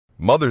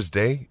Mother's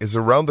Day is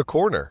around the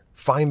corner.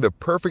 Find the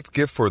perfect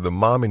gift for the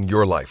mom in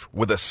your life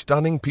with a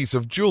stunning piece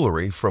of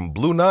jewelry from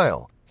Blue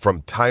Nile.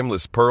 From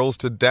timeless pearls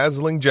to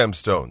dazzling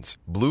gemstones,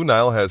 Blue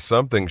Nile has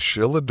something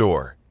she'll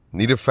adore.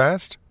 Need it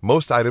fast?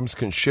 Most items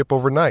can ship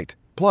overnight.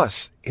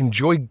 Plus,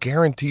 enjoy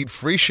guaranteed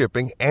free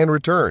shipping and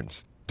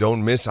returns.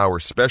 Don't miss our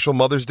special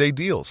Mother's Day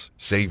deals.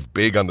 Save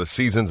big on the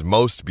season's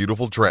most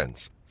beautiful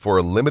trends. For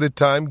a limited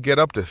time, get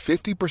up to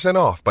 50%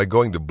 off by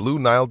going to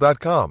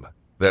BlueNile.com.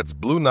 That's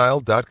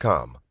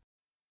BlueNile.com.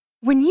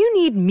 When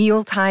you need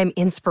mealtime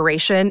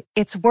inspiration,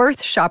 it's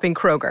worth shopping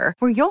Kroger,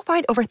 where you'll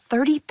find over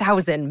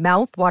 30,000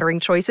 mouth-watering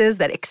choices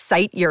that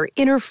excite your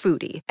inner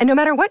foodie. And no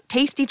matter what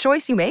tasty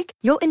choice you make,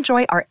 you'll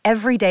enjoy our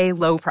everyday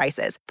low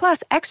prices,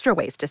 plus extra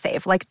ways to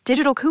save, like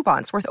digital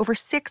coupons worth over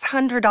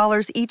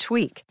 $600 each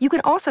week. You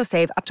can also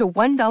save up to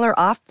 $1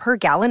 off per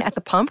gallon at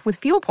the pump with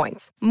fuel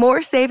points.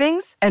 More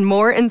savings and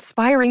more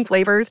inspiring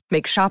flavors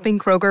make shopping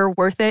Kroger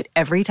worth it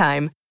every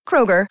time.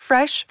 Kroger,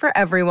 fresh for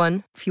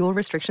everyone. Fuel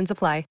restrictions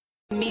apply.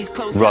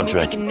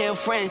 Roderick. Is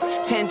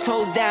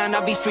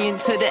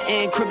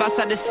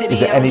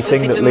there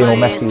anything that Lionel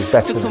Messi is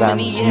better than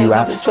you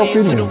at? It's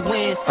opinions.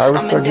 I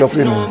respect your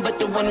opinions.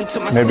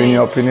 Maybe in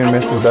your opinion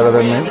Messi is better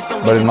than me,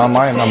 but in my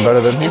mind I'm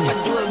better than him.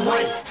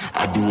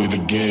 I do it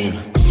again.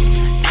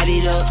 Add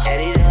it up,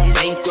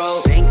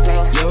 bankroll,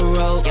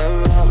 euro,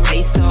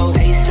 peso,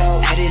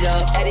 add it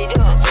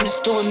up. I'm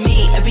just doing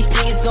me,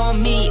 everything is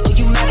on me. Oh,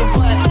 you matter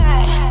what?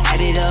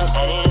 Add it up,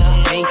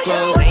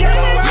 bankroll,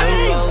 euro,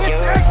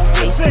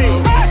 peso,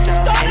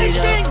 add it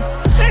up.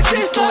 I'm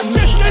just doing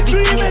me,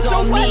 everything is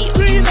on me.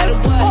 Oh, you matter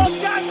what?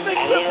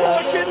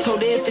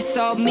 Told her if it's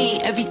all me,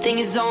 everything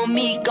is on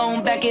me.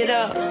 Gon' back it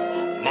up.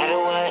 Matter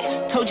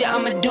what? Told you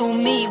I'ma do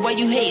me. Why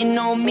you hating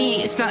on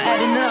me? It's not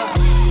adding up.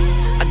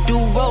 I do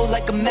roll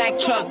like a Mack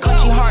truck.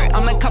 Country heart,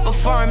 I'm a cop a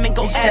farm and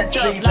go act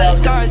up. Like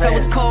scars, I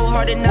was cold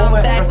hearted, now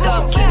I'm back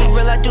up. Keep it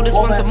real, I do this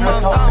once a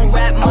month. I don't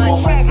rap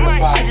much.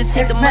 I just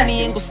hit the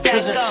money and go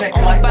stack up.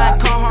 Only buy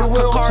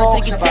cars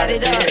and get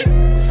tatted up.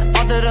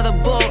 All that other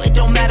bull, it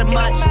don't matter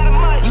much.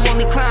 You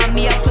only climb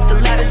me, I put the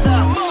ladders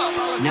up.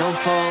 No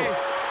fault,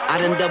 I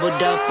done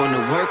doubled up on the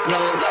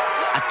workload.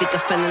 I think I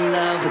fell in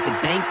love with the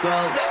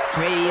bankroll.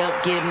 Pray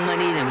up, get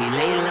money, then we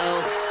lay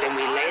low.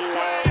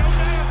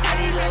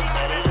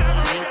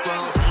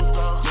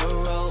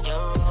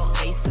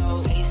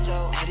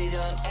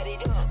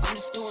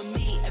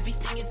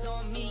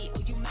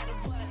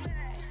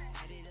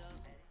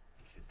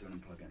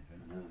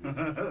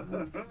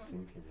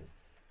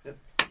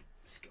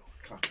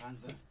 Clap hands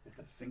there.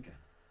 Sinker.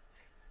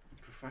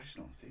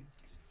 Professional, see?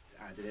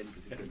 Added in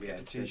because it could be a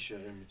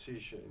t-shirt in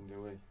the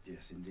way.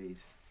 Yes, indeed.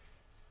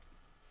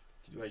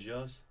 Did you wear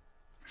yours?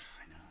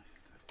 I know.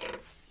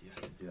 You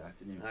had to do that,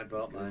 didn't you? I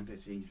brought mine.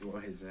 He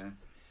brought his.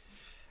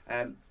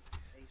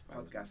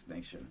 Podcast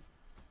Nation.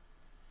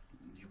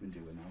 You can do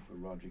it now for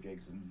Rodri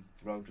Giggs and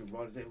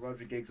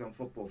Rodri Giggs on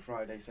Football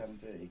Friday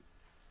 7:30.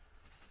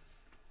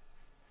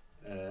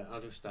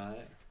 I'll just start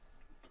it.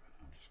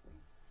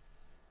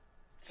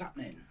 It's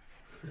happening.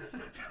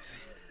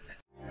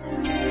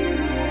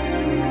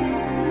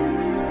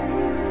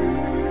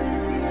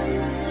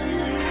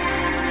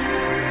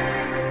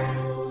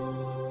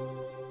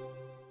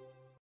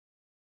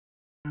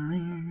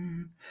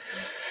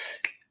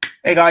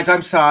 Hey guys,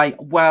 I'm Sai.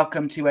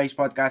 Welcome to Ace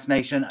Podcast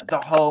Nation, the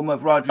home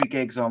of Rodri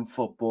Giggs on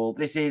Football.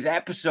 This is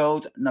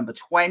episode number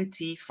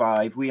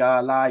 25. We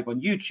are live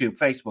on YouTube,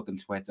 Facebook and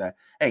Twitter.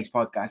 Ace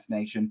Podcast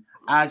Nation,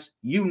 as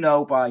you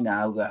know by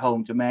now, the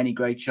home to many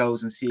great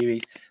shows and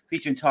series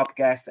featuring top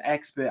guests,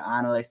 expert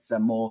analysts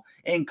and more,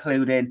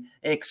 including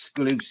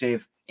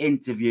exclusive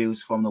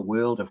interviews from the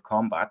world of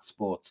combat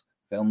sports.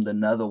 Filmed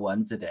another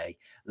one today.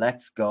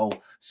 Let's go.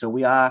 So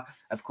we are,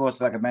 of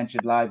course, like I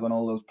mentioned, live on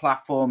all those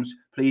platforms.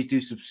 Please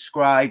do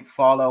subscribe,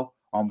 follow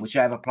on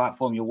whichever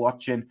platform you're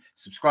watching.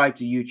 Subscribe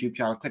to YouTube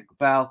channel, click the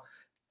bell,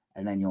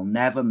 and then you'll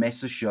never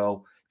miss a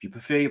show. If you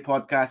prefer your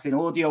podcast in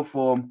audio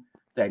form,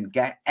 then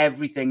get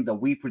everything that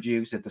we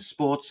produce at the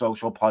Sports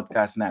Social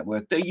Podcast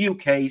Network, the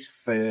UK's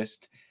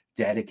first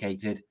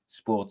dedicated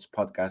sports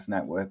podcast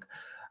network.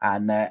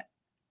 And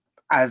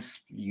as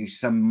you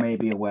some may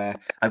be aware,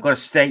 I've got a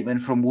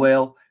statement from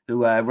Will,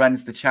 who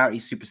runs the charity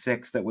Super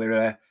Six that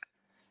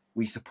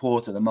we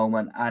support at the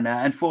moment, and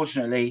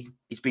unfortunately,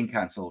 it's been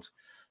cancelled.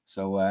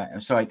 So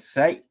I'm sorry to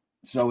say.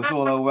 So it's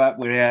all over.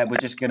 We're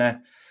just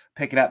gonna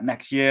pick it up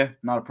next year.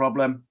 Not a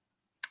problem.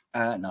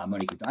 No, I'm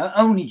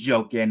only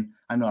joking.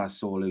 I'm not a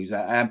sore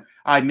loser.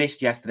 I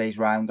missed yesterday's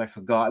round. I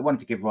forgot. I wanted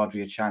to give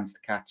Rodri a chance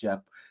to catch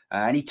up,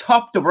 and he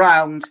topped the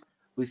round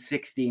with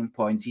 16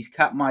 points. He's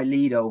cut my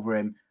lead over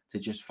him to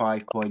just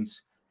 5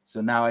 points.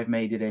 So now I've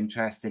made it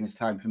interesting. It's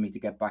time for me to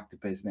get back to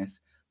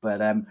business.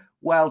 But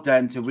well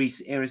done to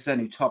Reece Irison,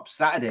 who topped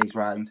Saturday's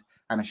round,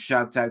 and a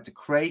shout out to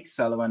Craig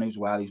Sullivan as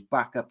well, who's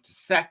back up to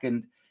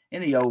second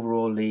in the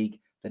overall league.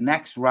 The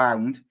next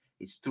round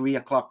is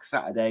 3:00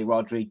 Saturday.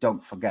 Rodri,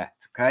 don't forget,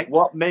 okay?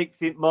 What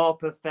makes it more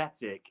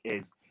pathetic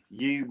is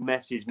you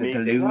messaged me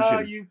saying, "Oh,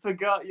 you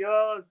forgot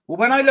yours." Well,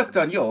 when I looked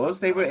on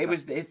yours,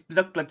 it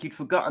looked like you'd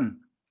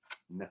forgotten.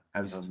 No,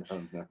 I was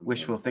no.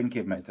 wishful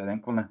thinking, mate. I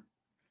think, wasn't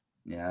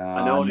it?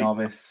 Yeah, And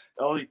novice.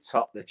 Only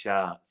topped the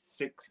chart,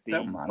 16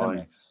 Don't matter, mate.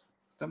 points.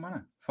 Don't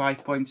matter.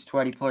 5 points,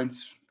 20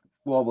 points.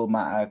 What will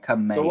matter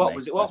come May? So what mate.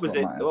 was it?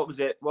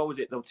 What was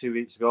it? Though 2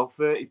 weeks ago,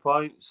 30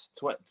 points.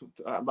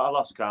 I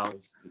lost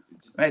count.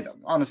 Mate,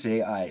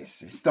 honestly,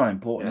 it's not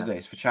important, is it?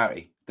 It's for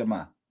charity. Don't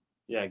matter.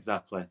 Yeah,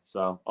 exactly.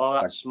 So all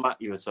that smack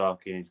you were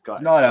talking, he's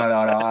got No.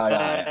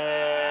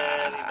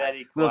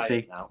 very quiet We'll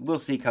see. now. We'll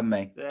see come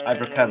May. I've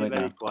Very, recovered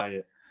very now.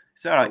 quiet.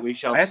 It's all right. But we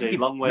shall see.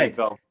 Long way to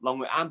go. Long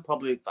way. I'm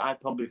probably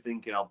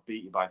thinking I'll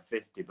beat you by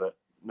 50, but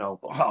no.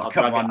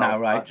 Come on now,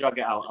 right? I'll drag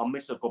it out. I'll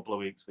miss a couple of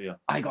weeks for you.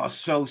 I got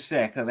so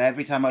sick of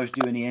every time I was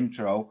doing the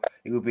intro,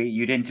 it would be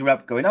you'd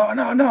interrupt going, oh,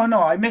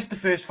 no. I missed the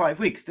first 5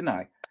 weeks, didn't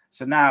I?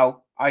 So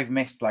now I've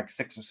missed like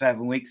 6 or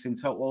 7 weeks in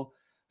total.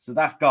 So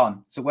that's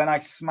gone. So when I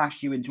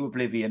smash you into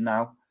oblivion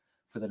now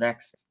for the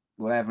next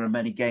whatever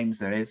many games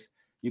there is,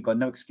 you've got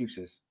no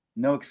excuses.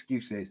 No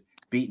excuses.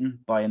 Beaten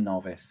by a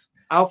novice.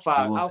 How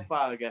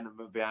far again am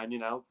I behind you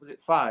now? Was it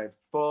 5?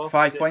 4?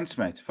 5 points,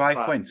 mate.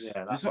 5 points.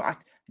 Yeah, it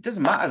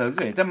doesn't matter though, does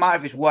it? It doesn't matter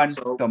if it's 1,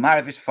 don't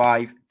matter if it's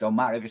 5, don't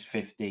matter if it's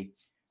 50.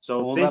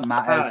 So all this that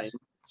matters.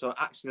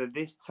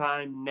 this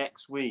time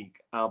next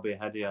week, I'll be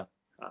ahead of you.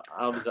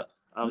 How does that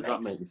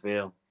make you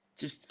feel?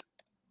 Just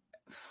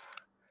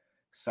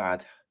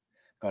sad.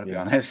 Gotta be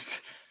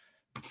honest.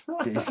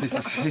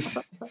 It's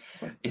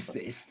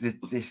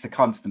the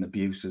constant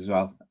abuse as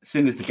well. As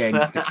soon as the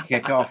games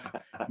kick off,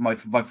 my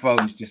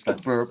phone's just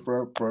like burp,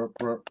 burp, burp,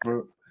 burp,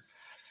 burp.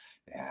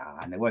 Yeah,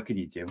 and what can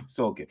you do? It's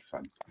all good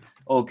fun.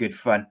 All good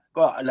fun.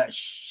 Got a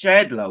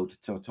shed load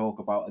to talk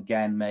about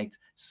again, mate.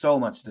 So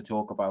much to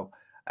talk about.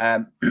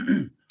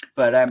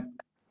 But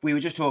we were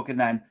just talking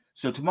then.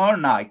 So tomorrow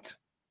night,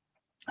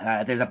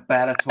 there's a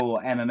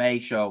Bellator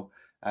MMA show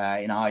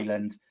in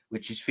Ireland,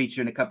 which is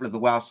featuring a couple of the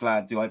Welsh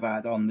lads who I've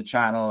had on the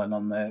channel and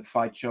on the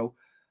fight show.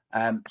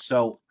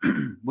 So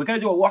we're going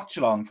to do a watch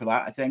along for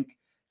that. I think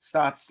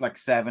starts like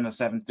 7 or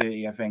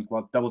 7:30. I think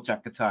we'll double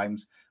check the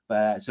times.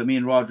 But so me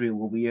and Rodri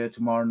will be here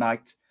tomorrow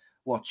night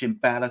watching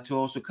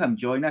Bellator. So come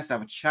join us,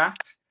 have a chat,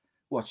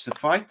 watch the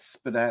fights.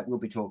 But we'll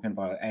be talking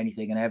about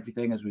anything and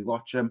everything as we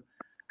watch them.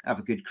 Have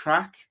a good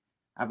crack,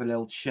 have a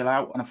little chill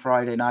out on a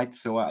Friday night.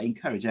 So I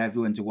encourage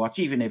everyone to watch,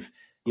 even if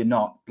you're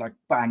not like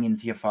bang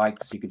into your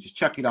fights. You could just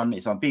chuck it on.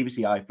 It's on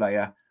BBC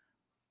iPlayer.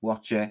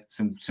 Watch it.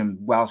 Some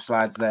Welsh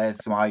lads there.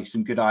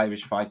 Some good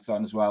Irish fights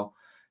on as well.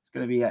 It's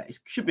going to be it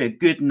should be a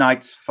good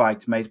night's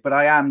fight, mate. But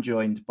I am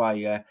joined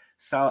by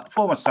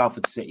former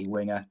Salford City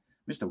winger,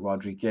 Mr.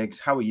 Rodri Giggs.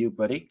 How are you,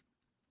 buddy?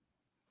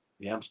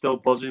 Yeah, I'm still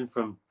buzzing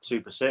from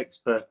Super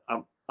 6, but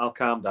I'll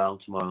calm down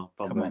tomorrow.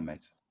 Probably. Come on,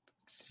 mate.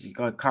 You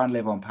can't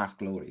live on past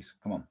glories.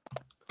 Come on.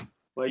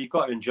 Well, you've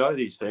got to enjoy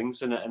these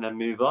things and then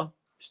move on.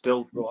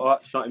 Still,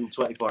 it's not even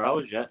 24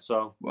 hours yet,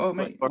 so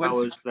 24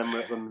 hours, then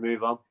we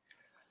move on.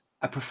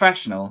 A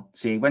professional,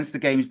 see, once the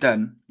game's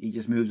done, he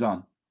just moves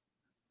on.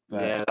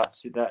 But, yeah,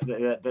 that's it.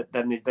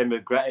 Then they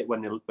regret it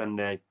when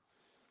they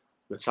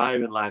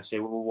retire in life. Say,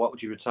 well, what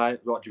would you retire?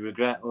 What do you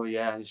regret? Oh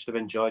yeah, I should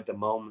have enjoyed the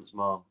moments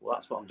more. Well,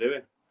 that's what I'm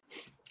doing.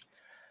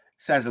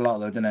 Says a lot,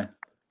 though, doesn't it?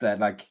 That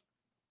like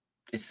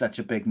it's such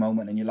a big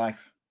moment in your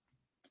life.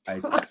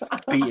 It's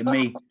beating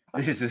me.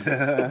 This is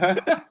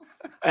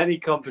any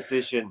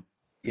competition.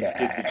 Yeah,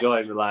 just the joy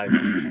of life.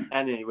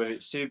 Any, whether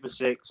it's Super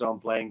 6, I'm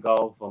playing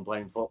golf, I'm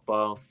playing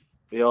football,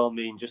 they all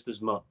mean just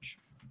as much.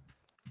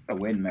 A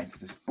win, mate.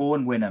 This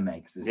born winner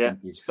makes this. Yeah,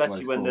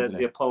 especially when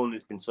the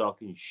opponent's been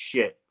talking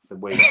shit for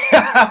weeks.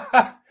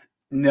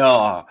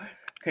 No,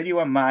 can you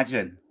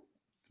imagine?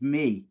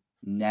 Me,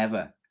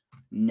 never,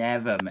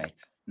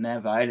 mate,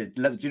 never.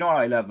 Do you know what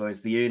I love? Though?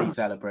 It's the early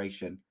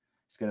celebration.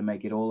 It's going to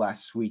make it all that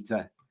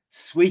sweeter.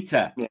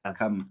 Yeah.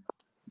 Come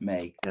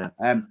May. Yeah.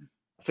 I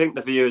think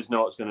the viewers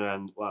know it's going to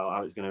end. Well,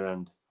 how it's going to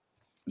end.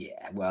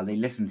 Yeah, well, they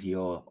listen to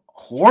your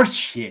horse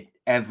shit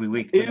every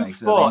week, don't they?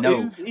 So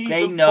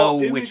they know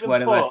which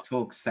one of us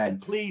talks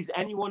sense. Please,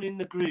 anyone in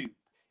the group,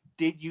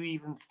 did you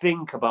even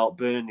think about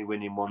Burnley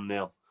winning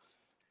 1-0?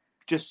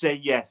 Just say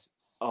yes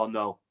or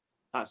no.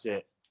 That's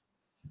it.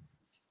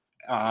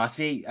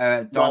 See,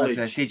 Donna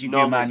says, did you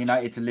do Man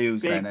United to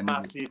lose big then? And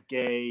massive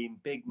game.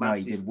 Big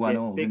massive. No, he did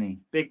 1-1, didn't he?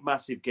 Big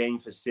massive game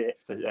for City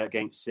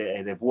against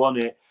City. They've won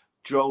it.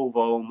 Drove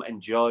home,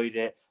 enjoyed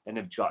it, and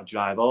they've got to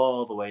drive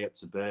all the way up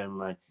to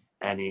Burnley,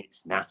 and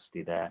it's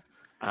nasty there.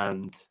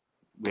 And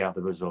we have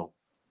the result.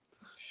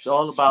 It's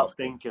all about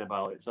thinking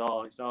about it.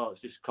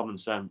 It's just common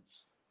sense.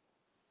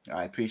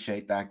 I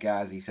appreciate that,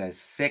 guys. He says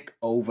sick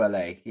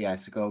overlay. He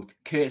has to go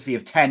courtesy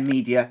of 10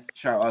 Media.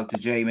 Shout out to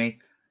Jamie.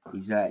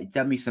 He's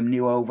done me some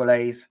new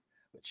overlays,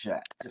 which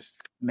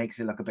just makes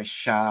it look a bit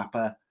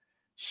sharper,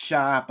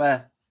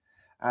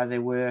 as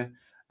it were.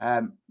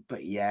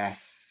 But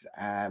yes,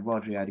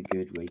 Rodri had a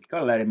good week.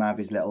 Got to let him have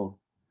his little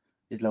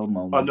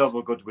moment.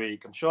 Another good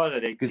week. I'm sure I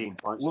had 18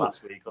 points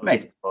last week.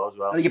 Mate, as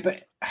well.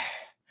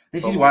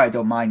 This is why I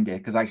don't mind it,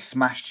 because I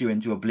smashed you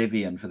into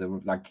oblivion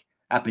for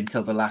up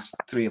until the last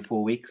 3 or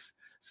 4 weeks.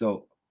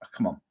 So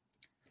come on,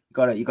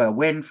 you gotta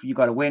win. You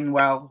gotta win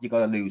well. You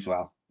gotta lose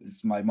well.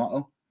 Is my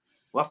motto.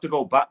 We'll have to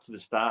go back to the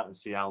start and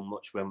see how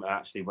much when I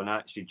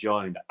actually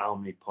joined, how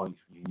many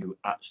points were you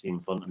actually in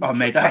front of me? Oh,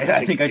 mate,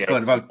 I think I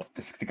scored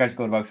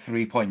about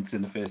 3 points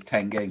in the first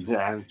 10 games.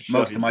 Yeah,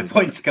 most of my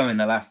points come in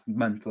the last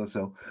month or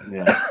so.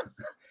 Yeah.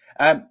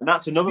 And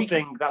that's another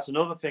thing. That's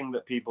another thing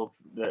that people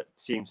that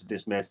seem to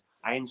dismiss.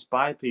 I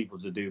inspire people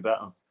to do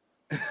better.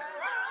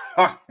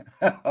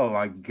 Oh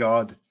my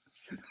God!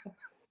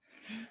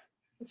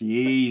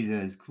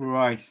 Jesus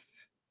Christ!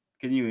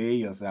 Can you hear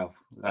yourself?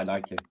 I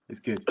like it. It's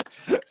good.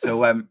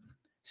 So,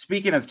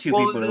 speaking of two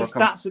people, the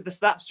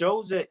stats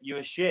shows that you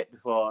were shit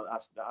before I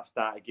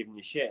started giving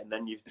you shit, and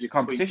then you've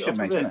competition,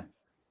 mate. Isn't it?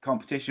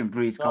 Competition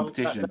breeds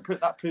competition.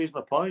 That proves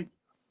my point.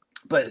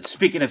 But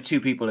speaking of two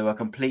people who are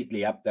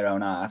completely up their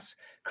own ass,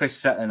 Chris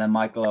Sutton and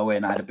Michael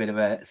Owen had a bit of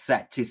a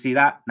set to see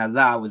that. Now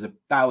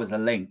that was a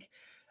link.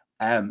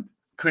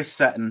 Chris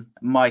Sutton,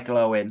 Michael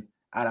Owen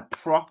had a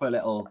proper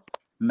little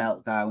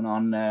meltdown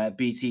on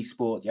BT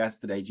Sport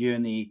yesterday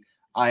during the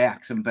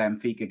Ajax and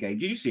Benfica game.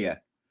 Did you see it?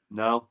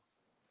 No.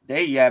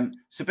 They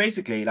so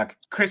basically, like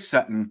Chris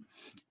Sutton,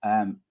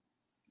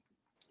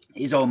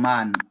 his old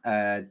man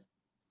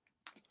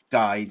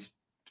died,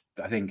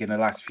 I think, in the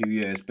last few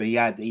years, but he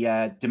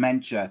had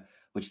dementia,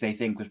 which they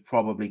think was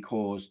probably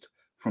caused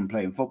from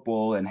playing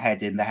football and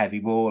heading the heavy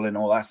ball and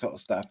all that sort of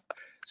stuff.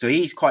 So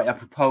he's quite a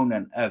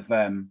proponent of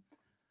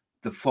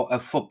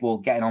football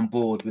getting on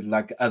board with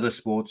like other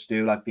sports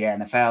do, like the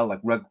NFL, like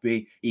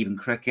rugby, even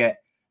cricket.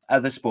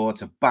 Other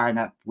sports are bang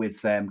up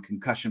with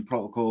concussion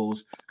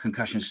protocols,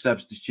 concussion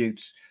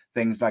substitutes,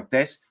 things like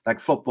this. Like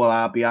football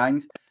are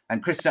behind.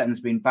 And Chris Sutton's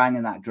been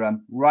banging that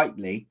drum,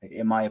 rightly,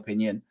 in my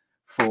opinion,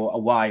 for a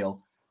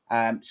while.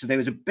 So there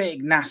was a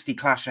big, nasty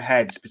clash of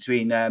heads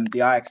between the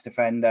Ajax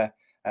defender,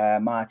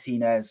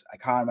 Martinez. I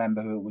can't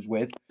remember who it was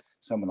with.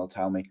 Someone will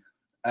tell me.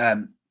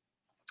 It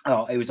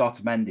was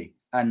Otamendi.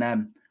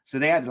 And so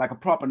they had like a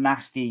proper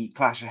nasty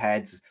clash of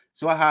heads.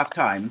 So at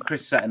half-time,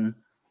 Chris Sutton,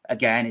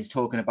 again, is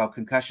talking about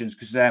concussions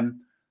because I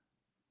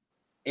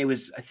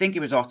think it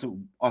was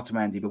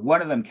Otamendi, but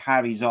one of them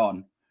carries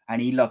on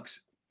and he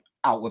looks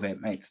out of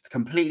it, mate.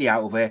 Completely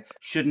out of it.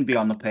 Shouldn't be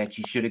on the pitch.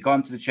 He should have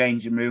gone to the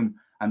changing room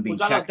and been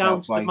checked out.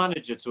 Was that down to the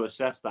manager to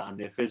assess that and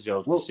the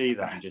physios to see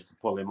that and just to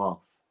pull him off?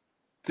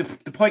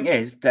 The point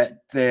is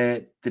that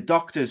the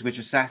doctors which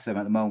assess him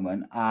at the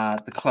moment are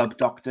the club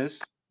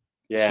doctors.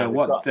 Yeah.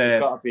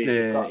 So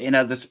in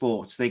other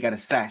sports they get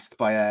assessed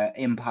by an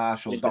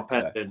impartial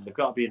doctor. They've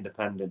got to be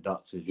independent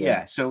doctors.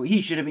 Yeah. So he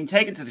should have been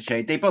taken to the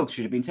shade. They both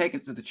should have been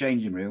taken to the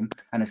changing room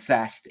and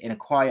assessed in a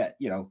quiet,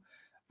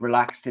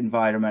 relaxed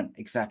environment,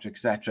 etc.,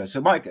 etc.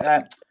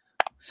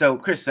 So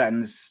Chris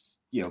Sutton's,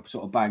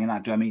 sort of banging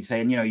that drum. He's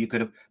saying,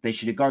 they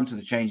should have gone to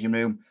the changing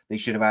room. They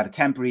should have had a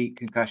temporary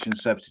concussion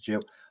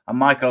substitute. And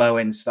Michael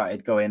Owen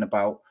started going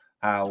about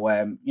how,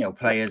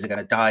 players are going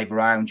to dive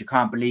around. You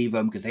can't believe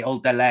them because they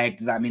hold their legs.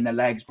 Does that mean their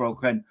legs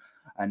broken?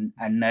 And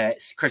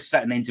Chris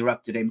Sutton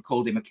interrupted him,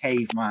 called him a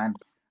caveman.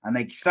 And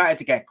they started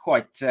to get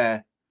quite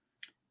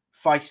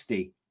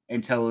feisty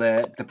until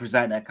the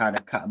presenter kind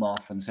of cut him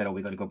off and said,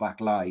 we've got to go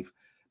back live.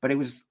 But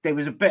there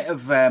was a bit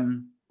of,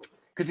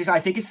 because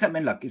I think it's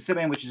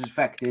something which has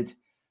affected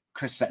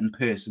Chris Sutton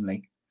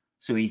personally.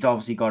 So he's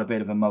obviously got a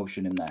bit of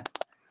emotion in there.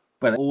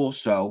 But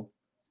also,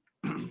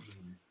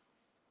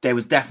 there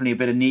was definitely a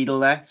bit of needle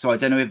there. So I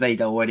don't know if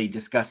they'd already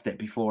discussed it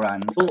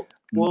beforehand.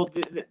 Well,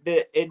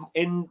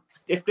 in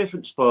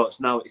different sports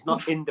now, it's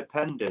not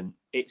independent.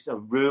 It's a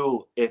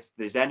rule. If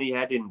there's any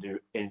head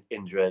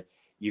injury,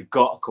 you've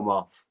got to come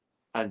off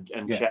and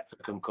check for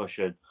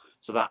concussion.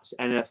 So that's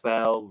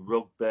NFL,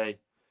 rugby.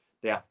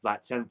 They have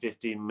like 10,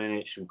 15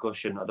 minutes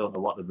concussion. I don't know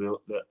what the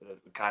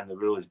kind of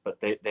rule is, but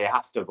they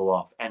have to go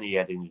off any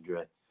head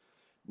injury,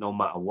 no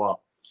matter what.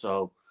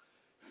 So,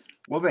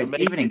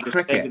 even in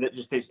cricket,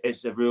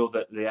 it's a rule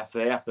that the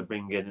FA have to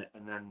bring in,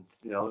 and then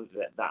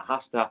that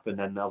has to happen.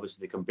 Then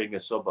obviously they can bring a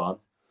sub on,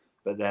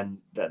 but then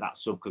that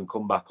sub can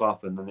come back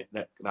off, and then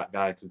that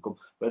guy can come.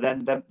 But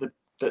then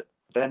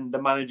the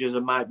managers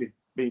might be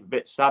a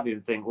bit savvy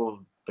and think,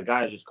 well, the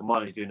guy has just come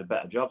on, he's doing a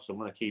better job, so I'm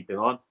going to keep him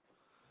on.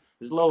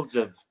 There's loads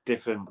of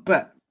different.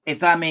 But if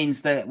that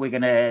means that we're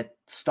going to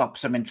stop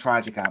something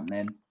tragic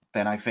happening,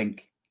 then I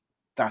think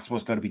that's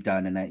what's got to be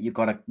done in it. You've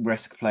got to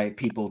risk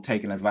people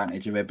taking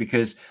advantage of it,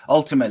 because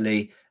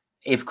ultimately,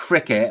 if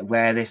cricket,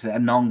 where this is a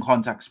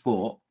non-contact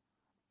sport,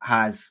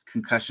 has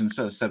concussion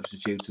sort of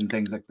substitutes and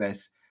things like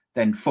this,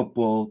 then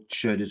football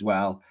should as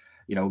well.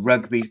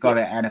 Rugby's got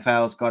it,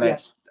 NFL's got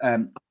it.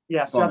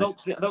 Yes, I don't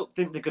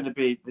think they're going to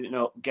be,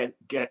 get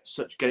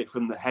it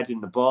from the head in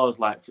the balls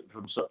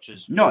from such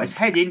as. No, it's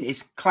heading,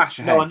 it's clash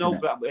of heads. No, I know,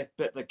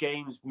 but the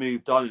game's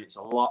moved on. It's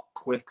a lot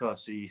quicker,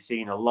 so you're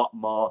seeing a lot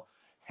more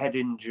head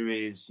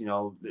injuries.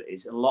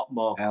 It's a lot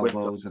more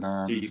elbows quicker. And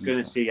arms. So you're going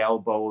to see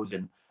elbows,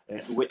 and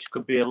which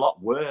could be a lot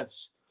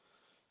worse.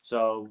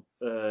 So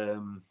it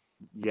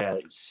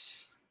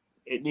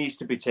needs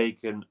to be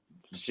taken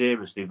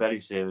seriously, very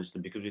seriously,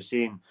 because I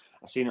seen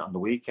it on the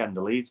weekend.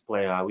 The Leeds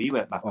player, how he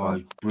went back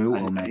on.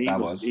 Brutal, mate.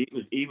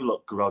 He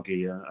looked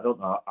groggy, and I don't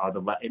know how they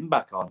let him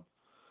back on.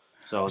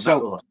 So,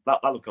 So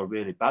that looked a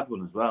really bad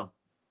one as well.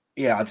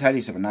 yeah, I'll tell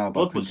you something now about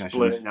Blood was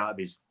concussions. splurting out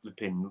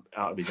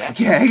of his head.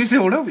 Yeah, he was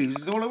all over. He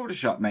was all over the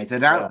shop, mate.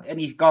 And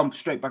he's gone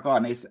straight back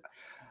on.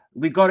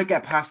 We've got to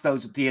get past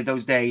those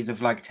days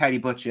of like Terry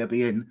Butcher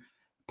being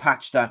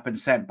patched up and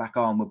sent back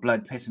on with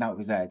blood pissing out of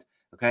his head.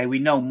 Okay, we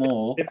know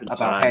more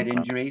about head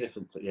injuries.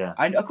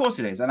 And of course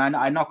it is. And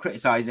I'm not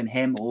criticizing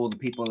him or the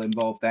people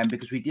involved then,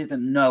 because we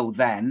didn't know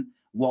then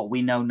what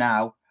we know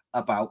now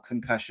about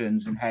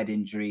concussions and head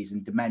injuries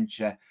and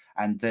dementia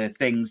and the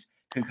things,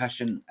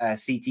 concussion,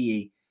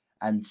 CTE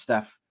and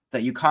stuff,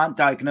 that you can't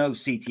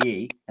diagnose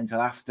CTE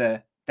until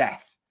after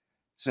death.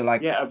 So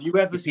like, have you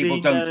ever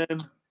seen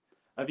the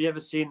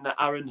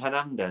Aaron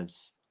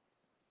Hernandez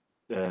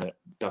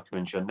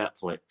documentary on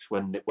Netflix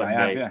when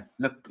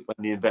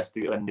they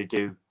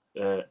do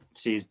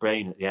see his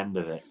brain at the end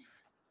of it?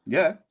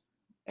 Yeah,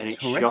 and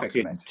it's horrific,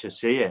 shocking to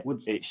see it.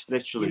 It's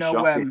literally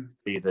shocking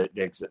to see the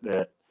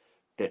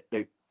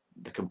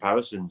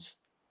comparisons.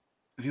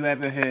 Have you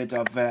ever heard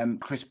of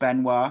Chris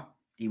Benoit?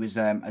 He was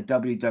a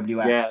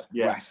WWF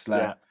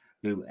wrestler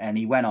and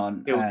he went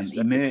on.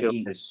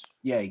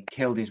 He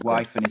killed his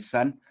wife and his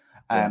son.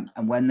 And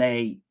when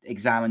they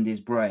examined his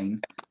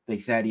brain, they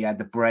said he had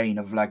the brain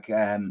of like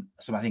I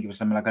think it was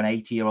something like an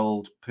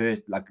 80-year-old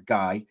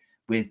guy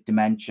with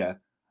dementia,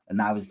 and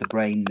that was the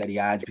brain that he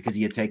had because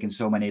he had taken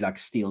so many like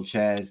steel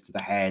chairs to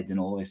the head and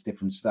all this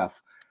different stuff.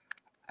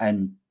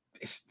 And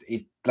it's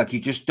like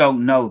you just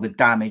don't know the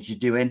damage you're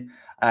doing.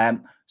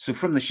 So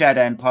from the Shed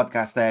End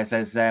podcast, there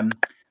says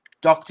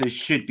doctors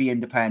should be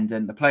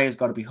independent. The player's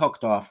got to be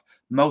hooked off.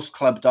 Most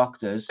club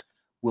doctors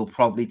will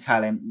probably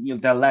tell him,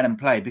 they'll let him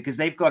play because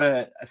they've got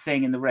a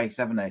thing in the race,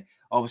 haven't they?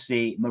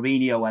 Obviously,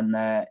 Mourinho and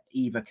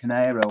Eva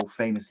Canero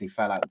famously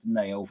fell out, didn't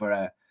they,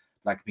 over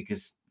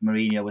because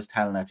Mourinho was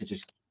telling her to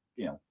just,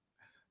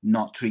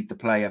 not treat the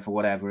player for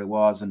whatever it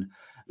was, and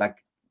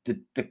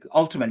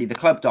ultimately the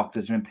club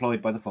doctors are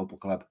employed by the football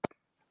club,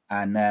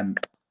 and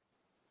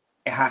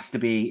it has to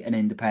be an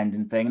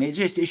independent thing, and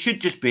it should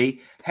just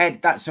be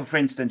head. So, for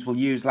instance, we'll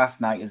use last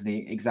night as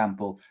the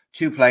example: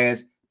 2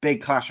 players,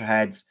 big clash of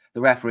heads. The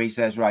referee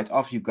says, right,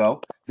 off you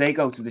go. They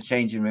go to the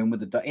changing room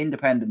with the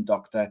independent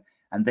doctor,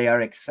 and they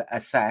are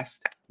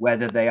assessed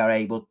whether they are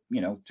able,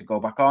 to go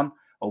back on,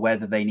 or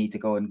whether they need to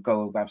go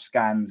have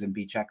scans and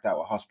be checked out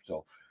at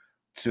hospital.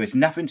 So it's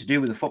nothing to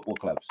do with the football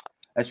clubs.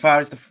 As far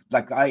as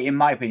in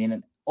my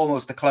opinion,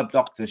 almost the club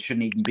doctors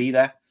shouldn't even be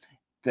there.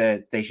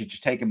 They should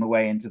just take him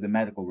away into the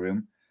medical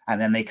room, and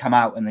then they come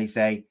out and they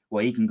say,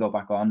 well, he can go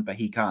back on, but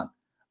he can't.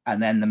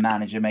 And then the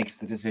manager makes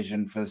the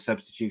decision for the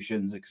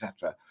substitutions,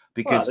 etc.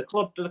 Because the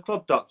club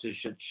doctors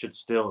should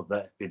still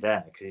be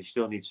there because he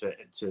still needs to.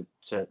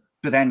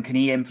 But then, can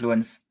he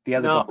influence the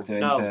other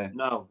doctor?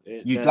 No.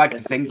 You'd like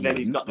to think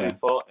he's got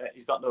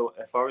no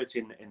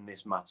authority in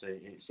this matter.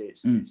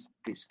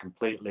 It's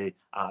completely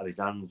out of his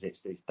hands.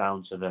 It's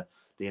down to the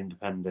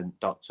independent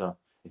doctor.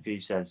 If he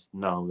says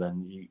no,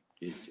 then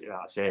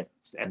that's it.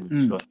 It's the end of the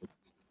discussion.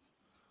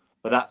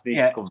 But that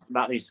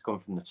needs to come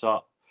from the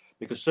top,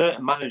 because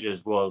certain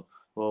managers will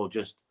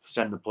just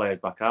send the players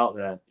back out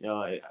there.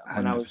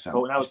 When I was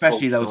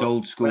especially those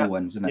old school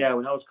ones, isn't it? Yeah,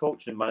 when I was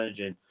coaching and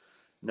managing,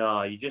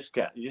 it's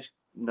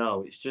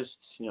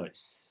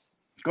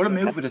got to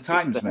move with the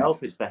times, it's the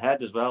health, it's the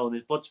head as well, and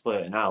there's blood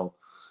splurting out.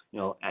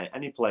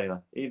 Any player,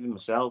 even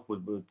myself,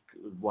 would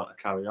want to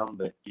carry on,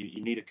 but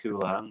you need a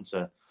cooler hand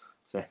to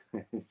say,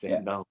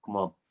 no, come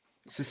on.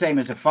 It's the same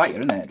as a fighter,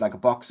 isn't it? Like a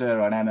boxer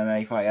or an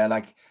MMA fighter,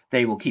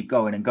 they will keep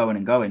going and going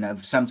and going.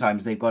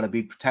 Sometimes they've got to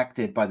be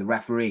protected by the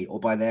referee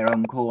or by their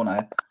own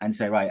corner and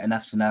say, right,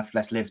 enough's enough,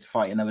 let's live to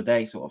fight another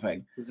day, sort of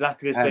thing.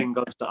 Exactly the thing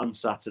on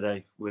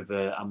Saturday with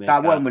Amir.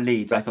 That one with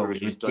Leeds, I thought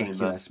was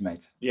ridiculous,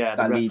 mate. Yeah,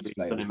 that Leeds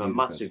player done him a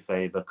massive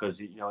favour because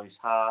his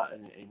heart,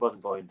 and he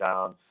wasn't going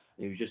down.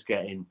 He was just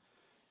getting,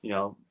 he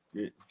was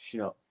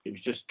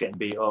just getting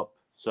beat up.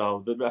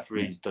 So the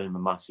referee's done him a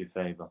massive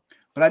favour.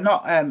 But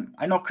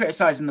I'm not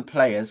criticising the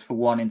players for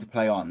wanting to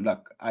play on.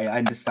 Look, I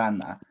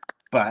understand that,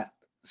 but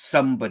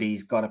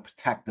somebody's got to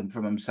protect them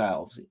from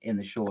themselves in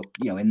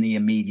the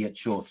immediate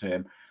short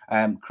term.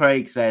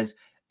 Craig says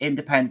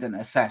independent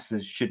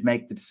assessors should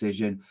make the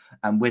decision,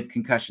 and with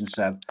concussion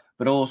sub,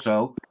 but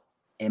also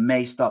it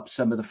may stop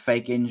some of the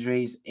fake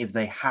injuries if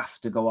they have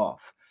to go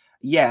off.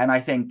 Yeah, and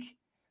I think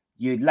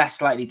you're less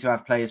likely to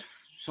have players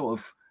sort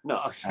of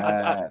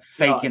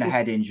faking a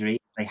head injury.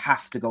 They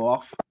have to go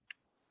off.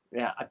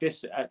 Yeah, I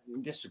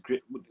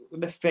disagree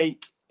with the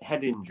fake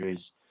head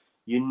injuries.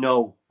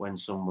 When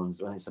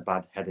it's a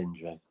bad head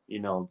injury,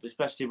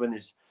 especially when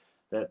it's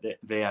the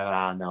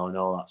VAR now and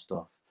all that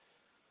stuff.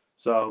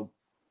 So,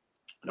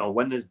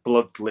 when there's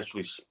blood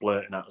literally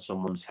splurting out of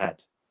someone's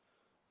head,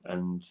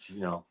 and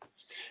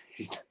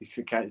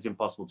it's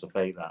impossible to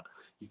fake that.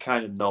 You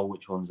kind of know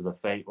which ones are the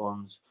fake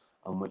ones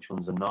and which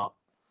ones are not,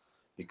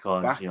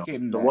 because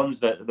the ones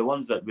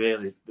that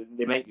really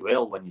they make you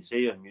ill when you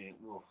see them.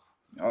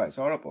 Oh, it's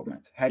horrible,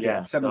 mate.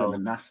 Some of them are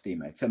nasty,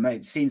 mate. So,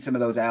 mate, seen some of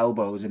those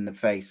elbows in the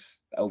face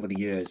over the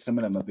years. Some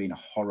of them have been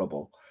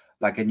horrible.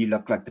 Like, and you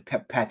look like the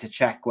Petr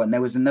Cech one.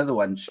 There was another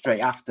one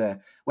straight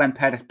after when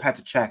Petr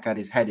Cech had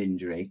his head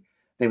injury.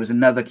 There was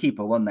another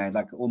keeper, wasn't there?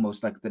 Like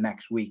almost like the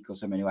next week or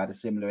something who had a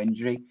similar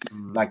injury.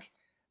 Like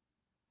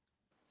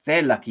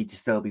they're lucky to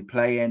still be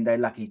playing. They're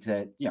lucky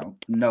to,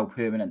 no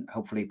permanent,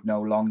 hopefully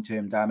no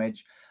long-term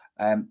damage.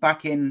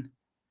 Back in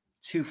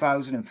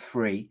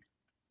 2003,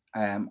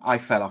 I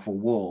fell off a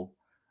wall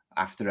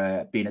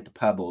after being at the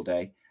pub all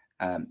day.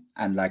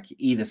 And like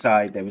either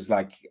side, there was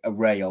like a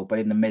rail, but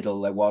in the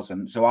middle, there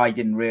wasn't. So I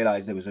didn't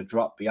realize there was a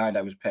drop behind.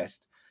 I was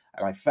pissed.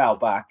 And I fell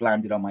back,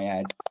 landed on my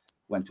head,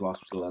 went to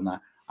hospital and that.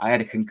 I had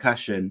a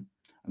concussion.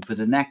 And for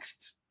the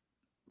next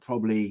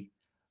probably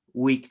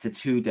week to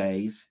 2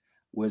 days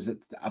was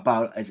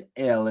about as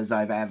ill as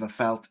I've ever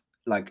felt.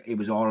 Like it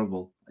was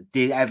horrible.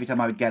 Every time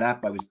I would get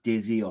up, I was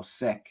dizzy or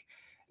sick.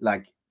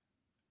 Like,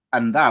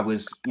 and that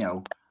was,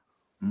 Well,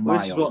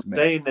 this is what I'm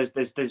saying.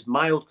 There's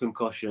mild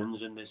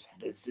concussions and there's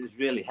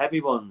really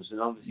heavy ones,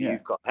 and obviously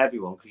you've got heavy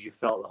one because you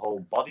felt the whole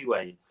body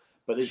weight.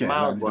 But there's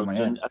mild ones,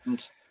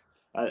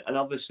 and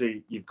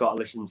obviously you've got to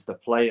listen to the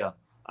player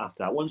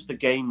after that. Once the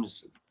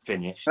game's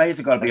finished, players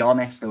have got to be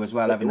honest though as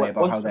well, haven't they,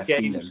 about how they're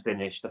feeling. Once the game's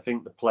finished, I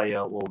think the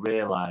player will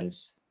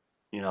realise,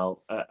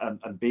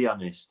 and be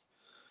honest,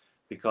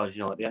 because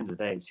at the end of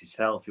the day, it's his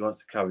health. He wants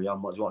to carry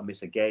on. What do you want to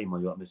miss a game, or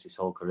you want to miss his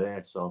whole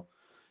career? So.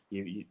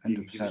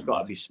 You've just got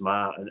to be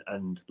smart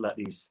and let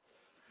these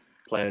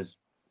players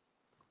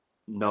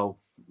know.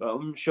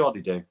 I'm sure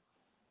they do.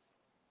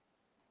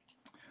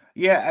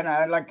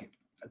 Yeah, and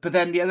but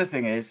then the other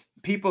thing is,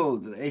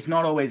 it's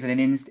not always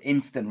an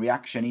instant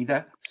reaction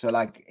either. So,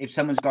 like, if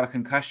someone's got a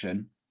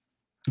concussion,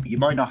 you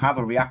might not have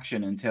a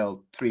reaction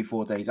until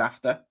 3-4 days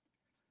after.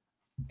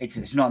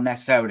 It's not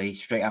necessarily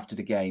straight after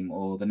the game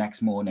or the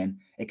next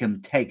morning. It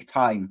can take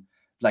time.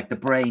 Like, the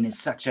brain is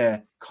such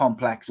a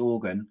complex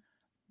organ.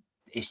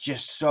 It's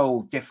just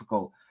so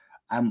difficult.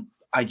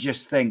 I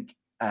just think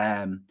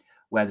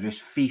whether it's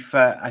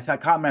FIFA, I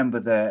can't remember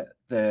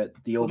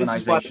the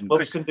organization.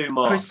 Chris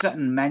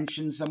Sutton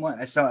mentioned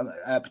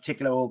a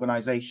particular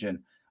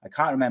organization. I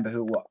can't remember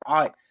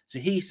so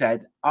he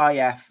said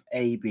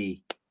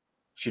IFAB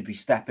should be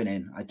stepping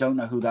in. I don't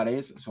know who that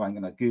is, so I'm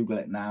going to Google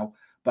it now.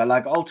 But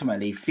like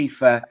ultimately,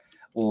 FIFA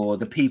or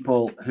the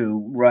people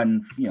who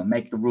run,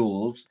 make the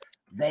rules,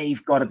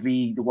 they've got to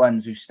be the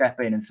ones who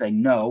step in and say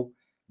no.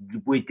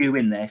 We're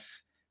doing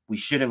this. We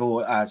should have.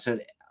 So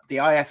the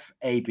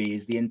IFAB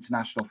is the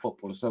International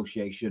Football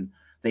Association.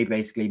 They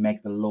basically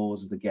make the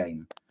laws of the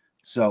game.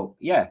 So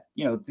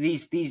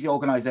these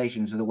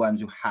organizations are the ones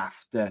who have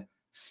to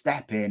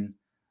step in,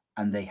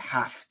 and they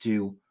have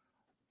to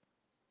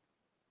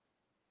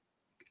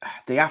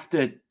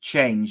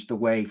change the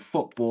way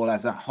football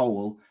as a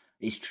whole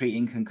is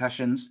treating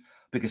concussions.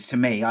 Because to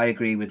me, I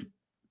agree with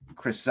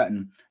Chris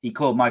Sutton. He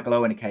called Michael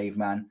Owen a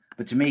caveman.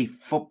 But to me,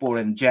 football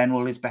in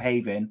general is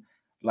behaving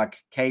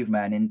like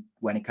cavemen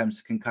when it comes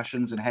to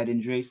concussions and head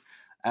injuries.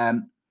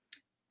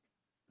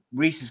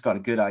 Reese has got a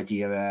good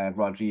idea,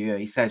 Roger.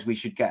 He says we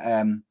should get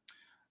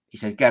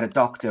a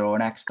doctor or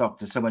an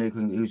ex-doctor, someone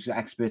whose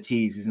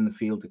expertise is in the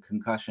field of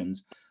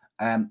concussions.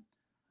 I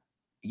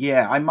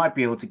might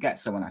be able to get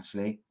someone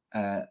actually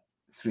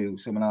through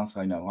someone else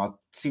I know. I'll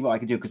see what I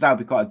can do because that would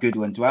be quite a good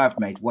one to have,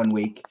 mate. 1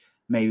 week,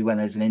 maybe when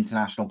there's an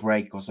international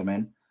break or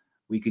something.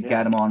 We could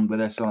get him on with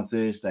us on a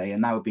Thursday,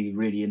 and that would be a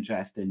really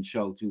interesting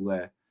show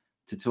to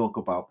talk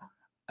about.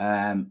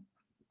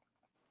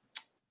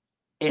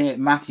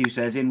 Matthew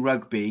says in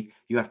rugby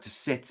you have to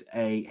sit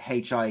a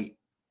HIA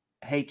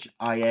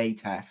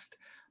test.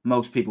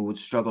 Most people would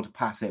struggle to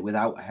pass it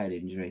without a head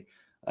injury.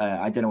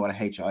 I don't know what a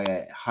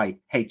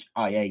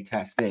HIA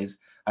test is.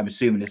 I'm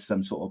assuming it's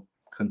some sort of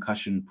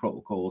concussion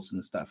protocols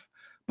and stuff.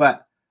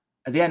 But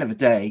at the end of the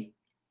day,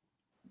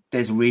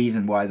 there's a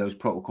reason why those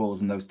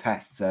protocols and those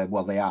tests are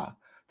what they are.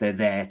 They're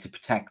there to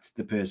protect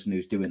the person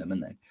who's doing them,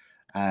 aren't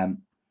they?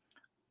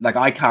 Like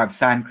I can't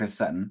stand Chris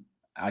Sutton.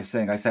 I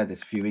think I said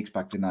this a few weeks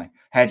back, didn't I?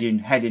 Head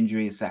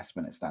injury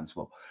assessment it stands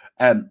for.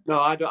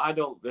 No, I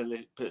don't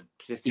really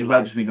particularly. He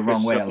rubs me the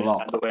wrong way a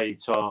lot. The way he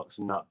talks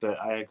and that, but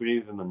I agree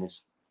with him on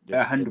this.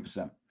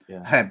 100%.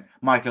 Yeah.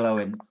 Michael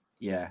Owen.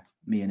 Yeah,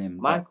 me and him.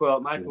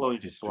 Michael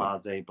Owen's just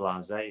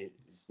blasé.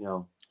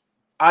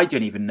 I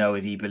don't even know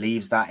if he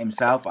believes that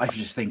himself. I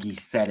just think he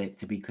said it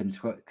to be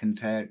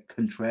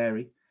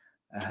contrary.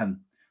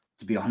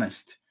 To be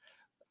honest,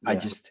 yeah.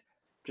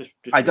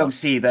 I don't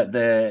see that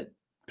the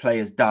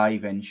players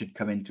diving should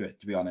come into it.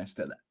 To be honest,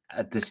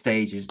 at the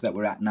stages that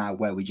we're at now,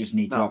 where we just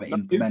need to have it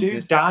implemented.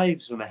 Who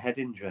dives from a head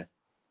injury?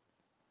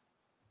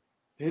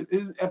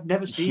 Who I've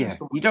never seen. Yeah,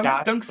 you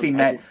don't see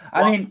men.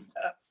 I mean,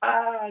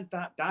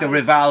 the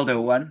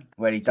Rivaldo one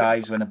where he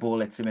dives when the ball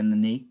hits him in the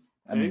knee.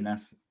 I mean,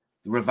 that's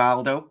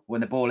Rivaldo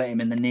when the ball hit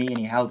him in the knee and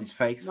he held his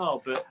face.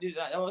 No, but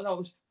that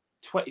was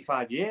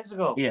 25 years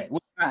ago. Yeah,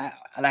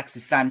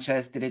 Alexis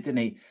Sanchez did it, didn't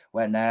he?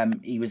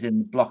 When he was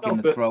in blocking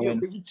the throw-in.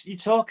 But you're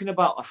talking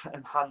about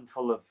a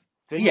handful of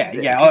things.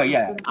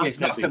 Yeah. It's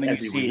not something you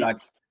see week.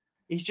 Like.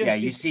 He's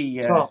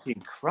just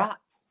talking crap,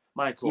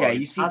 Michael. Yeah,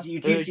 you see, as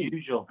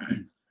usual.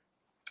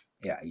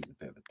 Yeah, he's a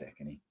bit of a dick,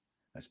 isn't he?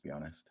 Let's be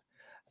honest.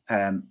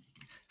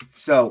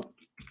 So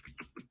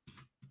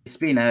it's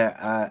been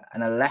an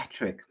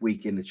electric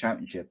week in the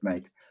Championship,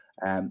 mate.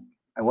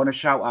 I want to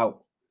shout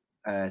out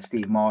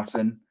Steve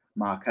Martin,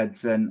 Mark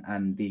Hudson,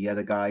 and the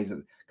other guys at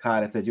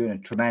Cardiff. They're doing a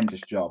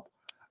tremendous job.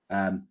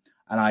 And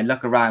I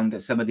look around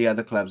at some of the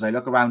other clubs. I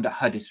look around at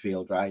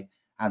Huddersfield, right?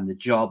 And the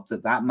job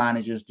that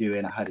manager's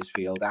doing at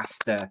Huddersfield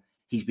after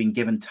he's been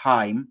given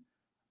time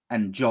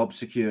and job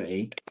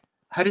security.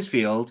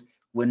 Huddersfield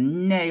were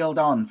nailed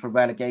on for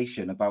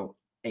relegation about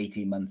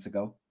 18 months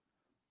ago,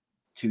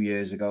 2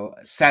 years ago.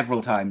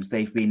 Several times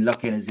they've been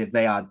looking as if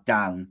they are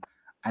down.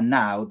 And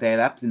now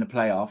they're up in the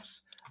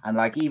playoffs. And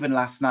like even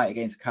last night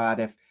against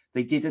Cardiff,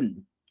 they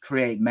didn't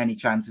create many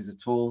chances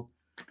at all,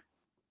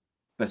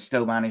 but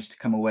still managed to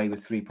come away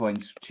with 3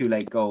 points, 2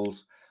 late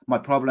goals. My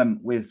problem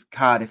with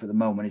Cardiff at the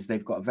moment is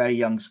they've got a very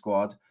young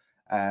squad.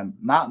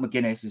 Mark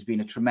McGuinness has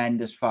been a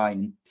tremendous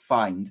find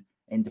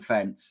in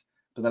defence,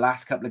 but the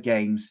last couple of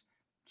games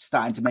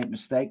starting to make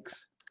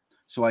mistakes.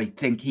 So I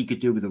think he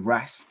could do with a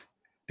rest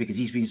because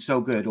he's been so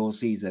good all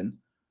season.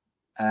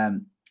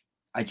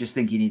 I just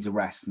think he needs a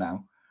rest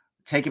now.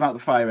 Take him out the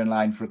firing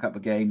line for a couple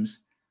of games,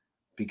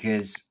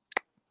 because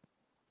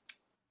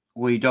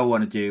what you don't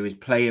want to do is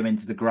play him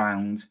into the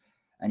ground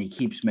and he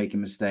keeps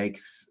making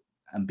mistakes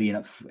and being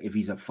if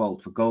he's at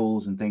fault for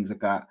goals and things like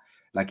that.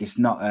 Like, it's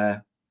not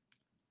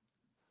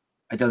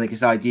I don't think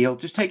it's ideal.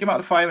 Just take him out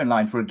the firing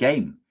line for a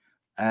game.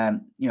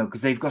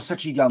 Because they've got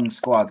such a young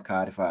squad,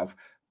 Cardiff have.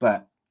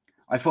 But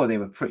I thought they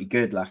were pretty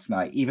good last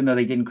night, even though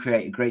they didn't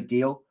create a great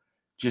deal.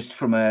 Just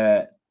from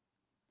a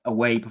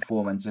away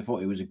performance, I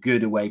thought it was a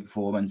good away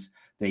performance.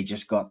 They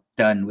just got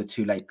done with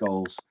 2 late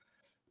goals.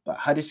 But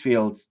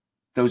Huddersfield,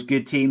 those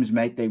good teams,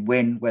 mate, they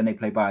win when they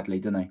play badly,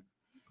 don't they?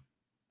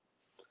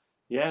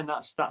 Yeah, and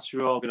that's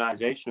your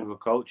organisation and your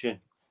coaching.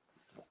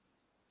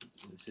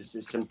 It's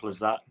as simple as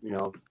that.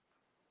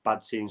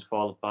 Bad teams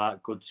fall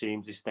apart. Good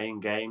teams, they stay in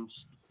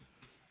games,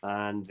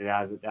 and they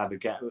either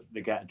get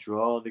a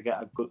draw, or they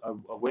get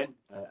a win.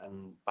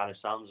 And by the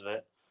sounds of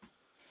it,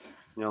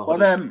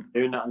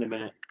 doing that in a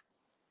minute.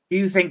 Do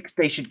you think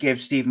they should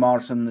give Steve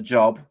Morrison the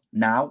job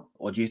now,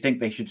 or do you think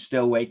they should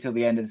still wait till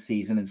the end of the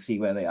season and see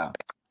where they are?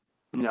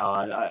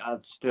 No,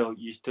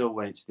 you still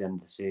wait till the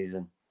end of the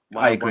season.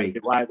 I agree.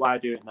 Why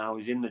do it now?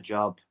 He's in the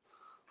job.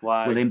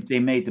 Why? Well, they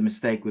made the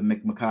mistake with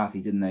Mick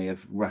McCarthy, didn't they,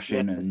 of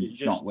rushing and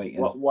not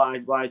waiting?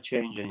 Why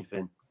change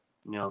anything?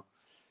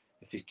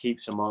 If he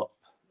keeps them up,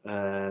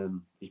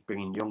 he's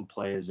bringing young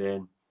players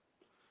in.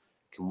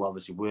 Can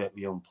obviously work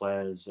with young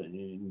players, and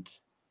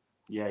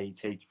you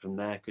take it from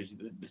there, because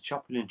the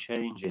chopping and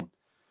changing,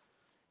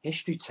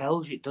 history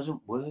tells you it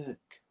doesn't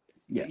work.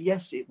 Yeah.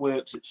 Yes, it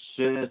works at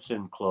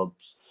certain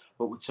clubs,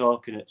 but we're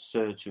talking at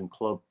certain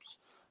clubs,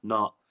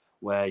 not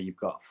where you've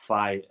got to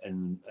fight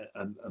and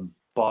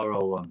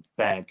borrow and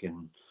beg.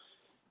 And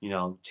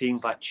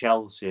teams like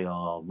Chelsea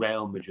or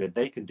Real Madrid,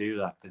 they can do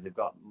that because they've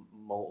got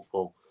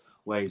multiple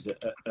ways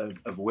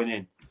of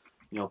winning.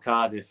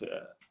 Cardiff,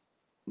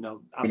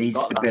 they need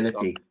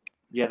stability.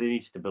 Yeah, they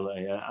need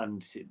stability,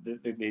 and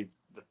the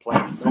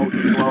player knows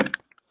the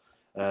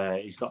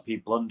club. He's got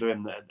people under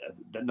him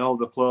that know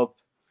the club.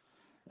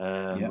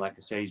 Like I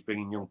say, he's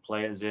bringing young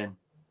players in.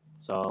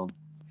 So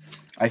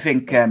I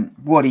think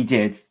what he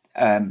did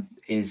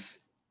is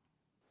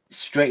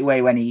straight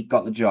away when he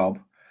got the job,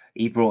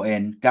 he brought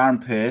in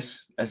Darren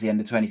Pearce as the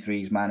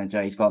under-23s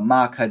manager. He's got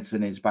Mark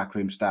Hudson in his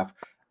backroom staff.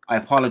 I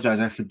apologise,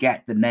 I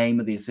forget the name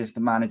of the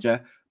assistant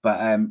manager,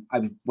 but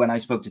when I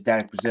spoke to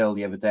Derek Brazil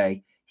the other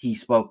day, he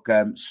spoke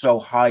so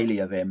highly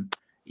of him.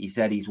 He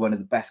said he's one of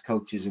the best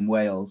coaches in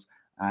Wales,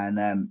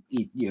 and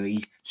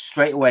he's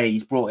straight away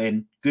he's brought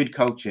in good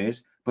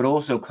coaches, but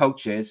also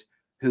coaches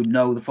who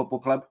know the football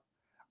club,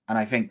 and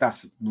I think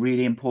that's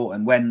really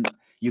important. When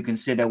you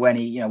consider when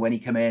he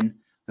came in,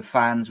 the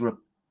fans were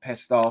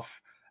pissed off.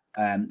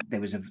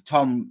 There was a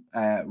Tom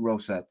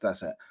Rosa,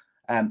 that's it.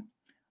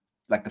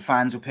 Like the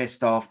fans were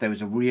pissed off. There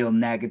was a real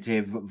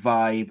negative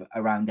vibe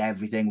around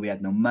everything. We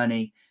had no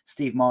money.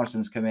 Steve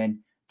Morrison's come in,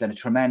 done a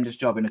tremendous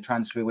job in the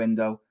transfer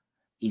window.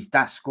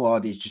 That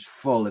squad is just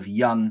full of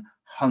young,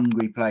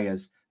 hungry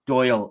players.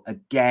 Doyle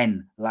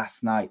again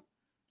last night.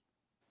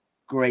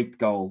 Great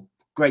goal.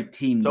 Great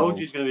team goal. Told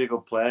you he's going to be a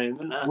good player,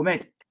 isn't it? Well,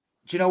 mate,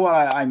 do you know what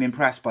I'm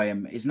impressed by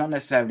him? It's not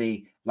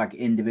necessarily like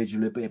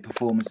individual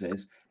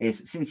performances.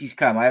 It's since he's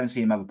come, I haven't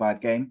seen him have a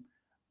bad game.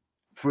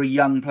 For a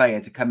young player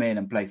to come in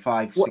and play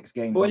 5-6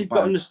 games. What you've got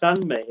to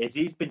understand, mate, is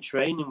he's been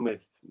training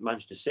with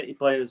Manchester City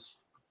players.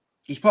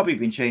 He's probably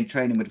been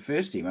training with the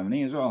first team, hasn't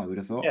he, as well, I would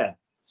have thought. Yeah.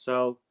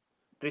 So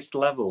this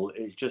level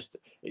is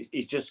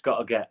he's just got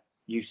to get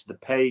used to the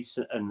pace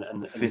and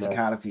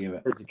physicality of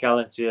it.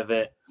 Physicality of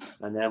it.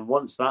 And then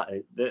once that,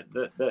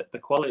 the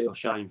quality will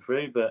shine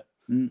through. But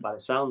by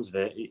the sounds of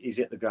it, he's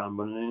hit the ground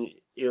running.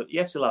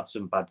 Yes, he'll have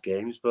some bad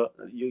games, but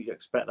you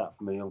expect that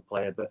from a young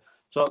player. But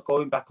so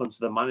going back onto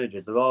the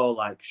managers, they're all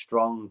like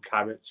strong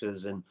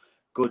characters and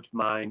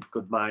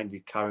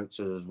good-minded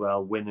characters as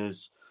well.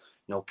 Winners,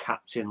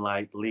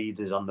 captain-like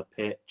leaders on the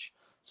pitch.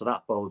 So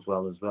that bodes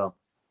well as well.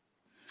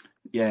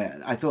 Yeah,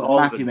 I thought All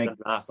Matthew of them make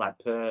centre halves like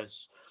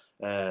Pearce,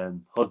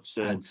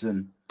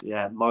 Hudson.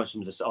 Yeah,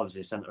 Morrison's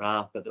obviously centre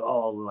half, but they're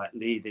all like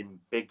leading,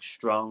 big,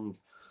 strong,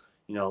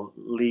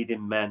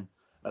 leading men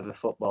of a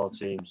football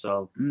team.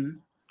 So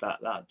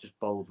that just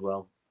bodes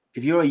well.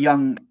 If you're a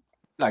young,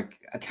 like,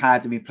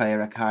 academy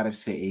player at Cardiff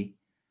City,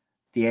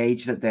 the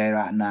age that they're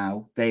at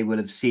now, they will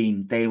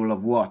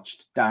have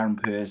watched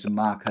Darren Pearce and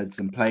Mark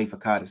Hudson play for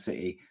Cardiff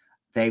City.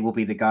 They will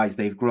be the guys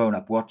they've grown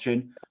up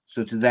watching.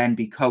 So to then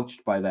be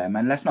coached by them,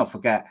 and let's not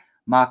forget,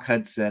 Mark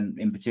Hudson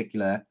in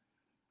particular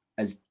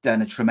has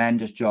done a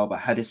tremendous job at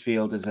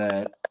Huddersfield as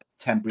a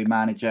temporary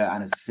manager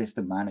and as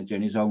assistant manager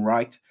in his own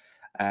right.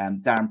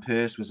 Darren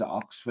Pearce was at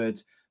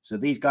Oxford. So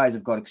these guys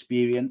have got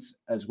experience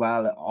as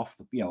well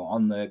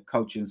on the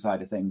coaching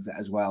side of things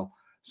as well.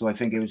 So I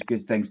think it was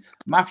good things.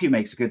 Matthew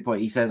makes a good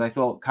point. He says, I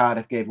thought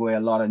Cardiff gave away a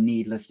lot of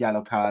needless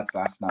yellow cards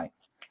last night.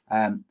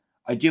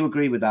 I do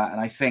agree with that.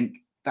 And I think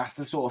that's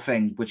the sort of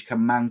thing which can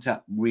mount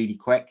up really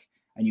quick.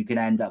 And you can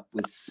end up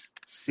with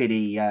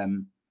city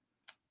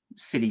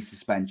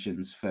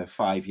suspensions for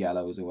 5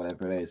 yellows or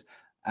whatever it is.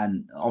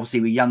 And obviously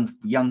with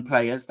young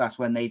players, that's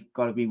when they've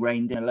got to be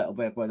reined in a little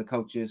bit by the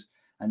coaches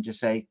and just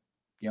say,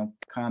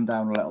 calm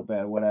down a little bit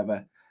or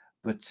whatever.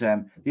 But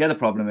the other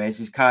problem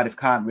is Cardiff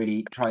can't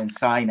really try and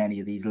sign any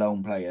of these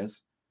loan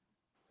players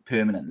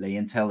permanently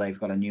until they've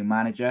got a new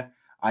manager.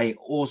 I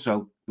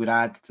also would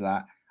add to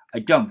that, I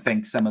don't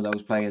think some of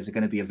those players are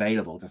going to be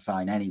available to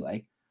sign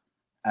anyway.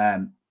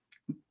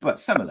 But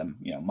some of them,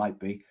 might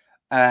be.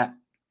 I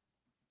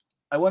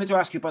wanted to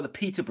ask you about the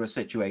Peterborough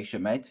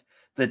situation, mate.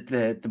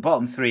 The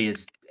bottom 3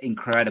 is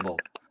incredible.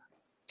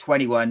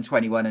 21,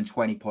 21 and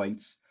 20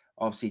 points.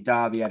 Obviously,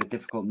 Derby had a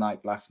difficult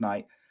night last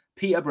night.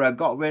 Peterborough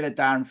got rid of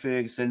Darren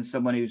Ferguson,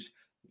 someone who's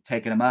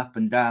taken him up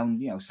and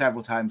down,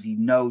 several times. He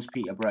knows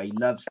Peterborough. He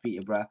loves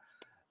Peterborough.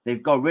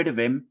 They've got rid of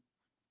him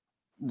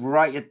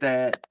right at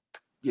the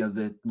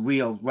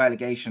real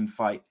relegation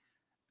fight.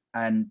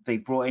 And they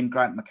brought in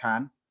Grant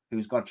McCann,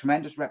 who's got a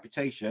tremendous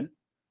reputation.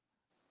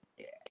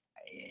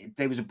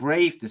 There was a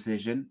brave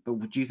decision,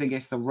 but do you think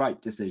it's the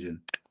right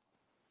decision?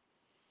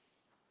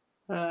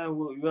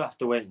 Well, you'll have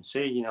to wait and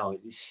see.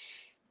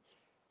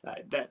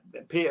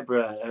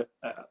 Peterborough,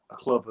 a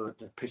club are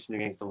pissing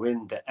against the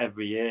wind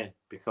every year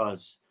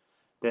because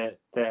they're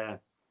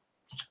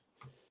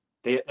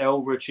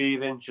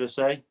overachieving, should I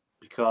say?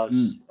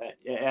 Because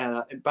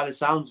by the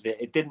sounds of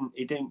it, it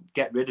didn't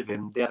get rid of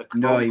him. They had a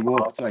phone call. He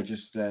walked. I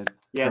just they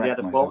had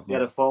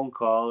a phone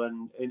call,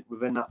 and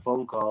within that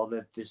phone call, they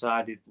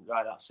decided,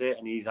 right, that's it,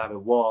 and he's either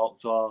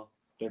walked or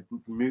they've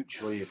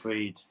mutually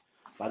agreed.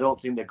 But I don't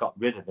think they got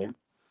rid of him.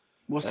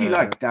 What's he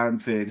like,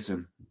 Darren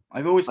Ferguson?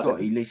 I've always thought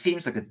he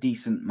seems like a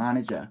decent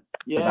manager.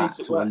 Yeah,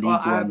 he's sort of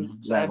League One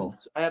level.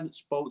 I haven't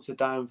spoke to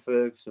Darren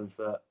Ferguson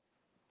for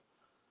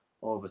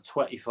over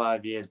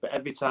 25 years, but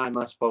every time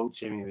I spoke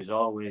to him, he was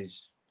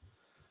always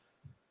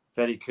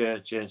very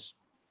courteous,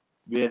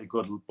 really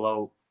good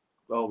bloke,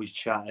 always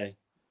chatty.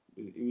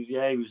 He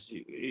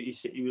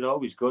was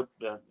always good,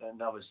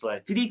 and obviously.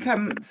 Did he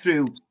come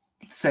through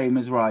same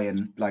as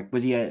Ryan? Like,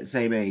 was he at the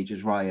same age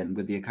as Ryan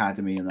with the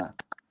academy and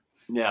that?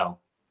 No,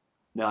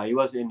 he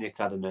wasn't in the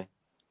academy.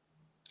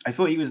 I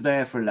thought he was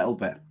there for a little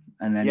bit,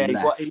 and then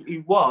he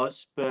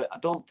was, but I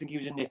don't think he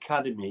was in the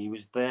academy. He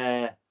was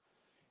there.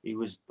 He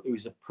was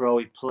a pro.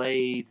 He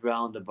played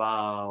round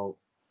about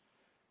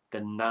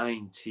the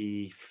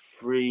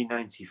 93,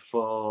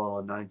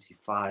 94,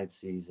 95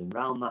 season,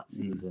 round that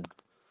season.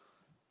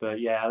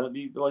 But yeah,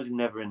 he was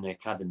never in the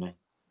academy.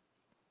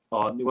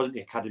 Or it wasn't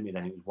the academy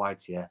then, it was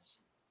YTS.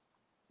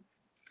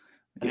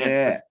 And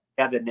they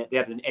had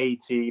an A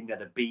team, they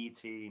had a B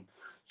team.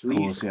 So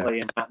he used to play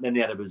in that. Then they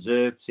had a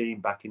reserve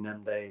team back in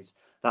them days.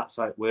 That's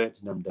how it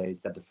worked in them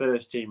days. They had the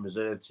first team,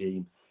 reserve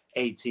team,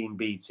 A team,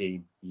 B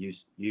team,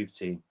 youth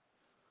team.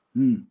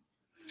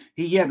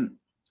 He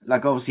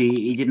obviously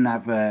he didn't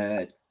have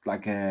a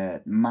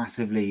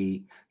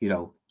massively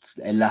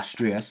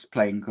illustrious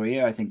playing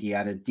career. I think he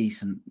had a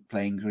decent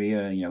playing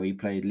career. He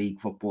played league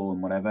football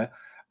and whatever.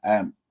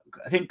 I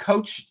think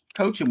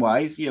coaching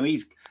wise,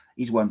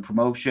 he's won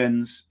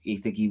promotions. He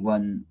did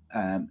win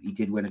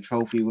a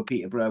trophy with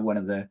Peterborough, one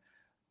of the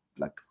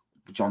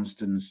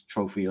Johnston's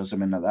trophy or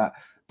something like that.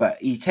 But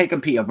he's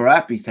taken Peterborough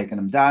up, he's taken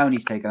them down,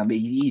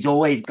 he's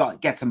always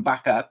gets them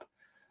back up.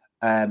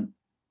 I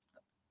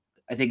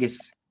think it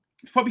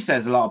probably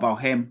says a lot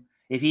about him.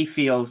 If he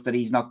feels that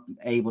he's not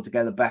able to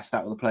get the best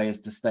out of the players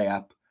to stay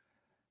up,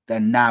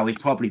 then now is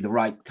probably the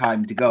right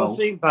time to go. I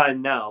think by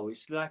now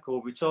it's like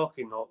we're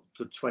talking up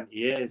to 20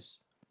 years.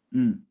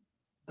 When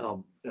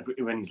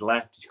he's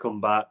left, he's come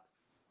back.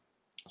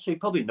 So he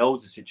probably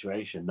knows the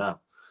situation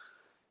now.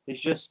 It's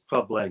just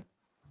probably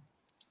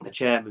the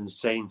chairman's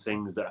saying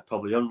things that are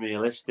probably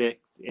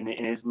unrealistic in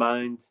his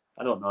mind.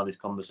 I don't know this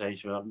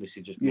conversation. This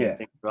is just me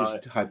thinking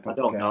about it. I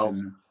don't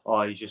know.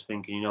 Or he's just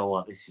thinking, you know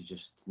what, this is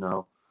just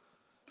no.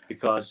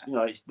 Because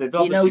they've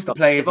obviously knows the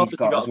players he's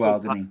got as well,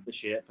 doesn't he?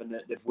 Partnership and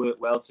they've worked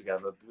well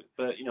together.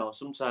 But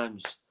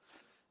sometimes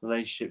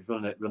relationships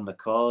run the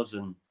cause,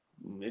 and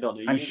you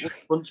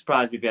wouldn't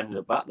surprise me if he ended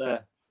up back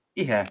there.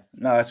 Yeah,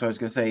 no, that's what I was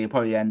going to say. He'll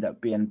probably end up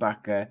being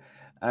back.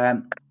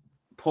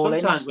 Paul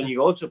Sometimes Ince, when you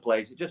go to a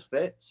place, it just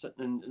fits,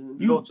 and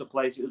you go to a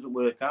place, it doesn't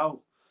work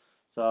out.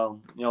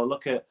 So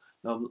look at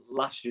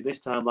this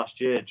time last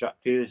year, Jack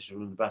Grealish was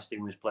one of the best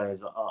English players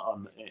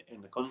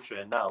in the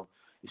country, and now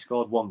he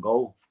scored 1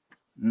 goal.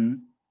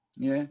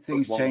 Yeah,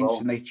 things change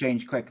and they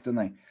change quick, don't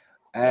they?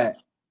 Yeah.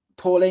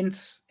 Paul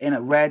Ince in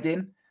at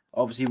Reading.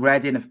 Obviously,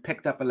 Reading have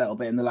picked up a little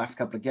bit in the last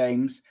couple of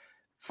games,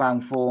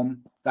 found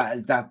form.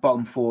 That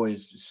bottom four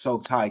is so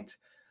tight.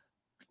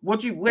 Where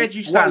do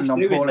you stand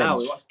on Paul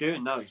Ince? What he's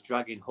doing now, he's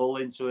dragging Hull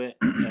into it,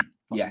 and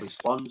possibly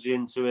Swansea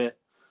into it.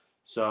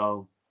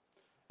 So,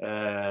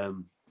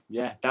 Derby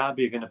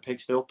are going to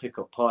still pick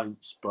up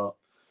points, but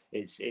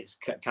it's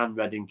can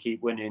Reading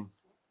keep winning?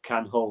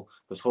 Can Hull?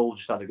 Because Hull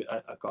just got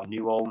a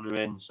new owner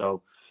in,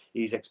 so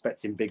he's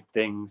expecting big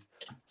things.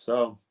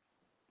 So,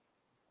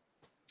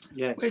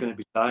 yeah, it's going to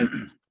be tight.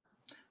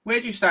 Where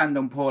do you stand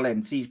on Paul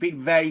Ince? He's been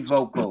very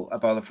vocal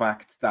about the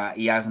fact that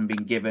he hasn't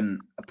been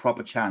given a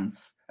proper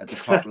chance at the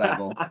top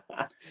level.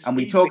 And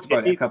we talked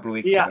about it a couple of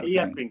weeks ago. He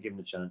has been given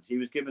a chance. He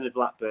was given a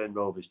Blackburn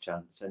Rovers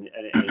chance, and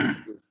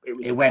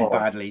it went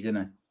badly,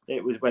 didn't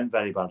it? It went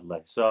very badly.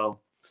 So,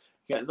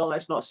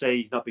 let's not say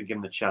he's not been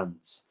given a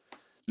chance.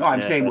 No,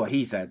 I'm saying what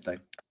he said, though.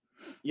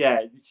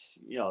 Yeah,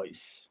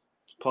 it's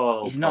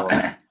Paul. He's not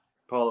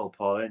Paul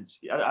Ince.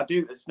 I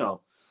do.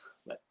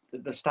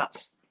 The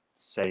stats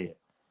say it.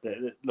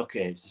 Look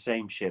at it, it's the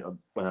same shit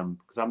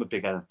because I'm a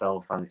big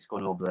NFL fan. It's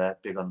going over there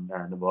big on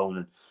the bone,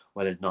 and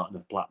where there's not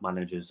enough black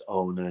managers,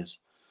 owners.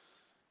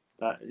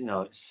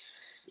 It's.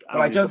 But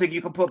I don't think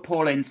you can put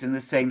Paul Ince in the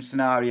same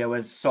scenario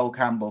as Sol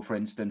Campbell, for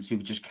instance, who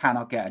just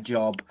cannot get a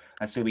job,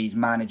 and so he's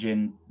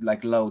managing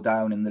like low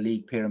down in the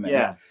league pyramid.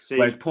 Yeah.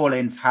 Whereas Paul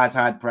Ince has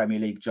had Premier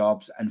League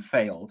jobs and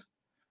failed.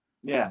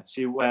 Yeah.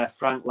 See where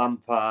Frank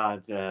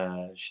Lampard,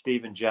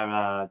 Steven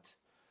Gerrard.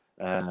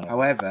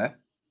 However.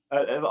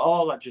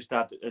 All that just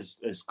had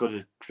as good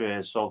a career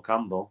as Sol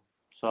Campbell.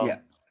 So yeah,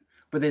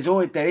 but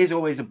there is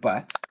always a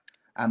but,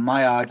 and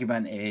my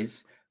argument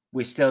is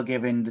we're still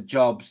giving the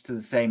jobs to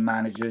the same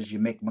managers,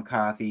 your Mick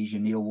McCarthy's,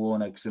 your Neil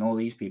Warnocks, and all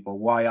these people.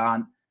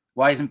 Why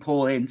isn't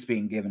Paul Ince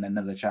being given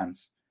another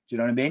chance? Do you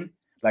know what I mean?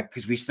 Like,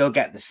 because we still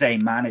get the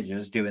same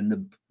managers doing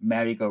the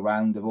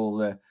merry-go-round of all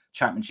the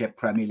Championship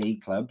Premier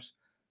League clubs.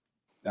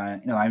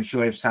 I'm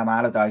sure if Sam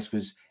Allardyce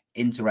was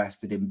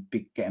interested in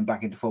getting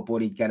back into football,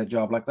 he'd get a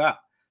job like that.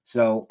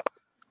 So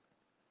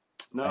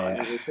no,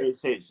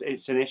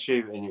 it's an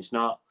issue, and it's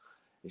not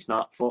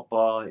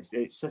football.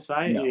 It's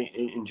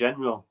society in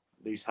general.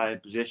 These higher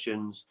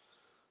positions,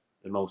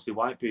 they're mostly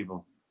white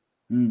people.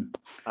 And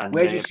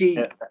where do you see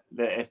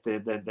if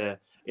they're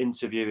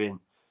interviewing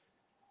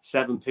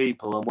 7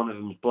 people and one of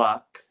them's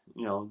black?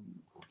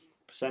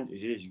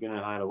 Percentages you're going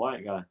to hire a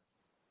white guy,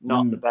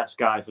 not the best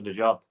guy for the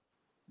job.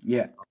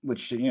 Yeah,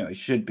 which it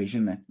should be,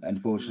 shouldn't it?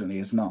 Unfortunately,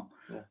 it's not.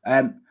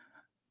 Yeah.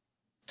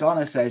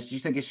 Donna says, do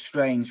you think it's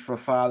strange for a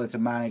father to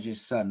manage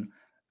his son?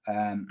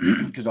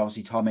 Because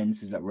obviously Tom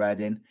Ince is at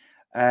Reading.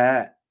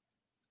 I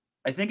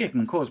think it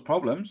can cause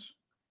problems.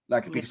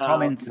 Because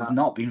Tom Ince has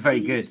not been very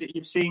good.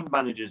 You've seen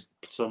managers'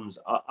 sons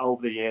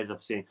over the years.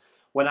 I've seen.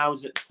 When I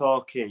was at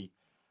Torquay,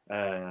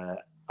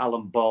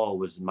 Alan Ball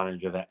was the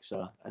manager of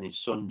Exeter, and his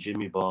son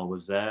Jimmy Ball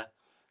was there.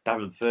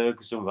 Darren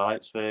Ferguson with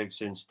Alex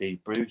Ferguson,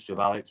 Steve Bruce with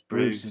Alex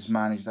Bruce. Bruce has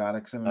managed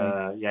Alex.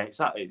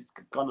 It's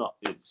gone up.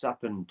 It's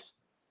happened.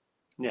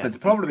 Yeah. But the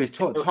problem is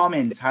Tom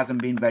Ince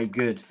hasn't been very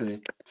good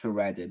for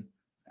Reading,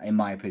 in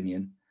my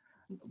opinion.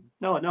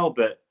 No,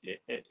 but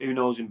who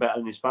knows him better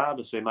than his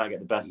father? So he might get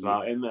the best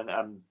out of him. And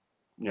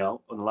in the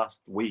last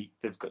week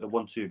they've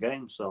won 2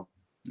 games. So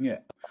yeah,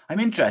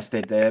 I'm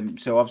interested.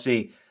 So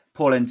obviously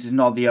Paul Ince is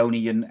not the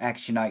only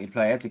ex-United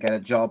player to get a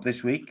job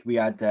this week. We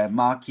had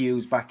Mark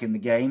Hughes back in the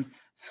game.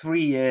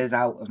 3 years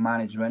out of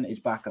management, is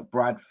back at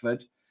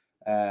Bradford.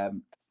 I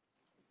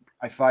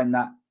find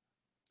that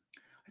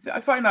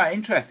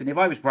interesting. If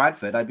I was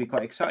Bradford, I'd be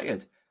quite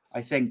excited.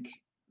 I think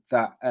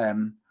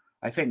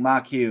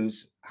Mark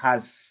Hughes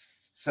has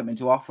something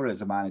to offer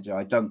as a manager.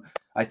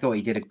 I thought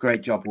he did a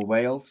great job with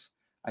Wales.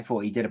 I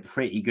thought he did a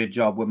pretty good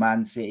job with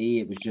Man City.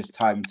 It was just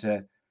time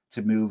to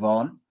move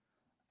on.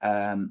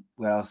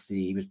 Where else did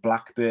he was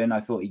Blackburn. I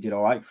thought he did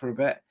all right for a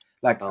bit.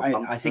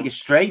 I think it's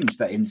strange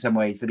that in some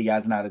ways that he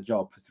hasn't had a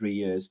job for 3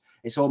 years.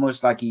 It's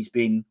almost like he's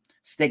been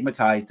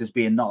stigmatized as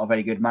being not a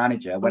very good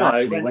manager. When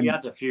he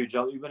had a few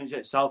jobs. When he's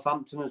at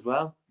Southampton as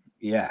well.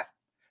 Yeah,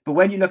 but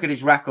when you look at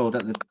his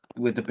record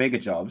with the bigger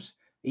jobs,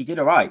 he did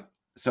all right.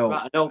 So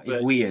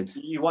it's weird.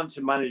 You want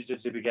to manage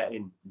to be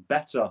getting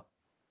better.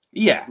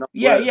 Yeah.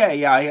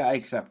 I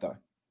accept that.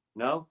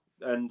 No,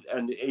 and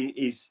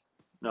he's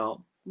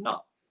no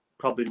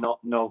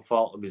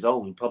fault of his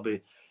own.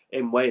 Probably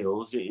in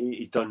Wales,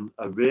 he's done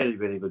a really,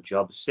 really good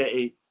job.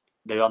 City,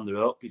 they're on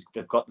the up.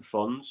 They've got the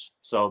funds,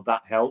 so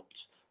that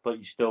helped. But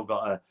you still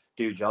got to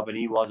do a job, and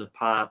he was a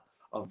part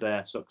of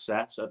their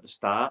success at the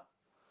start.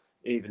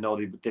 Even though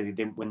they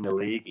didn't win the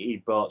league, he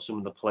brought some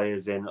of the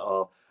players in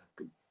or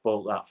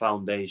built that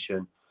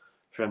foundation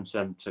for him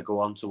to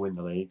go on to win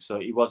the league. So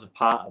he was a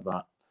part of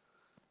that.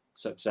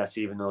 success,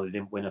 even though they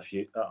didn't win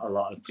a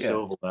lot of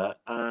silverware.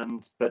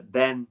 But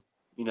then,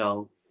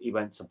 he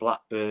went to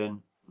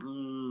Blackburn.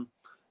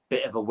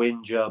 Bit of a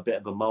whinger, a bit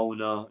of a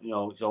moaner.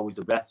 It's always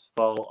the ref's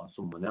fault or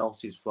someone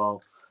else's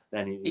fault.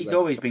 Then he's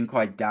always been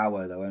quite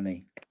dour, though, hasn't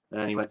he? And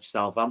then he went to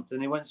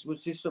Southampton.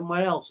 Was he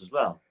somewhere else as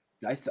well?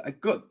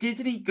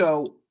 Didn't he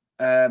go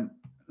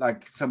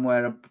like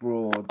somewhere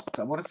abroad?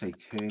 I want to say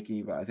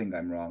Turkey, but I think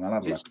I'm wrong. I'll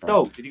have a look.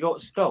 Stoke? Did he go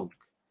to Stoke?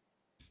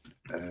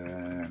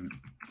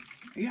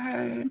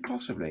 Yeah,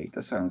 possibly.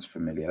 That sounds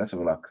familiar. Let's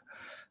have a look.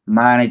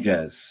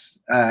 Managers.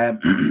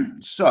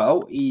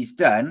 So he's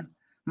done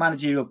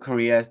managerial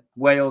career: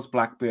 Wales,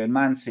 Blackburn,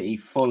 Man City,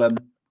 Fulham,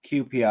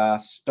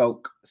 QPR,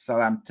 Stoke,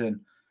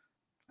 Southampton,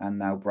 and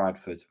now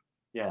Bradford.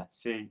 Yeah.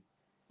 See,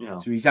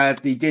 So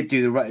he did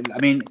do the right. I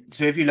mean,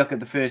 so if you look at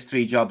the first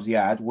 3 jobs he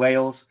had: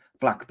 Wales,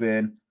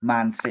 Blackburn,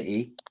 Man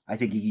City. I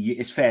think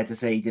it's fair to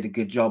say he did a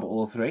good job at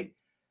all 3.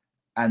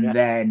 And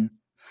then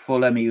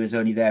Fulham, he was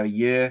only there a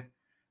year.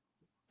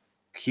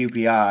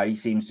 QPR, he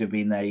seems to have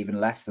been there even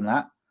less than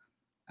that.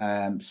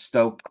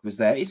 Stoke was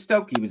there. He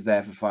was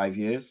there for 5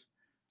 years.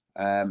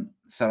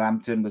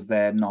 Southampton was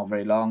there not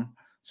very long.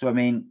 So, I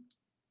mean,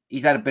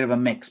 he's had a bit of a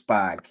mixed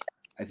bag,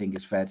 I think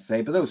it's fair to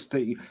say. But those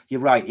 3,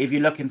 you're right. If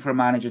you're looking for a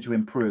manager to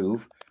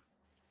improve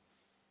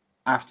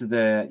after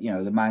the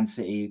Man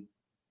City,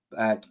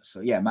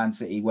 Man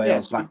City,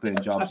 Wales,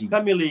 Blackburn jobs.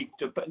 Premier League,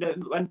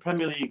 when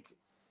Premier League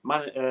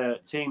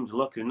teams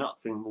looking, not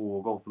think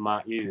we'll go for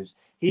Mark Hughes.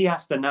 He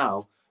has to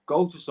now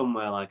go to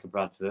somewhere like a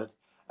Bradford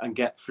and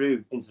get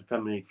through into the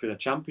Premier League through the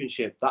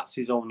Championship. That's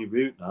his only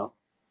route now,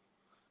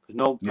 because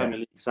no Premier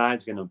League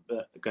side's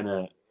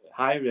gonna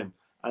hire him,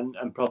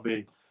 and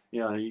probably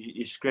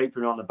he's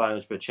scraping on the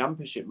barrels for a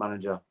Championship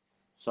manager.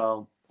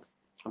 So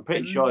I'm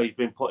pretty sure he's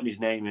been putting his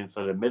name in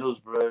for the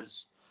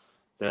Middlesbroughs,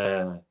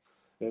 the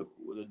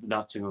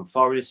Nottingham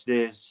Forest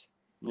is,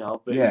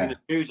 but you're going to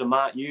choose a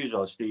Mark Hughes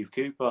or Steve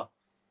Cooper.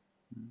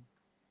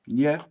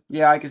 Yeah,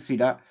 I can see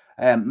that.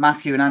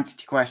 Matthew, in answer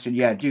to your question,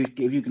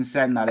 if you can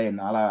send that in,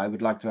 I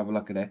would like to have a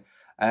look at it.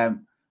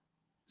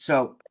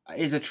 So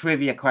here's a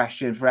trivia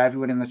question for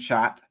everyone in the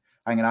chat.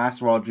 I'm going to ask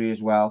Rodri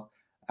as well.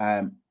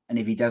 And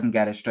if he doesn't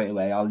get it straight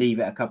away, I'll leave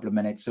it a couple of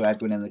minutes so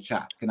everyone in the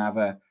chat can have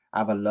a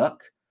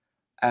look.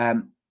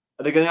 Are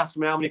they going to ask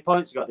me how many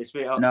points you got this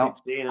week? No,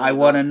 16, I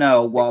want to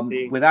know,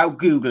 without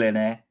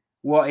Googling it,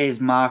 what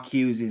is Mark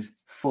Hughes'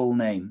 full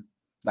name?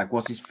 Like,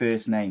 what's his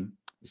first name?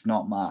 It's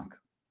not Mark.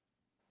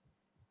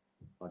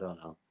 I don't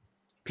know.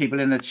 People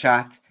in the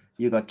chat,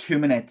 you got 2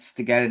 minutes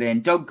to get it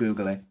in. Don't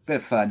Google it. Bit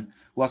of fun.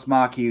 What's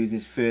Mark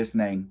Hughes' first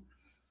name?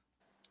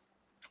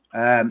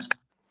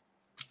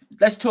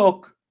 Let's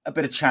talk a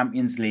bit of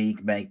Champions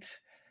League, mate.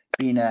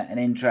 Been an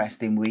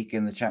interesting week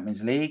in the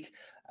Champions League.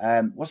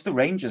 What's the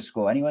Rangers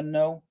score? Anyone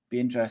know? Be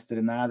interested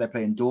in that. They're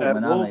playing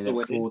Dortmund, aren't they? They're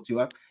 4-2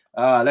 up.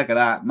 Oh, look at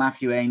that.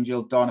 Matthew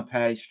Angel, Donna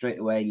Perry straight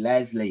away.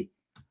 Leslie.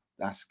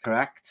 That's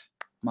correct.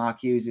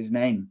 Mark Hughes'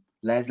 name.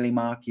 Leslie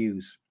Mark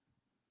Hughes.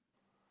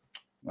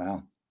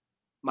 Well.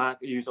 Mark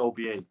Hughes,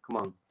 OBE. Come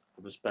on.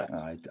 Respect.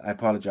 I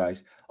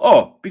apologise.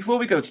 Oh, before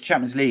we go to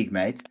Champions League,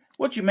 mate,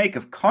 what do you make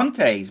of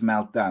Conte's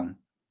meltdown?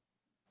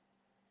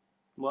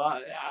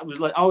 Well, I was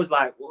like,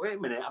 well, wait a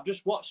minute. I've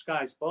just watched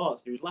Sky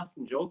Sports. He was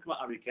laughing, joking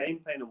about Harry Kane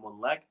playing on one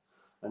leg,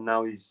 and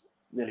now he's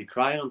nearly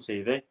crying on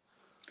TV. It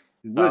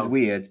was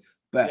weird,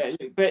 but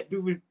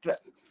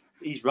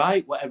he's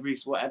right.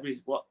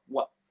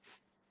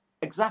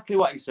 Exactly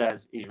what he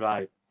says, he's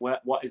right.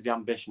 What is the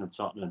ambition of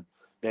Tottenham?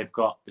 They've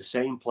got the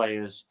same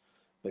players,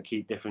 but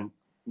keep different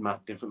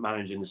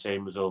managing the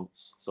same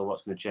results. So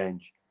what's going to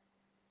change?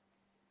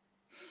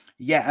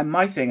 Yeah, and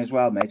my thing as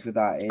well, mate, with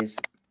that is,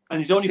 and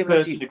he's the only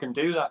person who can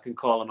do that, can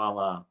call him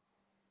out,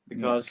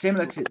 because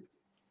similar to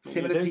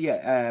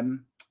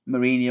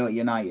Mourinho at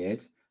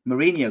United.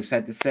 Mourinho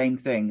said the same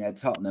thing at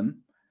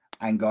Tottenham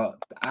and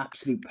got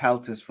absolute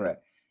pelters for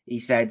it. He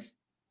said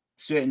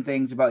certain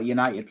things about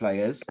United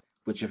players,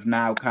 which have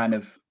now kind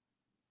of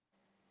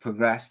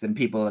progressed and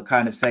people are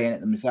kind of saying it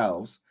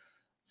themselves,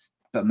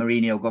 but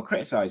Mourinho got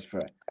criticised for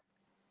it.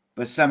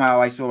 But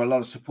somehow I saw a lot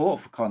of support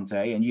for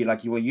Conte, and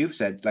you've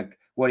said, like,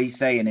 what he's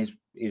saying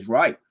is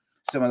right.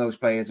 Some of those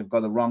players have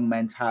got the wrong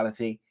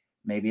mentality,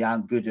 maybe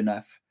aren't good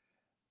enough.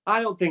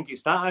 I don't think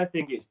it's that. I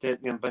think it's the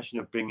ambition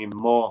of bringing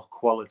more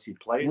quality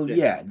players. Well,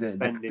 yeah,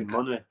 spending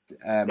money.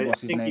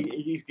 What's his name?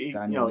 He's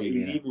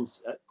even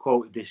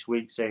quoted this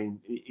week saying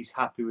he's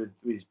happy with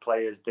his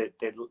players.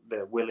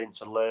 They're willing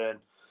to learn.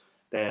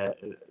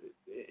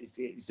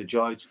 It's a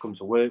joy to come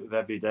to work with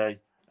every day.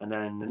 And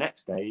then the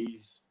next day,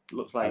 he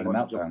looks like he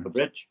wants to jump off the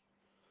bridge.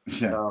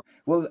 Yeah. So.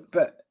 Well,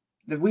 but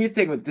the weird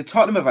thing with the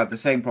Tottenham have had the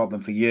same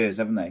problem for years,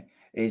 haven't they?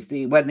 Is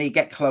when they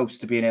get close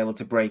to being able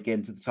to break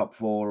into the top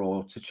 4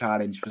 or to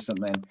challenge for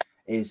something,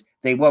 is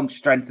they won't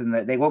spend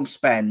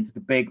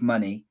the big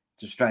money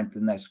to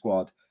strengthen their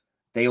squad.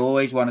 They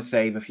always want to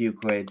save a few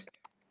quid.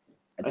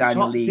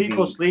 Daniel Levy.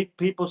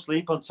 People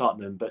sleep on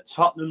Tottenham, but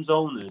Tottenham's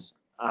owners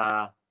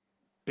are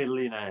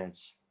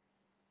billionaires.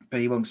 But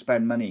he won't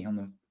spend money on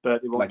them.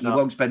 But they won't, Like, he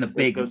won't spend the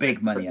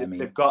big money, I mean.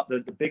 They've got the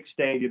big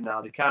stadium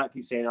now. They can't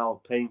keep saying,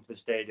 oh, paying for the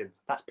stadium.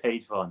 That's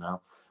paid for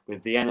now.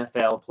 With the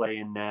NFL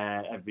playing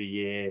there every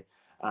year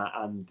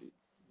and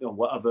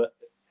whatever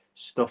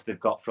stuff they've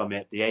got from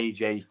it, the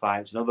AJ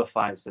fights and other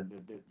fights and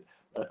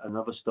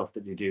other stuff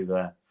that they do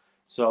there.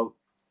 So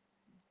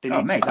they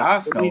need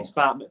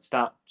to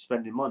start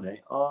spending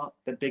money, or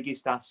the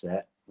biggest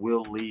asset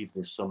will leave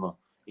this summer.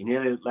 He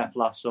nearly left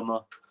last summer.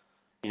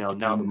 Now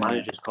the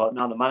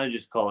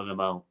manager's calling him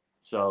out.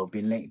 So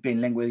being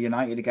linked with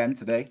United again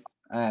today.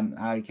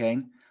 Harry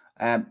Kane.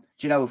 Do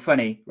you know what's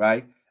funny,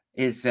 right?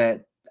 Is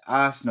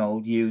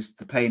Arsenal used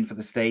the paying for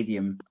the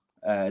stadium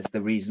as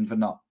the reason for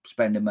not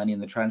spending money in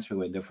the transfer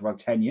window for about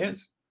 10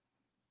 years.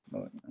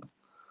 Well,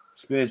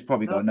 Spurs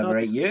probably got another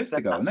 8 years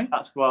to go, haven't they?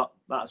 That's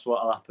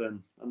what'll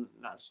happen, and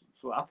that's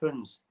what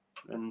happens.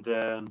 And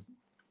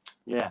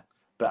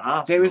but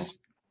Arsenal,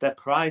 their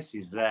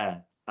prices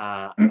there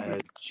are a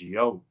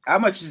joke. How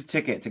much is a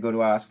ticket to go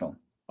to Arsenal?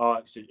 Oh,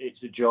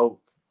 it's a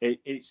joke.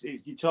 It's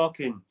you're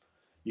talking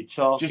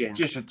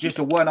just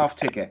a one-off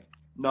ticket.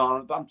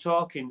 No, I'm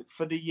talking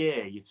for the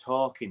year. You're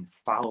talking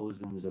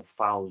thousands of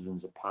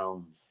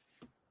pounds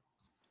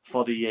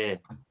for the year.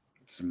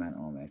 It's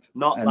mental, mate.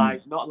 Not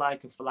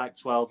like for like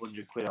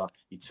 1,200 quid.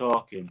 You're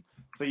talking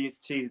for your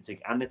season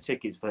ticket and the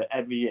tickets for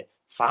every year.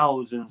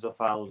 Thousands of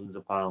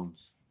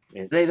pounds.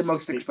 They're the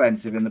most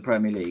expensive in the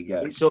Premier League.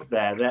 Yeah, it's up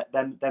there.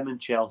 Them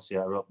and Chelsea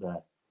are up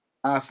there.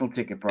 Arsenal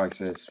ticket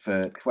prices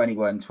for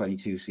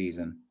 21-22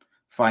 season.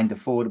 Find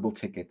affordable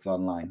tickets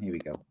online. Here we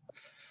go.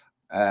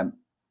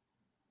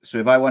 So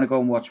if I want to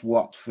go and watch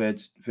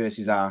Watford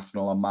versus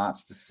Arsenal on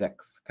March the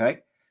 6th,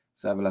 okay?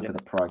 So have a look at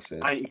the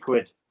prices. 90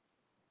 quid.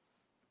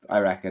 I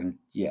reckon,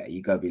 yeah,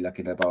 you got to be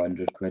looking at about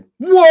 100 quid.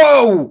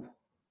 Whoa!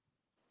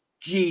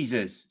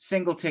 Jesus.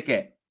 Single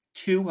ticket,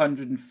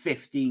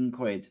 215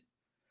 quid.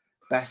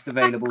 Best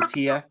available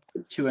tier,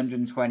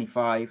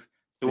 225.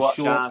 To watch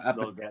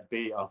Arsenal get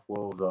beat off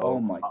Wolves. Oh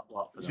my.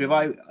 So if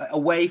I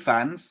away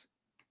fans,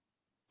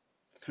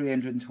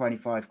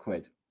 325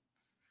 quid.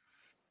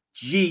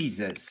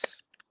 Jesus.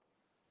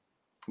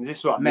 This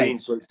is what I mean.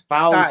 So it's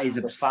thousands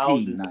of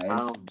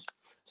pounds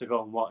to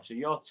go and watch. So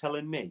you're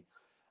telling me,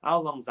 how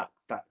long's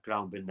that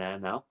ground been there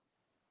now?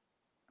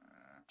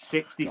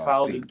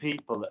 60,000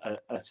 people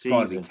a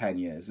season. It's got to be 10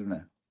 years, isn't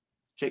it?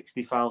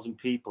 60,000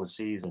 people a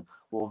season.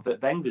 Well,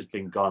 Wenger's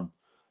been gone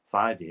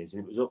 5 years,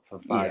 and it was up for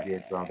 5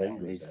 years to have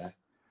Wenger there.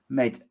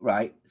 Mate,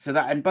 right. So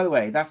that, and by the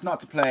way, that's not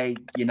to play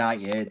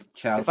United,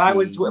 Chelsea. If I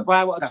wanted to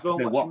go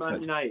and watch Man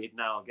United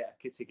now, I'll get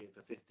a ticket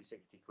for 50,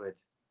 60 quid.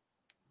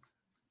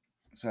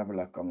 Let's have a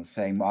look on the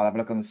same. I'll have a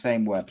look on the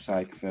same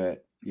website for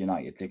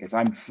United tickets.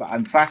 I'm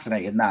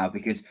fascinated now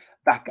because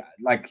that,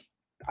 like,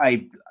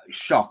 I'm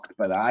shocked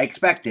by that. I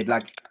expected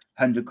like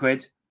 100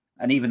 quid,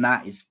 and even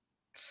that is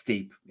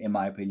steep in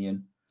my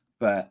opinion.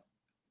 But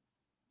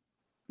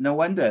no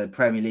wonder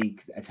Premier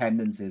League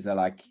attendances are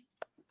like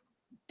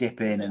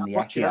dipping, and the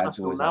Etihad's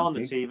always now on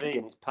the TV,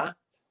 and it's packed.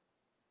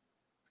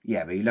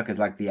 Yeah, but you look at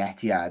like the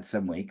Etihad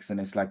some weeks, and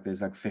it's like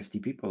there's like 50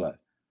 people there.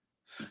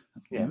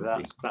 Yeah,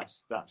 but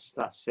that's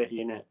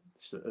City, innit?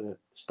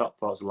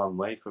 Stockport's a long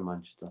way from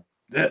Manchester.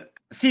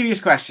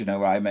 Serious question, all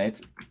right,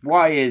 mate.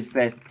 Why is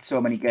there so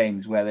many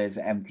games where there's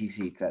empty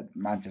seats at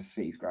Manchester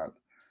City's ground?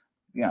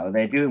 You know,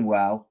 they're doing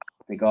well.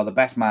 They got the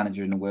best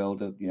manager in the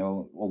world, you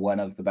know, or one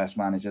of the best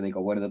managers. They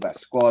got one of the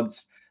best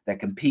squads. They're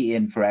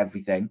competing for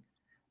everything.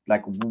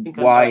 Like,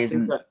 why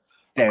isn't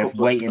there a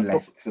waiting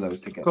list for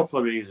those tickets? A couple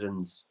of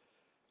reasons.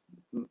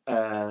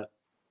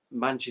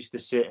 Manchester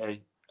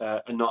City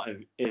are not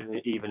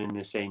even in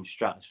the same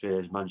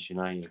stratosphere as Manchester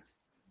United.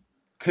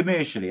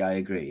 Commercially, I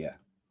agree, yeah.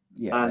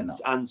 Yeah,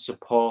 and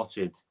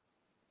supported.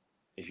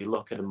 If you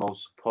look at the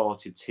most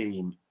supported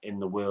team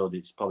in the world,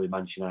 it's probably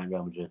Manchester United,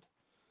 Real Madrid.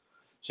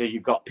 So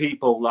you've got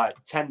people like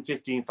 10,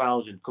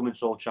 15,000 coming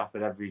to Old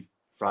Trafford every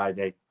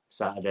Friday,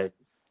 Saturday,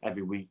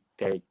 every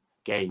weekday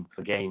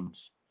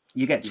games.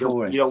 You get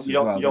tourists. You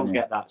don't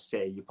get that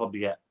City. You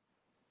probably get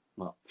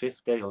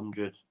 50,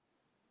 100,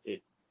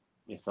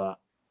 if that.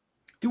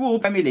 Do all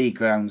Premier League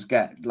grounds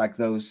get like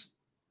those?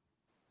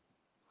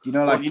 You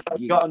know, like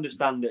you got to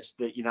understand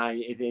that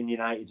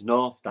United's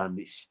North Stand,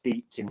 it's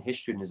steeped in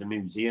history, and there's a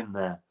museum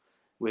there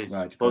with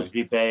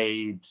Busby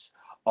Babes,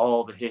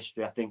 all the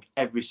history. I think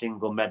every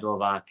single medal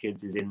of our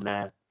kids is in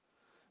there,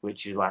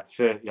 which is like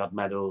 30 odd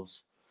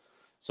medals.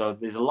 So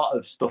there's a lot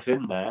of stuff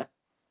in there,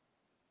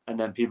 and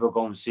then people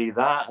go and see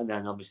that, and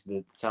then obviously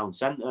the town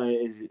centre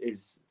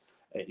is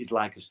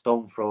like a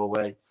stone throw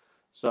away.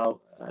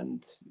 So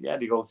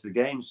they go to the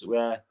games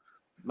where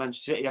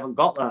Manchester City haven't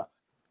got that.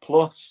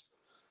 Plus,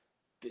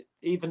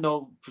 even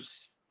though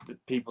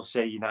people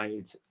say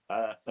United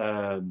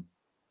haven't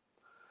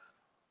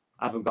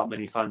got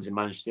many fans in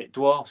Manchester, it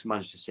dwarfs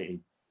Manchester City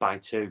by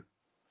 2.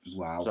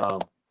 Wow. So,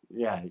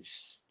 yeah,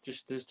 it's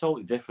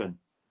totally different.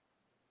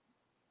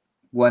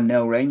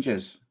 1-0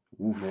 Rangers.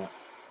 Oof. Yeah.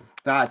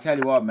 I tell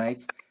you what,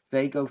 mate,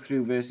 they go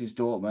through versus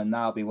Dortmund.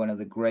 That'll be one of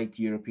the great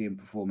European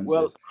performances.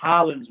 Well,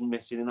 Haaland's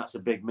missing, and that's a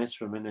big miss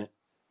from him, isn't it?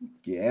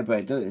 Yeah,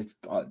 but it's,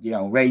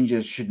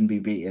 Rangers shouldn't be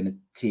beating a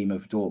team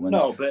of Dortmund.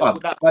 No,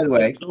 but by the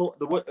way,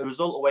 the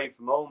result away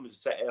from home is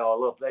set it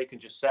all up. They can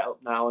just set up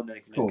now and they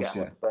can just get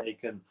on the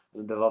break, and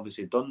they've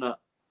obviously done that.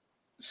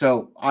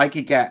 So I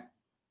could get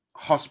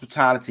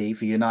hospitality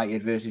for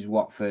United versus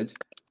Watford,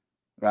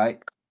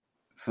 right?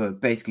 For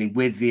basically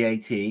with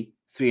VAT,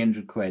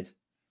 300 quid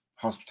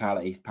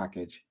hospitality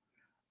package.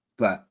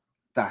 But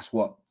that's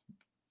what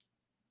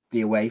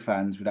the away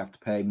fans would have to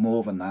pay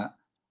more than that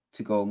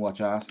to go and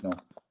watch Arsenal.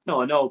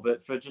 No, I know,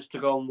 but for just to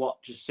go and watch,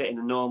 just sit in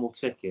a normal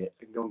ticket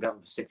and go and get them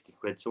for 60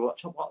 quid to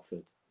watch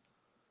Watford.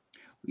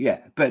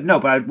 Yeah, but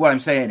what I'm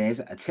saying is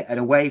an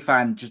away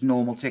fan, just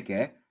normal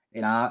ticket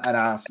at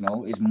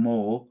Arsenal is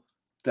more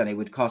than it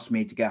would cost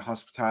me to get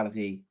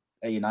hospitality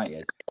at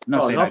United.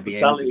 Not saying I'd be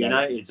able to get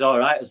United's all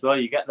right as well.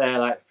 You get there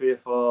like 3 or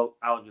 4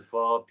 hours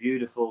before,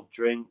 beautiful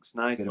drinks,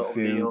 nice bit little of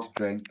food, meal.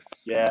 drinks.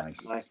 Yeah,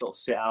 nice little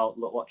sit out,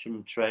 watch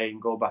them train,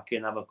 go back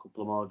in, have a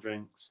couple of more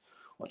drinks,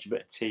 watch a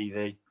bit of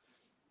TV.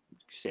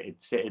 Sit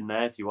in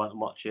there if you want to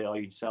watch it, or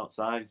you just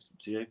outside. It's up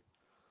to you.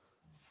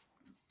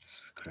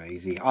 It's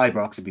crazy.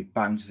 Ibrox would be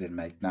bouncing,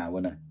 mate, now,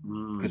 wouldn't it?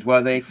 Because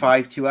were they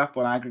 5-2 up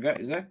on aggregate,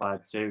 is it?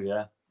 5-2,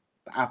 yeah.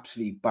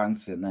 Absolutely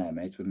bouncing there,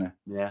 mate, wouldn't it?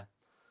 Yeah.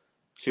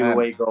 2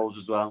 away goals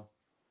as well.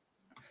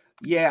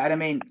 Yeah, and I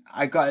mean,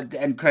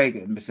 and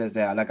Craig says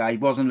there, like, I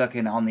wasn't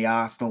looking on the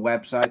Arsenal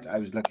website. I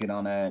was looking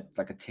on a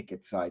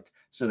ticket site.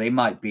 So they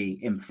might be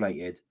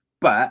inflated.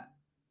 But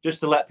just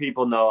to let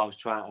people know, I was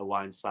trying to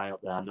wind side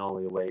up there. I know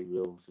the away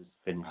rules is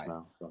finished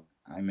now. So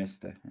I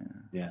missed it.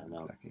 Yeah,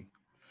 no. Lucky.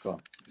 Go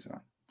on. So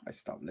I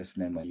stopped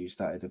listening when you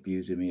started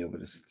abusing me over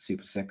the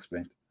Super 6,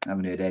 mate. I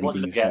haven't heard anything what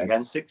did you I get said.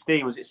 Again?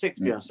 16? Was it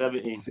 16 or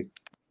 17?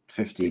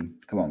 15.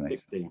 Come on,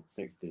 mate.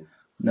 16.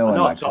 No one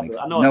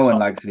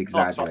likes an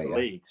exaggerator.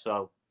 League,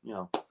 so,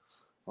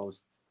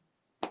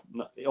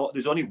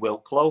 there's only Will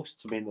Close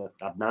to me that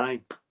had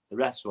 9. The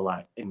rest were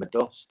like in the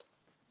dust.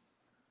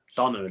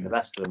 Donna and the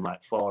rest of them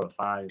like 4 or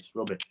 5. It's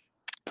rubbish.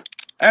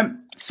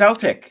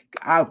 Celtic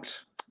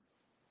out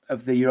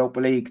of the Europa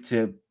League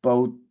to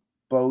Bodo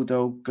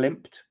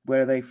Glimt.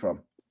 Where are they from?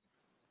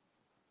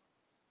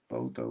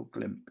 Bodo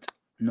Glimt,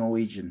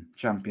 Norwegian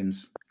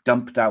champions,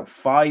 dumped out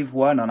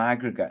 5-1 on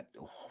aggregate.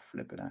 Oh,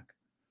 flipping heck!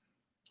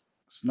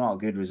 It's not a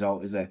good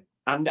result, is it?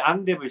 And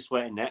Andy was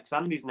sweating next.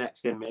 Andy's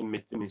next in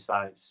my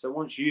sides. So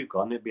once you've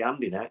gone, it'd be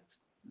Andy next.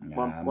 You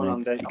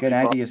can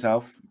ahead of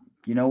yourself.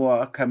 You know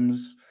what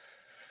comes.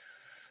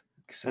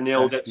 And the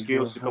old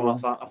excuse to come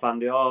off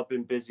Andy. Oh, I've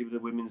been busy with the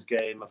women's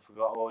game. I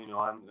forgot. I'm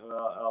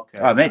okay.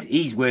 Oh, mate,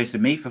 he's worse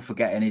than me for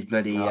forgetting his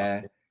bloody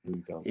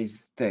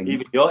his things.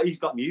 He's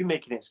got you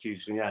making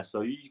excuses. Yeah,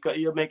 so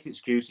you're making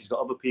excuses. He's got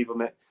other people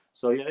make.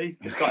 So yeah,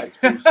 he's got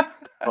excuses.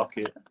 Fuck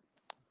it.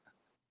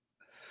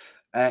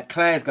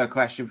 Claire's got a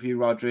question for you,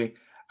 Rodri.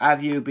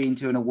 Have you been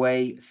to an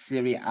away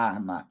Serie A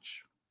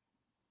match?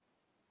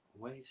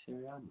 Away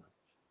Serie A match?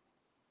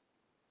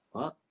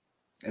 What?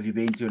 Have you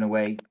been to an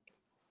away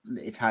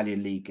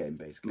Italian league game,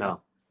 basically?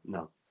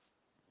 No.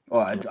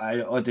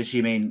 Or does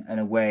she mean an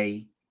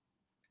away,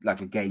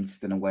 like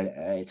against an away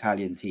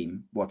Italian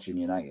team watching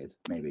United,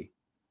 maybe?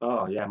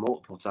 Oh, yeah,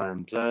 multiple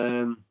times.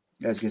 I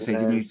was going to say,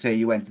 didn't you say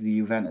you went to the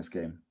Juventus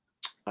game?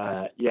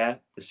 Yeah,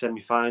 the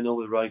semi-final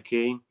with Roy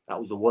Keane. That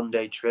was a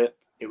one-day trip.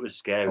 It was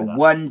scary. A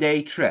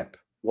one-day trip?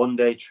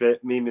 One-day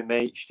trip. Me and my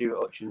mate,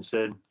 Stuart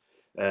Hutchinson,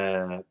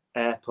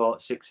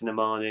 airport, 6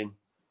 a.m,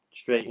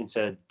 straight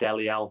into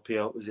Delhi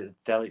Alpio. Was it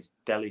Delhi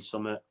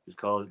Summit? It was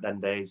called them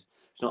days.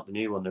 It's not the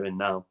new one they're in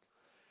now.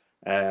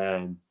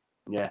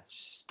 Yeah,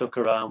 stuck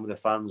around with the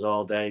fans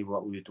all day,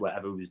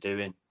 whatever we was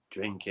doing,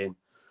 drinking.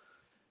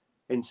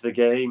 Into the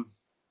game,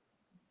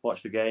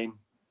 watched the game,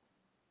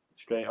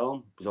 straight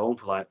home. Was home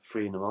for like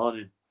 3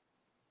 a.m.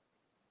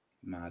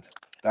 Mad.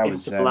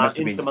 Inter Milan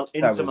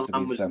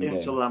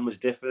was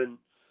different.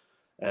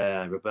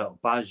 Roberto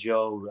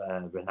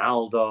Baggio,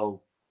 Ronaldo,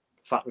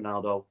 Fat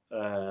Ronaldo.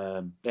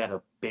 They had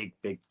a big,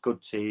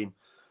 good team.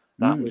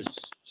 That was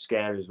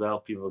scary as well.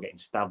 People were getting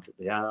stabbed at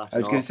the arse. I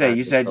was going to say,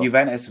 you said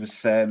Juventus was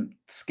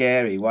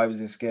scary. Why was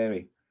it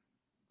scary?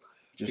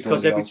 Just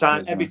because every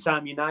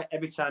time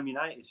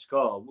United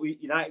score,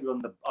 United were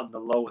on the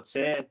lower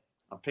tier.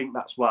 I think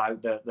that's why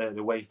the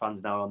away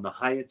fans now are on the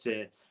higher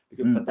tier.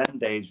 Because for them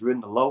days we're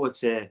in the lower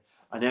tier,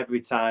 and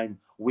every time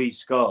we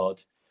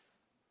scored,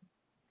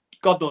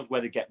 God knows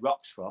where they get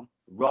rocks from.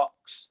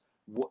 Rocks,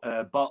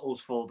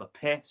 bottles full of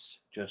piss,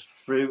 just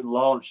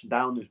launched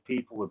down. There's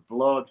people with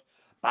blood,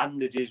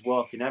 bandages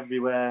walking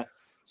everywhere.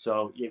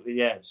 So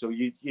so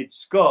you'd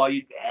score,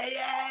 and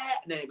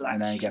then it'd be like,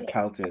 and then you get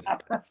pelted.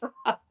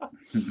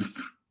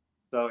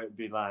 So it'd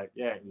be like,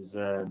 it was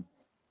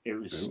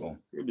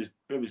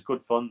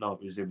good fun though.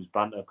 It was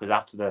banter because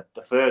after the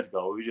third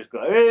goal, we just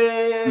go,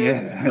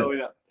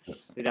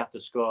 they'd have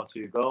to score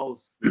 2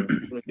 goals.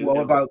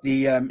 What about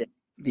the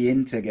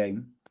Inter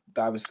game?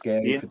 That was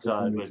scary. The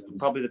Inter was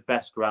probably the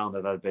best ground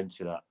I've ever been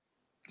to. That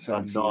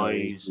the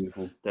noise,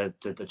 the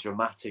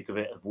dramatic of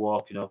it, of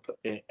walking up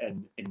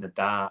in the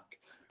dark,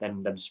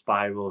 them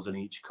spirals in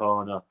each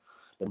corner,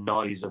 the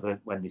noise of it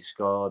when they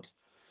scored.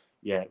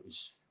 yeah, it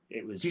was.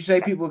 Did you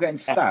say people were getting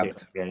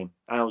stabbed? Game.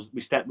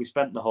 We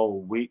spent the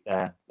whole week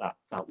there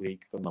that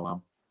week for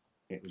Milan.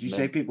 Did you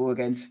say people were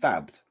getting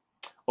stabbed?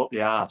 Up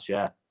the arse,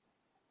 yeah.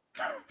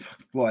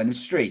 What, in the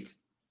street?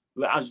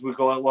 As we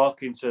go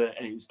walking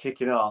and it was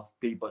kicking off,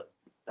 people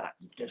that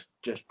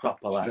just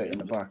proper straight in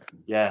the back.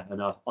 Yeah,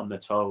 and on the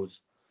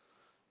toes.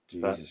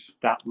 Jesus.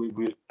 But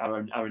that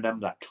I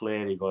remember that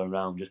clearly going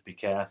around. Just be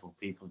careful,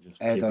 people just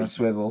head on a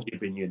swivel,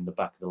 keeping you in the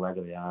back of the leg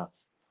of the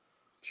arse.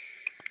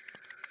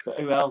 But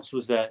who else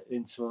was there?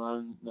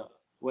 Milan? No,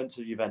 went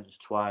to Juventus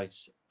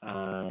twice.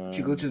 Did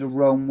you go to the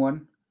Rome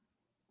one?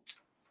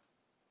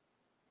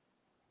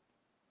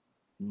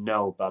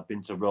 No, but I've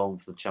been to Rome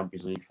for the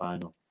Champions League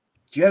final.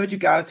 Do you ever do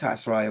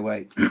Galatasaray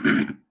away?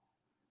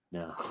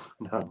 No.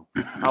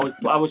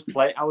 I was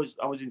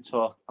in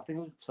Turkey. I think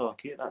I was in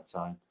Turkey at that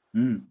time.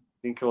 I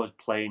think I was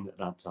playing at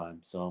that time.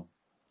 So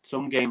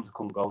some games I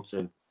couldn't go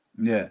to.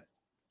 Yeah.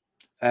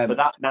 But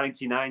that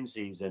 99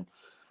 season,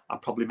 I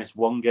probably missed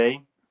one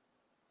game.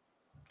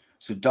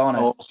 So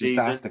Donna just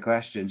asked the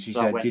question. She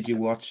said, "Did you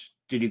go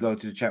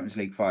to the Champions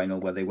League final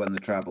where they won the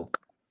treble?"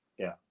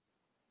 Yeah.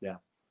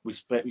 We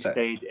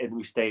stayed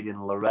in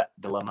Lorette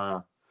de la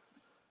Mar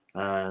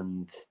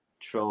and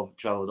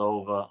travelled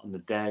over on the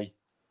day,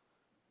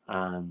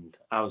 and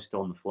I was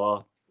still on the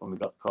floor when we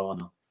got the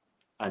corner,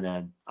 and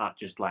then I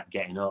just like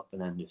getting up,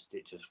 and then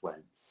it just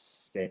went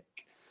sick.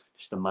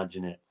 Just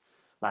imagine it.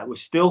 Like, we're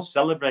still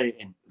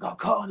celebrating. We got a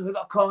corner.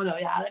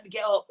 Yeah, let me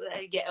get up.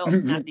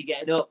 Andy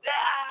getting up.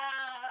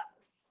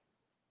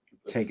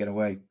 Take it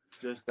away.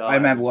 I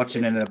remember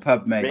watching it in the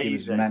pub, mate. Crazy. It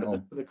was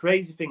mental. The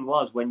crazy thing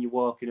was, when you're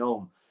walking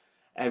home,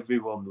 there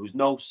was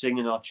no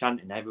singing or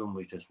chanting. Everyone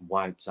was just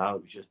wiped out.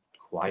 It was just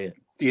quiet.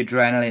 The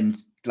adrenaline,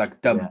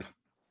 like, dump.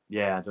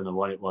 Yeah, I don't know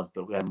what it was,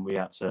 but then we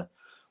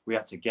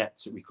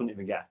couldn't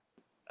even get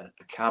a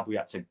cab. We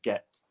had to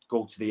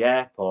go to the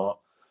airport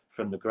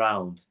from the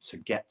ground to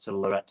get to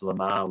Lorette de la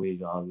Mar. It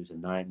was a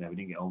nightmare. We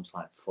didn't get home till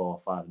like 4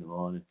 or 5 in the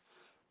morning.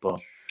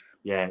 But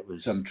yeah, it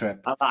was some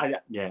trip.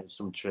 It was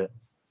some trip.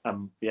 I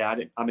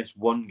missed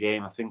one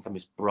game. I think I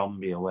missed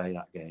Bromby away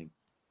that game.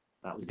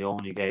 That was the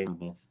only game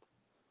I missed.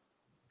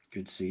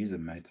 Good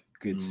season, mate.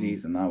 Good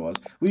season that was.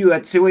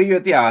 Were you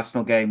at the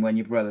Arsenal game when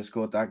your brother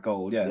scored that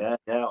goal? Yeah.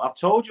 I've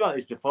told you about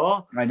this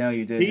before. I know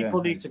you did.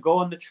 People need to go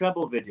on the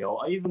treble video,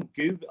 or even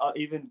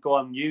go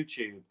on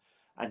YouTube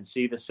and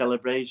see the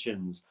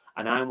celebrations.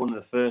 And I'm one of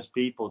the first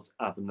people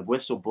when the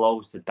whistle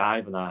blows to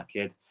dive on our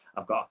kid.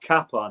 I've got a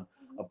cap on,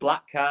 a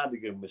black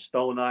cardigan with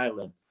Stone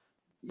Island.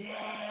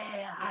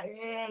 Yeah,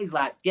 he's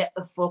like, get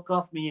the fuck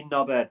off me, you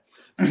knobhead.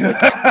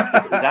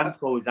 His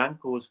ankle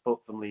was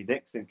fucked from Lee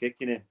Dixon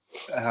kicking him.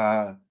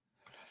 And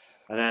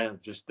then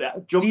just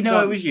jumped. Do you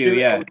know it was you?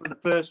 Yeah. I was one of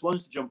the first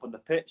ones to jump on the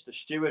pitch. The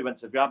steward went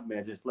to grab me,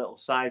 just little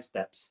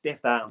sidestep,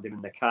 stiff-armed him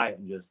in the kite,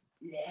 and just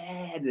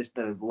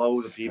there's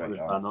loads of people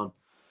just ran on.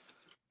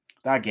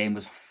 That game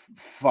was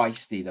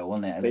feisty, though,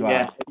 wasn't it?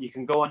 Yeah, you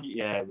can go on.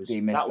 Yeah, it was.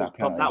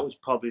 That was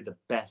probably the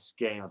best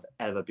game I've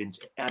ever been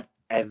to. It had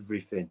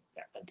everything.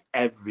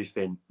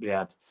 We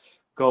had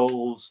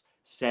goals,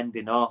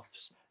 sending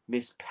offs,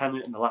 missed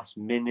penalty in the last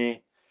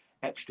minute,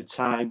 extra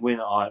time win.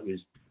 It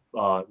was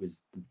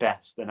the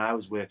best. And I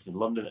was working in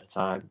London at the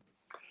time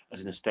as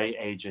an estate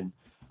agent,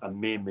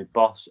 and me and my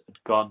boss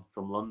had gone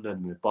from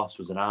London. My boss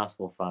was an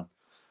Arsenal fan,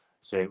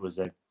 so it was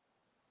a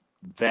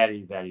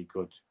very, very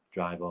good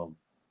drive home.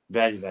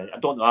 Very, very. I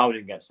don't know how I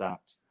didn't get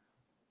sacked.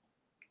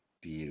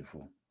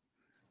 Beautiful.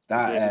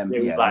 That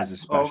was a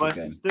special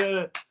game.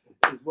 He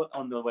was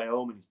on the way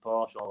home in his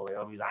Porsche all the way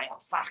home. He was like, "I'll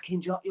fucking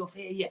drop your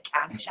fear, you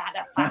can't shut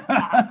the fuck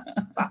up."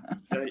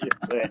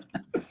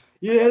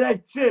 Yeah,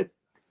 that's it.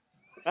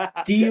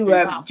 Do you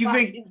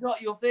think drop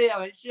your fear?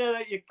 I went, "Shut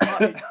up, you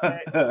can't."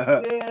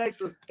 Yeah,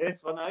 that's a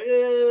piss one.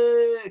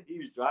 Yeah, he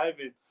was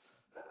driving.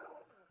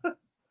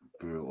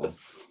 Brutal.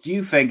 Do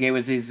you think it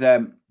was his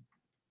Do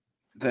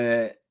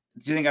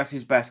you think that's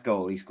his best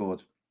goal he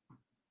scored?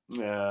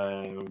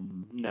 No.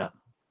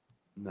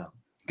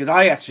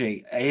 Because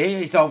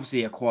it's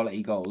obviously a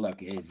quality goal.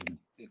 Look, it is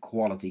a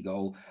quality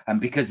goal. And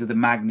because of the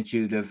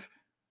magnitude of,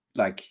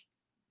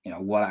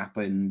 what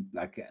happened,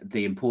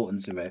 the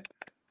importance of it,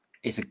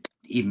 it's an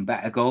even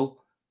better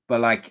goal.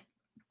 But,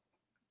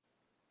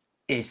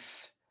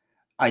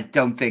 I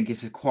don't think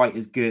it's quite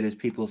as good as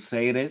people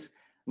say it is.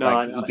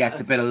 No, he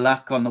gets a bit of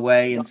luck on the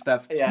way and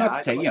stuff. Yeah, not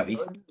to say, to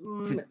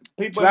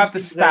have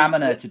the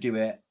stamina to do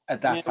it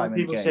at that time in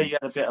the game. People say you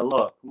had a bit of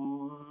luck.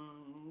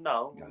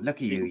 No. Look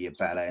at you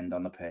bell end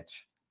on the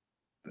pitch.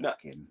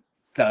 Fucking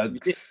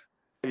thugs.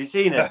 Have you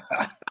seen it?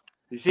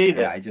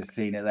 Yeah, I just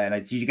seen it there.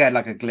 You get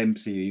a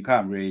glimpse of you. You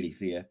can't really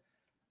see it.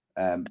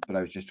 But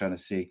I was just trying to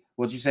see.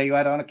 What did you say you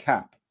had on? A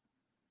cap?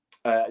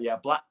 A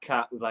black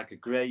cap with a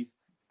grey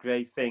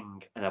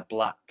thing and a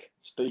black.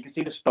 So you can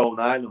see the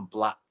Stone Island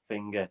black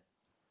finger.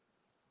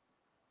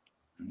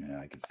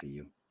 Yeah, I can see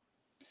you.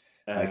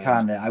 I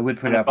can't. I would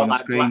put it up on the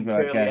screen, but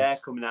I can't. Hair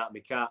coming out of my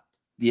cap.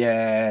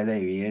 Yeah,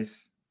 there he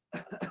is.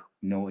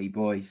 Naughty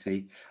boy.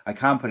 See, I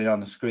can't put it on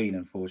the screen,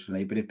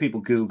 unfortunately. But if people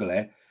Google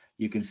it,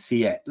 you can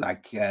see it.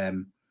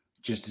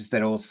 just as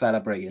they're all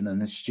celebrating,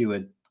 and the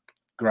steward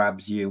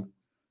grabs you.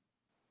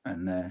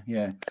 And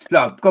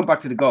look, going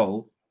back to the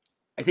goal,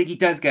 I think he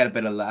does get a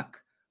bit of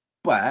luck,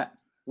 but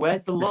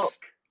where's the luck?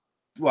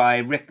 Why,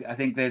 Rick? I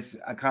think I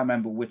can't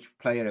remember which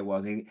player it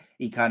was.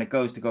 He kind of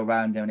goes to go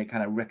round him, and it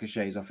kind of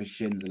ricochets off his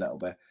shins a little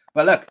bit.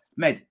 But look,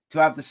 mid, to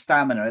have the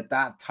stamina at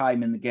that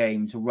time in the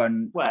game to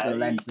run the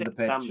length of the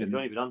pitch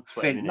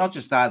and not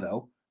just that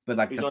though, but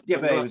like but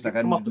it was like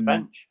come off the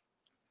bench.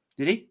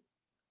 Did he?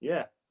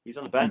 Yeah, he was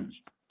on the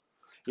bench.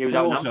 He was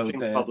having a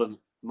hamstring problem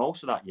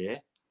most of that year.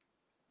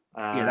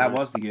 Yeah, that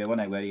was the year,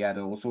 wasn't it, where he had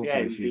all sorts of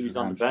issues. He was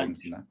on the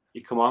bench.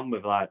 He come on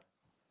with like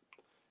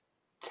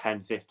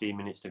 10, 15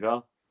 minutes to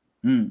go.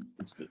 Into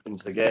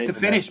the game. It's the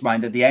finish,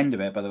 mind, at the end of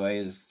it, by the way,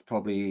 is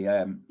probably...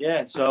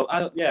 so,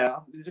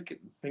 there's I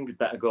think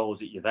better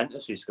goals at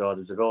Juventus he scored.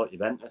 There was a goal at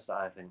Juventus that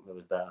I think that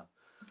was better.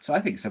 So I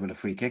think some of the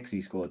free kicks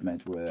he scored,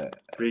 mate, were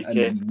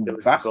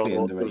vastly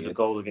underrated. There was a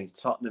goal against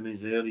Tottenham in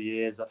his early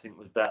years, I think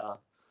was better.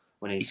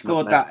 When he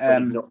scored that...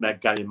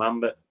 nutmeg Gary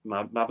Mabbutt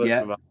from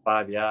about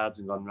 5 yards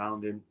and gone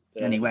round him.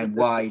 And he went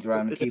wide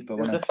around the keeper,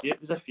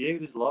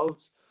 there's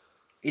loads.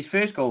 His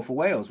first goal for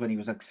Wales when he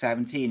was like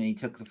 17 and he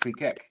took the free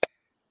kick.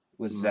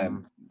 Was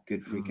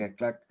good free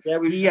kick. Like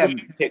we were a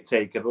kick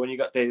taker, but when you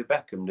got David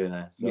Beckham doing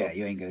that, yeah,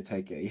 you ain't gonna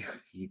take it.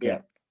 You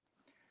get.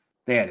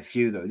 They had a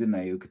few though, didn't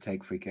they? Who could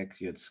take free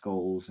kicks? You had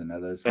Scholes and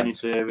others.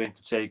 Dennis Irwin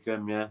could take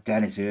them. Yeah,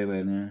 Dennis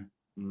Irwin.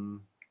 Yeah,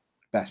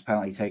 best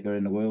penalty taker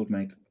in the world,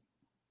 mate.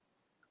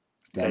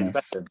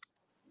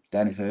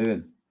 Dennis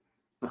Irwin.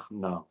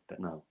 No.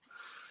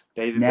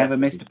 David never Beckham.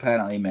 Missed a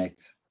penalty,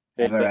 mate.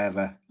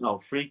 Ever. No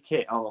free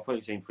kick. Oh, I thought you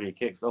were saying free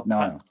kicks. Oh,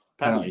 no,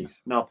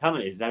 penalties. No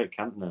penalties. Eric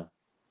Cantona.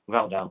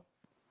 Without doubt.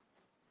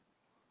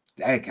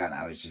 Eric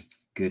Cantona was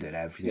just good at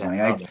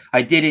everything.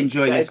 I did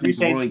enjoy listening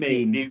to Roy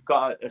Keane. You've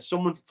got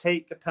someone to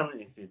take a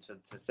penalty for you to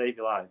save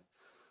your life.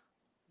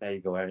 There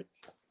you go, Eric.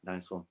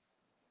 Nice one.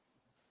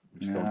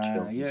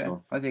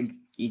 I think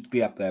he'd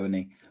be up there,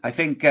 wouldn't he? I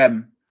think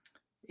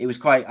it was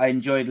quite... I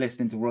enjoyed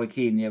listening to Roy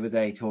Keane the other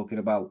day talking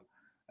about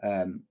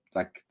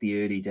like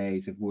the early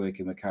days of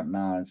working with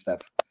Cantona and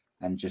stuff,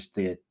 and just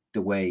the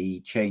way he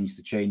changed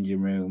the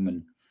changing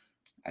room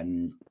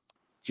and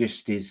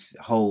just his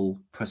whole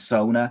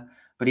persona.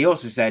 But he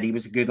also said he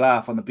was a good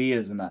laugh on the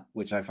beers and that,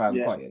 which I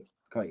found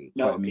quite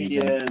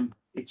amusing.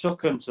 He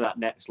took him to that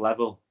next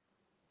level.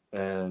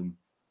 Because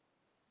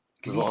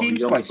he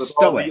seems quite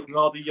stoic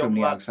all the young from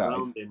the lads outside.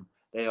 Around him,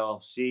 they all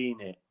seen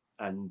it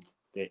and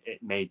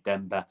it made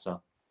them better.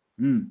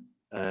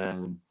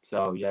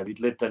 So yeah, he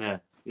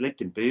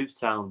lived in Booths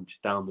Town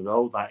just down the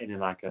road, it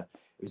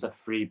was a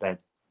 3-bed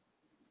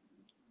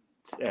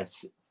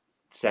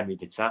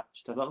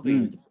semi-detached. I don't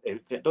think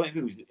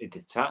it was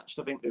detached.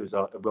 I think there was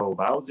a row of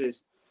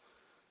houses.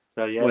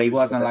 So yeah, well, he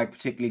wasn't like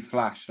particularly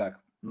flash, like.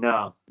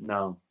 No.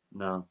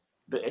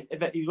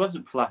 But he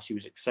wasn't flash. He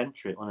was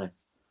eccentric, wasn't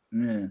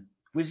he? Yeah.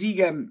 Was he?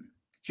 Do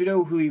you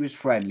know who he was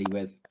friendly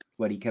with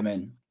when he came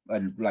in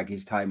and like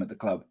his time at the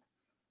club?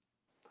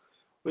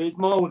 Well, it's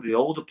more with the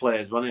older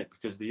players, wasn't it?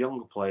 Because the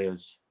younger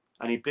players,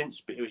 and he didn't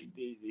speak.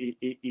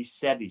 He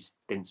said he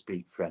didn't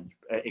speak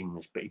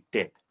English, but he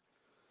did.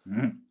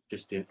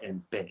 Just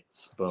in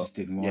bits, but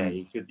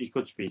he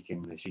could speak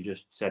English. He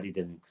just said he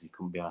didn't because he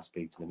couldn't be asked to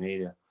speak to the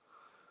media.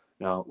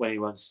 Now, when he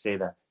wants to say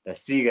the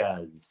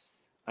cigars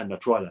and the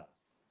troller,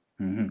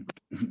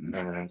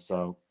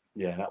 so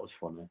yeah, that was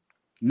funny.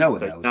 No,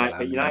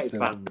 but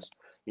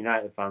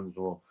United fans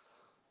will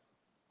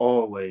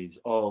always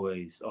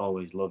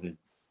love him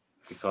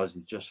because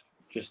he's just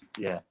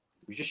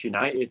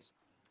United,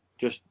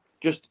 just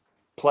a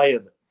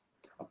player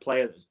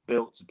that's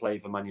built to play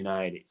for Man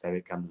United. It's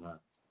Eric Cantona.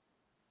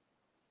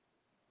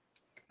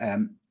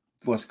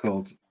 What's it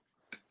called?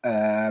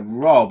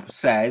 Rob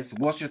says,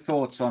 what's your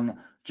thoughts on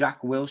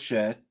Jack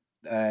Wilshere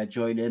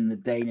joining the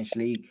Danish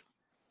league?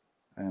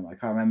 I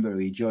can't remember who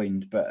he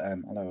joined, but I'll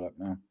have a look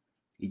now.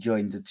 He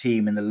joined a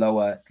team in the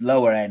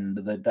lower end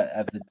of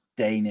the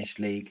Danish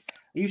league.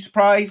 Are you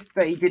surprised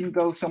that he didn't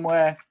go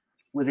somewhere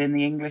within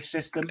the English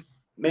system?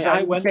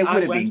 There would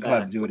have been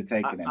clubs who would have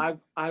taken him.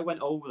 I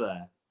went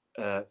over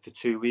there for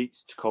 2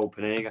 weeks to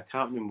Copenhagen. I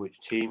can't remember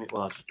which team it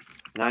was,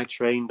 and I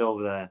trained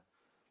over there.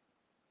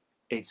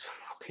 It's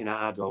fucking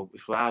hard.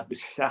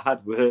 It's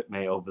hard work,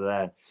 mate, over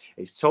there.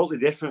 It's totally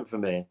different for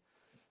me.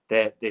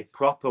 They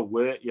proper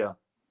work you,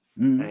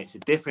 and it's a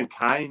different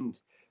kind.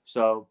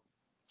 So,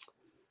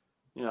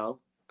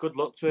 good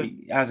luck to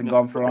him. He hasn't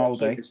gone for all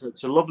day.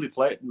 It's a lovely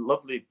place,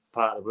 lovely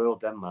part of the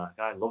world, Denmark.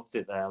 I loved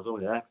it there. I was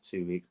only there for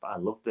 2 weeks, but I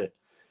loved it.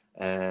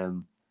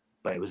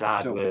 But it was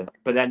hard work.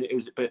 But then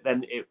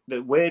the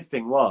weird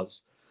thing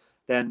was,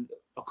 then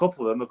a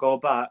couple of them would go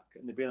back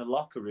and they'd be in a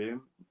locker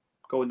room.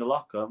 Go in the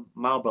locker,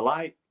 Marlboro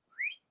Light.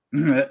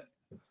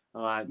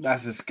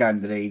 That's a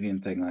Scandinavian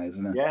thing,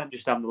 isn't it? Yeah, I'm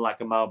just having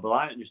like a Marlboro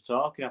Light and just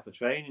talking after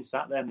training.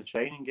 Sat there in the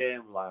training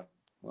game, like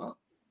what?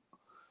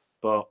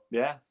 But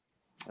yeah,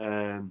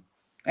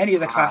 any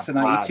of the class of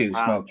 '92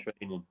 smoke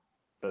training,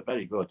 but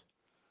very good.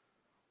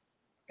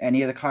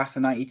 Any of the class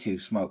of '92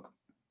 smoke?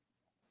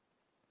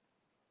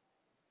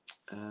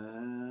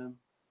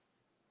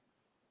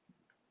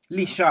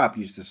 Lee Sharp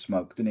used to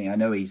smoke, didn't he? I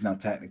know he's not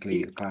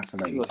technically the class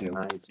of 92.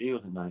 He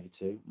wasn't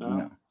 92.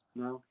 No.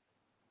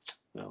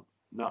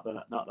 Not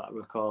that I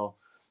recall.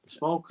 The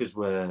smokers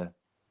were.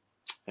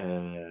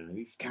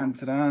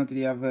 Cantona, did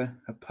he have a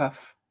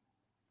puff?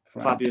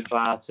 Fabian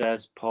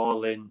Barthez,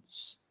 Paul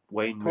Ince,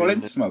 Wayne Paul Rooney.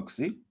 Ince smokes,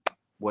 he?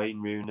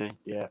 Wayne Rooney,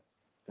 yeah.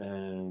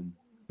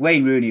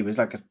 Wayne Rooney was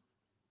like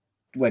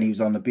when he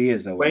was on the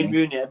beers, though. Wayne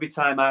Rooney, every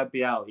time I'd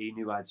be out, he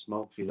knew I'd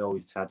smoke. So he'd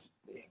always said,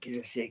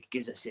 "Give us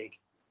a cig."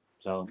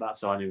 So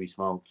that's how I knew he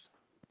smoked.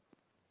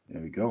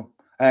 There we go.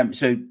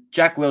 So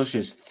Jack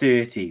Wilshere's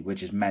 30,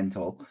 which is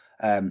mental.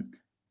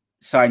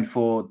 Signed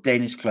for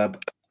Danish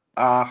club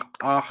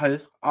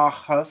Aarhus.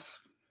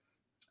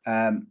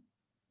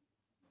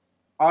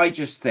 I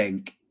just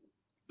think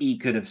he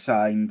could have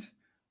signed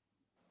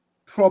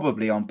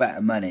probably on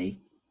better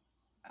money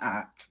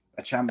at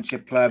a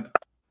championship club.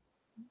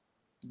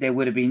 There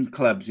would have been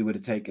clubs who would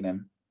have taken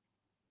him.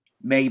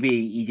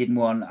 Maybe he didn't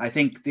want. I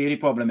think the only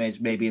problem is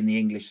maybe in the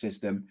English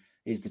system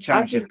is the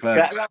championship club.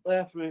 It's better out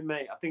there for him,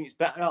 mate. I think it's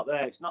better out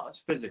there. It's not as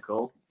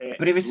physical.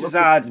 But if it's as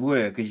hard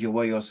work as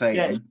what you're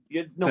saying,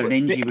 for an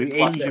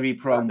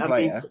injury-prone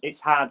player,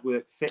 it's hard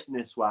work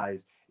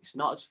fitness-wise. It's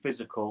not as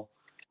physical.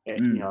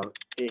 It's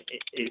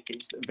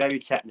very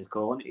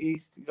technical, and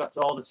he's got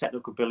all the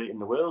technical ability in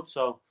the world.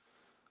 So,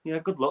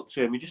 good luck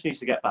to him. He just needs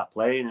to get back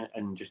playing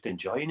and just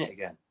enjoying it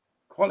again.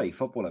 Quality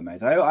footballer,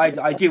 mate.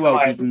 I do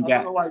hope he can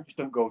get. I don't know why he just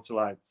don't go to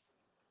like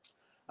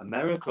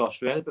America,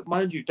 Australia, but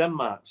mind you,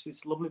 Denmark,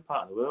 it's a lovely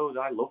part of the world.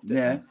 I loved it.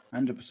 Yeah,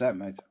 100%,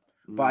 mate.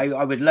 But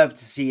I would love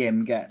to see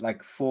him get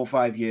like 4 or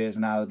 5 years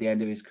now at the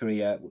end of his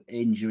career,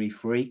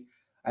 injury-free,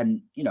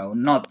 and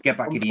not get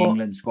back in the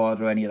England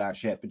squad or any of that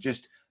shit, but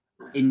just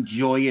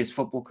enjoy his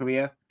football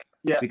career.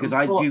 Yeah, because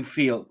I do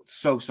feel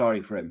so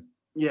sorry for him.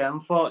 Yeah,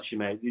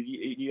 unfortunately, mate,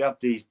 you have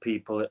these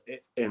people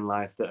in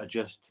life that are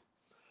just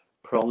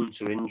prone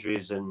to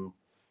injuries, and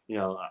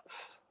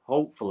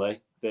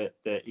hopefully that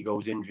he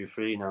goes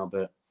injury-free now,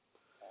 but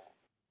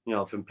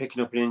from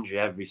picking up an injury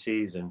every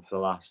season for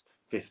the last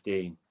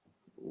 15.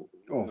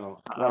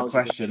 What a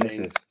question this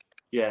is.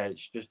 Yeah,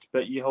 it's just,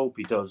 but you hope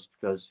he does,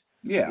 because...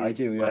 Yeah, I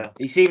do, yeah.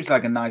 He seems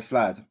like a nice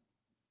lad.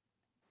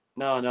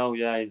 No,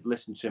 yeah, I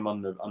listened to him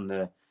on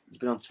the he's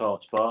been on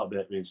Talk Sport a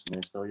bit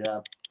recently, so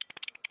yeah.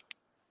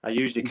 I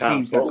usually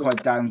can't... He seems like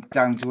quite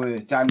down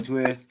to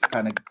earth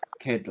kind of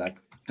kid, like,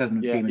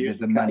 doesn't seem as if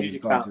the money's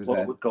gone to his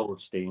head. With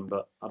Goldstein,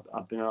 but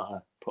I've been able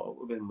to put up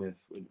with him with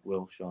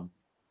Wilshere.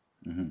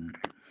 Mm-hmm.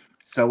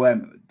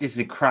 So this is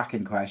a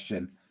cracking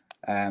question.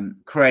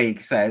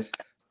 Craig says,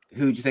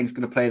 who do you think is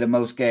going to play the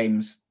most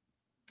games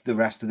the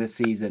rest of the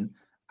season?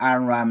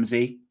 Aaron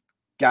Ramsey,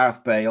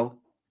 Gareth Bale,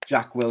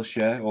 Jack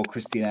Wilshere, or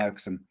Christian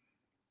Eriksen?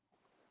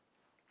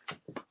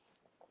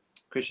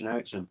 Christian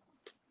Eriksen.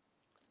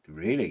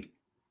 Really?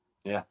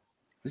 Yeah.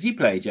 Has he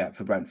played yet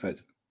for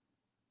Brentford?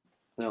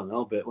 I don't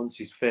know, but once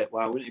he's fit,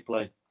 why wouldn't he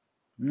play?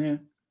 Yeah.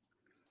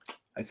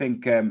 I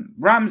think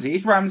Ramsey,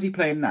 is Ramsey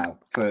playing now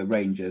for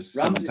Rangers?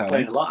 Ramsey's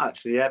playing a lot,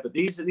 actually, yeah, but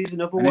these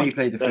another one. He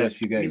played the first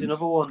few games. He's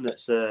another one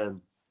that's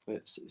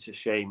it's a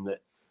shame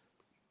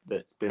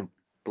that's been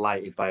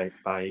blighted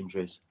by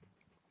injuries.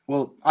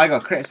 Well, I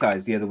got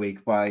criticised the other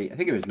week by, I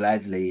think it was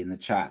Leslie in the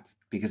chat,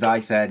 because I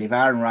said if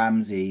Aaron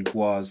Ramsey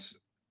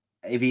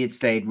if he had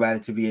stayed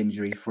relatively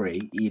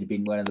injury-free, he'd have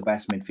been one of the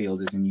best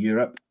midfielders in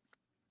Europe.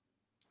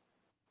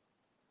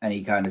 And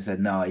he kind of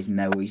said, no, he's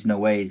no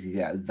way is he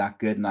that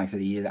good. And I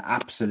said, he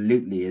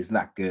absolutely is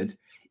that good.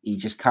 He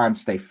just can't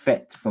stay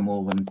fit for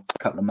more than a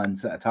couple of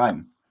months at a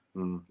time.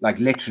 Like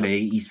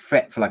literally, he's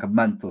fit for like a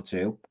month or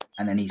two,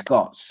 and then he's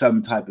got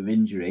some type of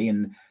injury.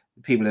 And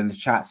people in the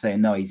chat saying,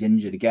 no, he's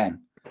injured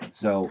again.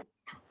 So,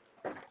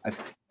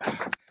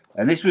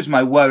 and this was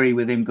my worry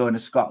with him going to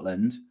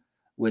Scotland,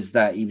 was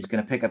that he was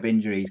going to pick up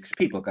injuries because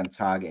people are going to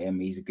target him.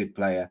 He's a good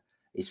player.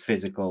 He's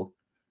physical.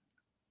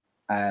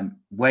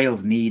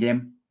 Wales need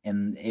him.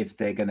 And if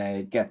they're going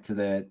to get to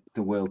the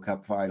World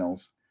Cup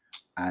finals,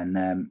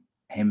 and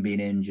him being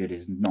injured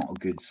is not a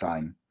good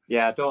sign.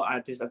 Yeah, I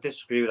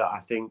disagree with that. I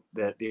think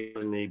that the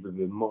England league would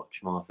be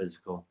much more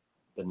physical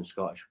than the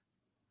Scottish.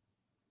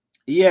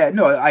 Yeah,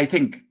 no, I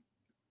think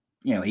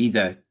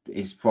either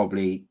is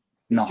probably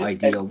not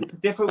ideal. It's a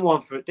difficult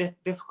one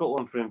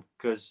for him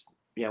because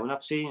when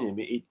I've seen him,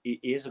 he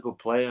is a good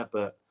player,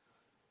 but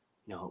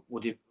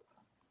would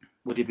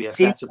he be a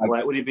better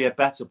player? Would he be a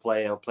better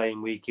player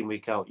playing week in,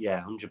 week out?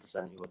 Yeah, 100%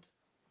 he would.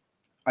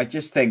 I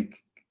just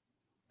think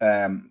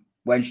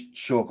when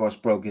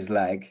Shawcross broke his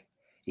leg,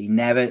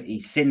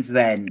 since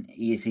then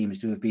he seems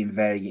to have been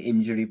very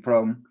injury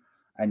prone,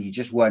 and you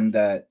just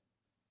wonder,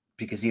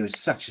 because he was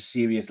such a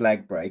serious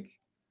leg break,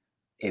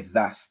 if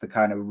that's the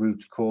kind of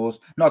root cause.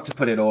 Not to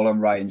put it all on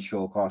Ryan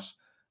Shawcross.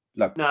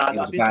 Look,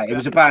 it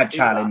was a bad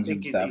challenge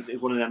and stuff. He's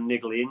one of them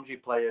niggly injury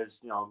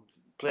players,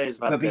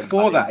 But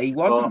before that, he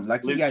wasn't.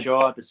 Like Luke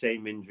Shaw had the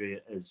same injury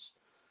as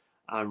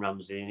Aaron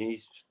Ramsey, and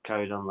he's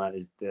carried on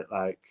like.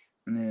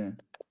 Yeah.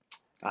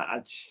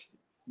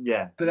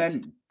 Yeah. But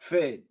then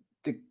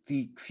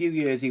the few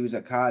years he was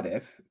at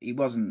Cardiff, he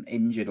wasn't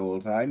injured all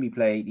the time.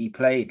 He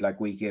played like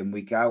week in,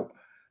 week out.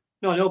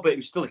 No, but he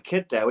was still a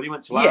kid there when he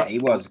went to Yeah, Arsenal. he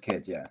was a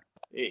kid. Yeah,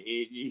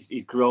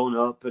 he's grown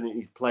up and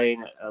he's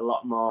playing a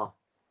lot more.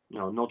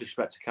 No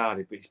disrespect to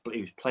Cardiff, but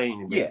he was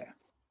playing with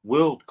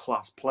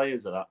world-class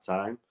players at that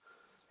time.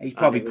 He's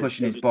probably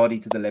pushing his body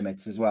to the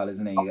limits as well,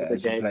 isn't he?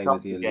 As you play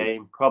with the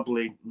elite.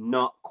 Probably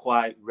not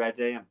quite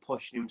ready and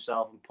pushing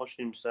himself,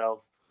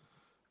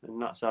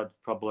 and that's had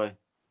probably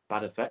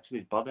bad effects on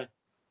his body.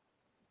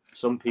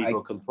 Some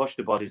people can push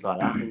their bodies like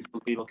that, and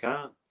some people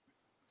can't.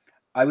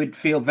 I would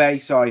feel very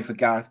sorry for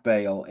Gareth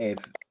Bale if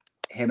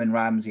him and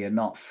Ramsey are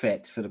not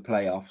fit for the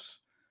playoffs.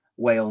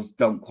 Wales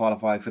don't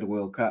qualify for the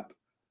World Cup,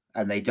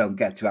 and they don't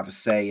get to have a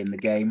say in the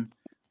game,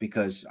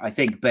 because I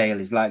think Bale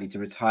is likely to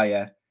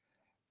retire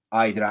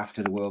either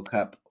after the World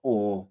Cup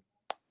or,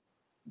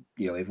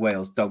 if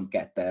Wales don't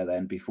get there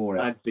then before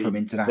it from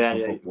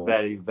international football.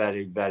 Very,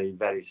 very, very,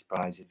 very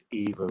surprised if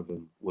either of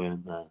them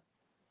weren't there.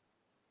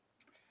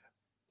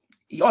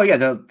 Oh yeah,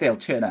 they'll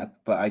turn up,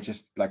 but I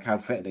just like how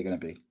fit they're going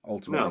to be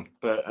ultimately. No,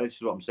 but this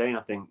is what I'm saying.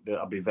 I think that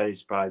I'll be very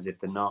surprised if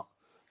they're not,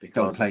 because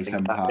they'll play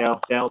some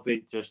part. They'll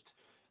be just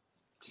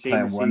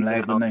seeing the season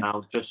out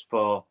now just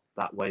for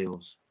that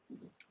Wales.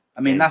 I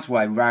mean, that's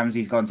why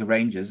Ramsey's gone to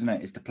Rangers, isn't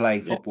it? Is to play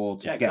football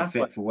to get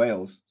fit for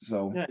Wales.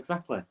 So yeah,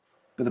 exactly.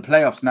 But the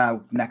playoffs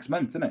now next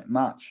month, isn't it?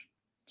 March.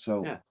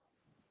 So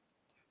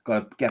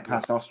got to get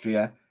past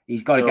Austria.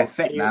 He's got to get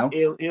fit now.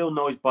 He'll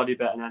know his body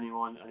better than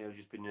anyone, and he'll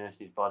just be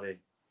nursing his body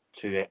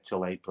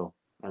till April.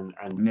 And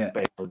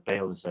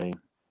Bale the same.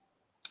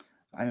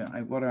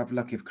 I want to have a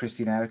look if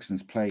Christian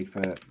Eriksen's played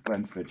for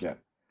Brentford yet.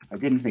 I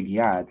didn't think he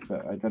had,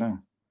 but I don't know.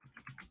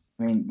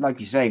 I mean,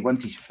 like you say,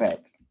 once he's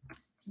fit,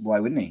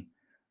 why wouldn't he?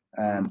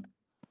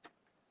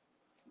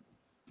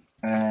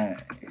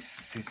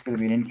 It's going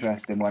to be an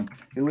interesting one.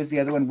 Who was the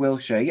other one?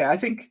 Wilshere. Yeah, I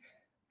think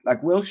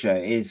like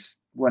Wilshere is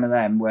one of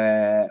them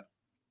where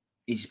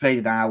he's played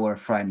an hour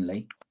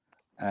friendly,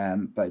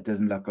 but it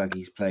doesn't look like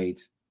he's played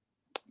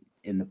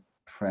in the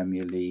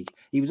Premier League.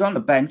 He was on the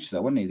bench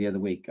though, wasn't he, the other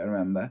week? I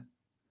remember.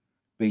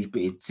 But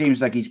it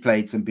seems like he's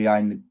played some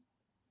behind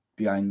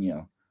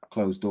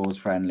closed doors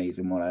friendlies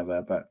and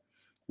whatever. But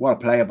what a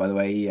player, by the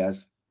way, he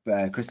has.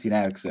 Christian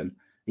Eriksen.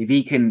 If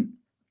he can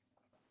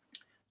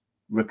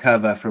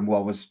recover from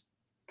what was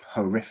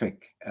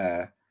horrific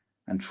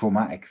and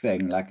traumatic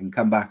thing, and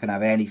come back and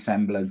have any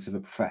semblance of a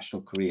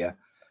professional career,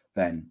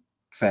 then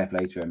fair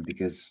play to him,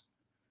 because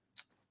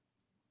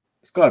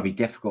it's got to be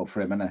difficult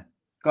for him, isn't it?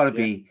 Got to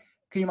be.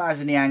 Can you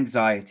imagine the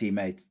anxiety,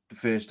 mate, the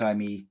first time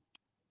he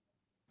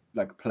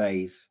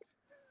plays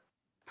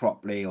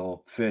properly,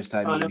 or first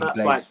time he that's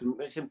plays?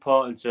 Why it's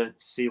important to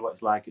see what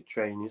it's like at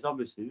training. Is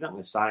obviously you're not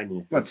going to sign him.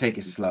 You've got to take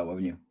it slow,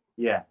 haven't you?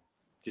 Yeah,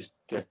 just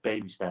get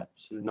baby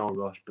steps. There's no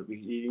rush, but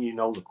you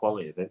know the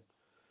quality of it.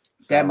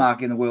 So.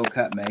 Denmark in the World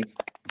Cup, mate.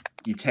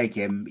 You take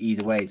him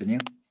either way, don't you?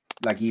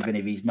 Like, even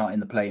if he's not in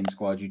the playing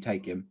squad, you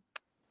take him.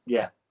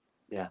 Yeah.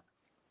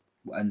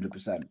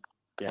 100%.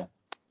 Yeah.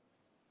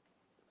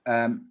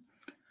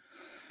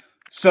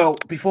 So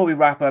before we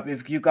wrap up,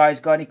 if you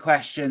guys got any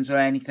questions or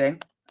anything,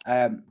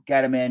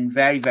 get them in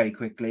very, very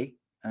quickly.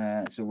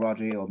 So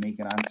Rodri or me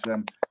can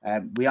answer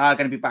them. We are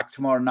going to be back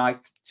tomorrow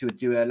night to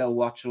do a little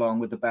watch along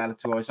with the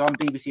Bellator. It's on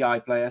BBC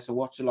iPlayer, so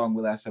watch along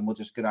with us, and we're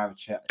just going to have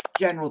a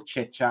general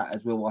chit chat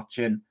as we're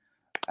watching.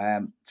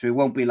 So it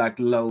won't be like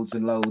loads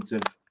and loads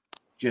of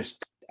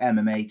just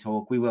MMA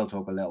talk. We will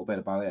talk a little bit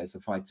about it as the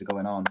fights are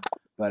going on,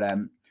 but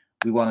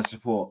we want to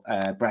support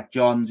Brett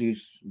Johns,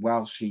 who's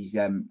Welsh. He's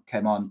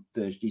came on.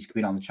 He's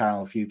been on the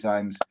channel a few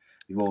times.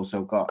 We've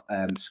also got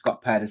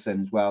Scott Pedersen,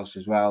 who's Welsh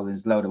as well.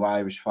 There's a load of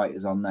Irish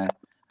fighters on there.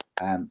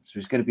 So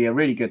it's going to be a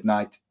really good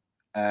night.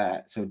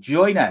 So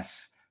join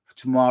us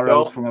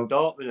tomorrow.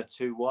 Dortmund are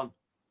 2-1.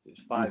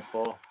 It's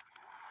 5-4.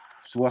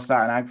 So what's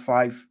that now?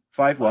 5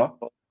 what?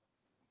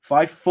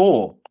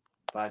 5-4.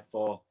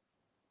 5-4.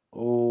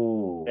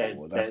 Oh,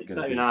 it's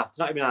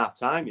not even half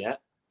time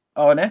yet.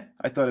 Oh, no?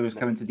 I thought it was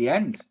coming to the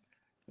end.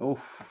 Oh,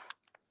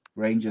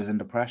 Rangers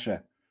under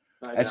pressure.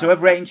 So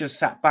have Rangers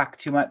sat back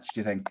too much,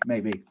 do you think?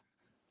 Maybe.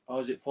 Oh,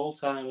 is it full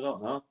time? I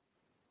don't know.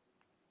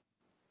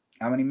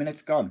 How many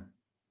minutes gone?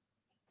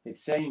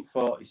 It's saying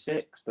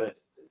 46, but...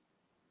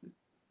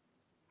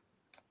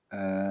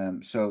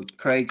 So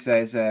Craig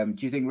says, do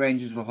you think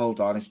Rangers will hold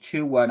on? It's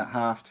 2-1 at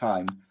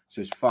half-time,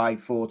 so it's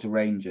 5-4 to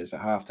Rangers at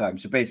half-time.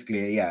 So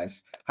basically,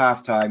 yes,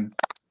 half-time,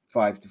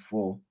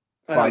 5-4.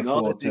 I don't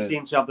know. They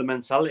seem to have the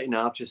mentality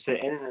now of just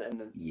sitting in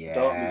it.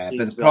 Yeah,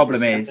 but the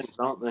problem is,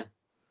 aren't they?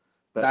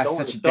 But that's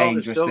such a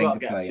dangerous thing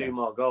to play. Two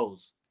more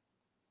goals.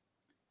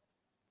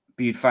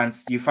 But you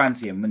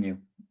fancy him, wouldn't you?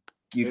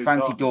 You'd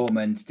fancy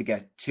Dortmund to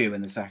get 2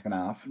 in the second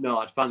half. No,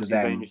 I'd fancy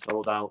Rangers to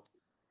hold out.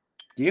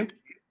 Do you?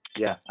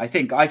 Yeah. I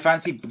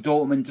fancy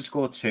Dortmund to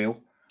score 2,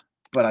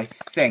 but I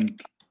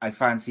think I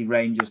fancy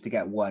Rangers to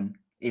get 1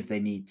 if they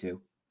need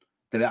to.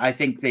 I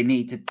think they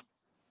need to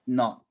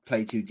not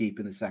play too deep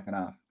in the second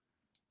half.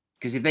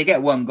 Because if they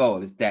get 1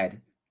 goal, it's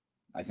dead,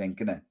 I think,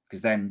 isn't it?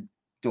 Because then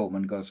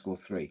Dortmund got to score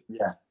 3.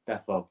 Yeah,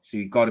 definitely. So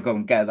you've got to go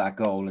and get that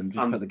goal and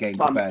just put the game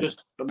to bed.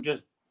 I'm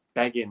just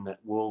begging that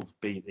Wolves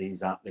beat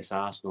this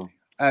Arsenal.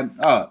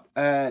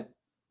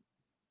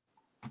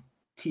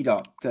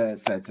 T-Dot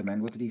said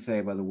something. What did he say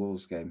about the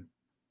Wolves game?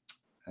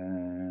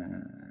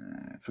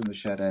 From the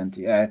shed end.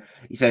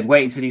 He said,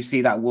 wait until you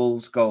see that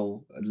Wolves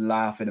goal,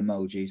 laughing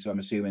emoji. So I'm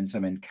assuming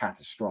something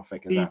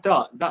catastrophic.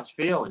 T-Dot, that's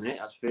Theo, isn't it?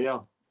 That's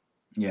Theo.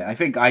 Yeah, I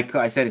think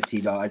I said it's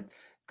T-Dot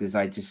because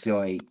I just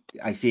saw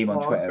I see him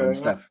on Twitter and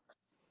stuff.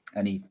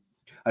 And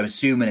I'm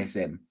assuming it's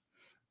him.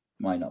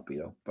 Might not be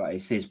though, but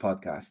it's his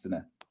podcast,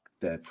 isn't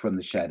it? From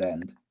the shed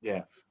end.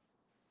 Yeah.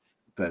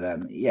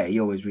 But he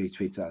always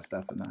retweets that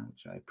stuff and that,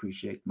 which I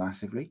appreciate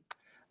massively.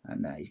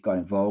 And he's got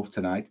involved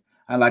tonight.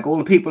 And like all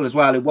the people as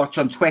well who watch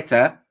on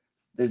Twitter,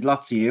 there's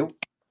lots of you.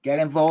 Get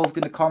involved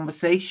in the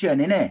conversation,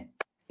 innit?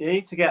 You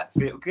need to get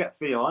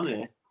Theo on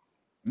here.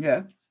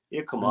 Yeah.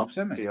 He'll come on,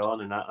 Theo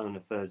on a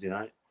Thursday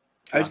night.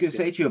 I was going to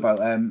say to you about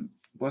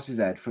what's his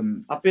head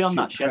from. I've been on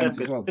that shed end.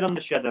 Well. Been on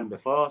the shed end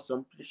before, so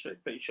I'm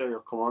pretty sure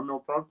you'll come on, no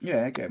problem.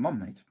 Yeah, get him on,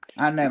 mate.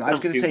 And I was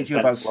going to say to you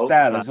about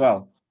Stell as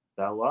well.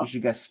 Stell what? You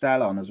should get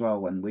Stell on as well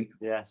one week.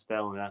 Yeah,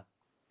 Stell, yeah.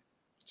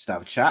 Just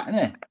have a chat,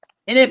 innit?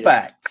 Innit,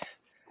 but.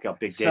 Got a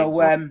big game.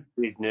 So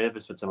he's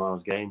nervous for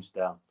tomorrow's game,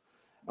 Stell.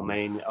 I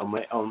mean,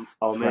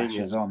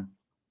 pressure's on.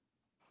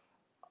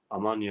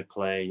 Armenia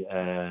play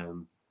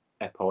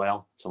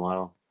FOL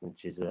tomorrow,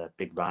 which is a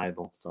big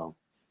rival. So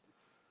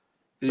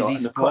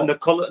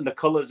the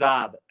colours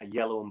are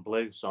yellow and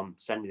blue, so I'm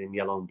sending him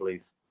yellow and blue,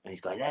 and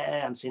he's going,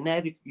 "Yeah, I'm saying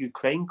the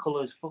Ukraine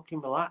colours.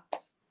 Fucking relax.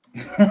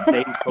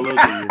 Same colours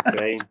in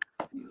Ukraine."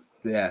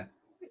 Yeah,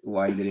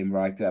 winded him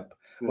right up.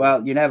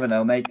 Well, you never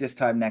know, mate. This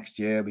time next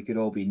year, we could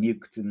all be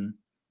nuked and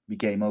be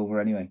game over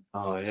anyway.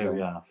 Oh, here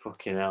we are.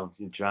 Fucking hell,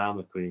 you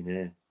drama queen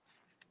here.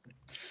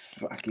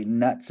 Fucking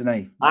nuts,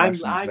 innit? I've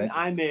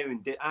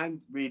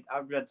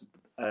read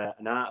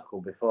an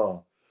article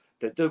before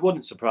that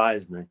wouldn't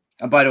surprise me.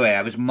 And by the way,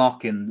 I was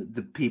mocking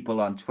the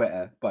people on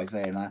Twitter by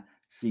saying that.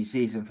 So you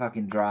see some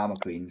fucking drama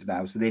queens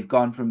now. So they've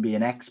gone from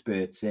being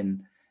experts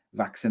in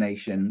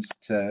vaccinations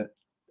to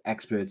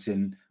experts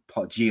in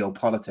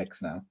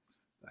geopolitics now.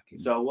 Fucking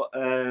so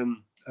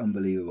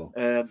unbelievable.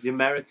 The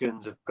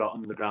Americans have got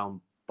underground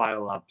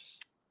biolabs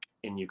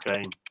in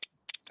Ukraine.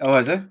 Oh,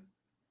 is it?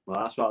 Well,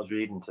 that's what I was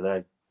reading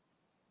today.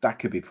 That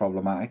could be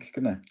problematic,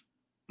 couldn't it?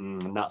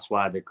 And that's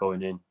why they're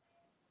going in,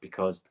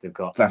 because they've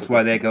got. That's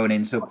why they're going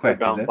in so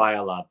quick. Underground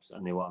biolabs,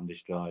 and they want them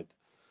destroyed.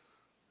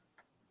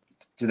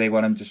 Do they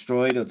want them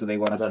destroyed, or do they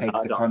want to take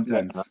the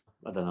contents?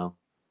 I don't know.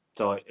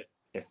 So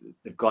if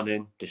they've gone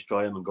in,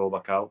 destroy them, and go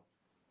back out,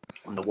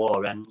 and the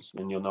war ends,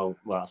 then you'll know.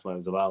 Well, that's what it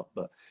was about.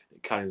 But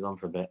it carries on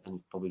for a bit, and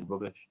it's probably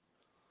rubbish.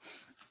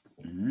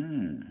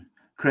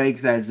 Craig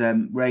says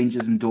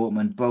Rangers and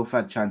Dortmund both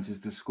had chances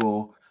to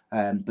score,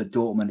 but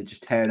Dortmund are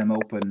just tearing them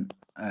open.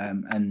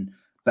 And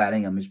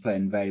Bellingham is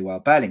playing very well.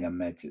 Bellingham,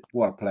 mate,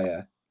 what a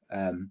player!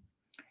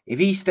 If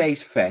he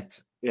stays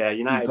fit,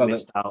 United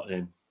missed out on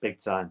him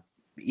big time.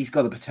 He's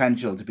got the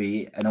potential to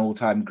be an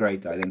all-time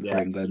great, I think, for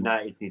England.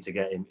 United need to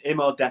get him. Him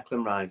or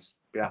Declan Rice.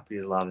 Be happy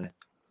as Larry.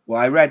 Well,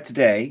 I read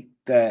today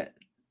that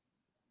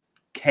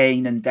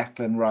Kane and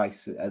Declan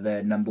Rice are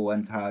the number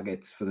one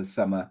targets for the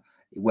summer,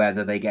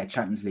 whether they get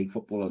Champions League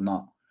football or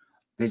not.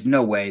 There's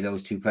no way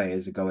those two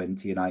players are going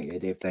to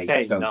United if they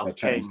don't get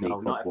Champions League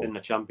football. Not if in the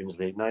Champions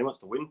League. No, he wants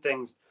to win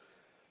things.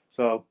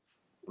 So,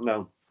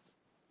 no.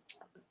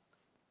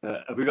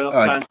 Have we got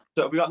enough time?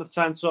 Have we got enough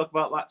time to talk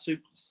about that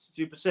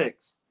Super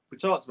Six? We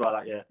talked about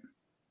that yet?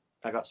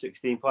 I got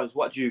 16 points.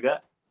 What did you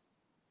get?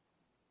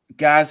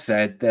 Gaz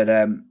said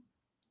that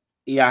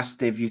he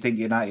asked if you think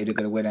United are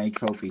going to win any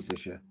trophies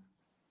this year.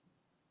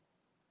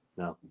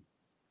 No.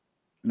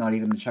 Not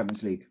even the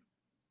Champions League.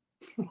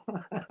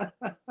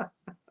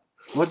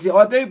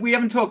 We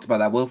haven't talked about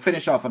that. We'll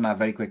finish off on that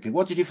very quickly.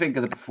 What did you think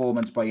of the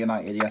performance by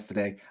United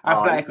yesterday?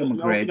 Atletico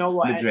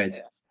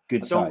Madrid,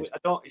 good side.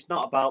 It's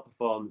not about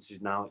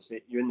performances now.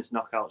 You're in this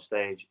knockout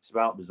stage. It's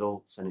about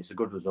results, and it's a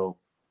good result.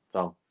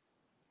 So,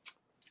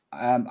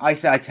 I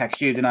said I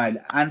text you tonight.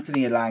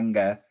 Anthony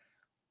Elanga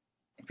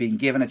been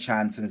given a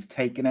chance and has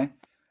taken it.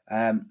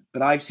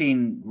 But I've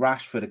seen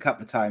Rashford a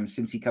couple of times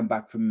since he come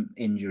back from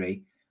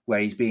injury,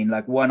 where he's been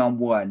like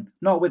one-on-one,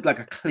 not with like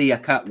a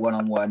clear-cut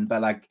one-on-one,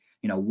 but like,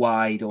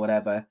 wide or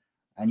whatever.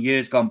 And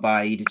years gone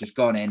by, he'd have just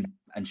gone in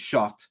and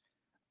shot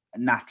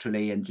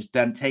naturally and just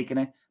done taking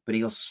it. But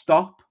he'll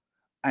stop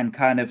and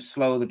kind of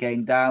slow the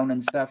game down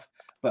and stuff.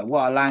 But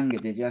what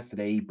Elanga did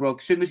yesterday, he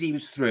broke, as soon as he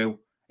was through,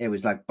 it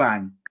was like,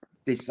 bang,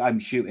 I'm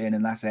shooting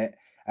and that's it.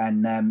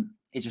 And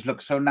it just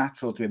looked so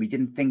natural to him. He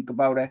didn't think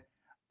about it.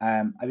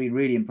 I've been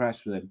really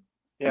impressed with him.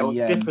 Yeah, well,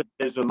 the difference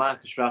is with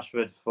Marcus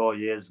Rashford 4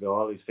 years ago,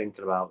 all he's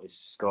thinking about is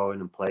scoring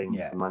and playing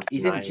for Manchester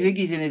United. Do you think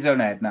he's in his own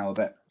head now a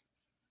bit?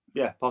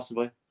 Yeah,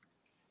 possibly.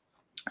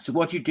 So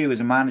what do you do as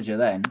a manager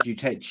then?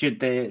 Should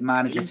the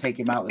manager take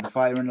him out of the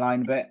firing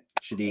line a bit?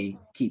 Should he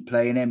keep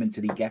playing him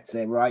until he gets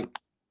it right?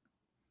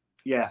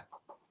 Yeah,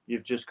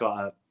 you've just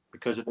got to,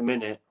 because at the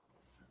minute,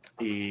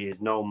 he is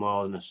no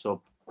more than a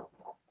sub.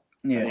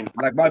 Yeah,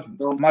 like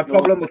my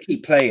problem with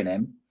keep playing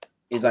him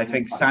is I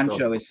think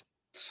Sancho is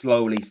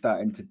slowly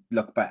starting to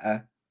look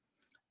better.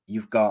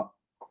 You've got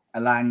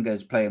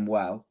Alanga's playing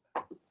well,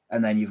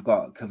 and then you've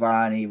got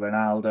Cavani,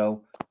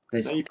 Ronaldo.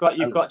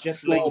 You've got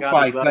Jesse 4 or Lingard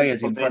 5 as well,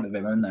 players in front of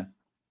him, isn't there?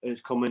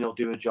 Who's coming, he'll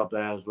do a job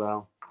there as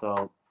well.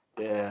 So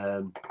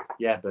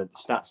yeah, but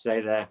stats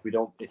say there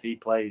if he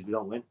plays, we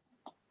don't win.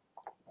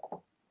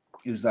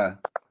 Who's that?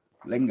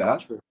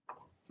 Lingard. Rashford.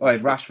 Oh,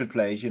 if Rashford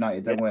plays,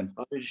 United don't win.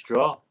 We just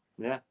draw.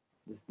 Yeah,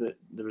 the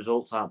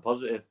results aren't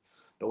positive,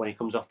 but when he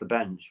comes off the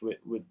bench,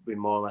 we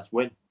more or less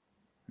win.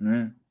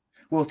 Mm.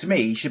 Well, to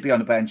me, he should be on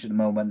the bench at the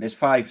moment. There's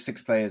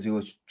 5-6 players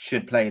who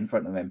should play in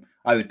front of him.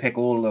 I would pick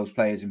all of those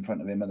players in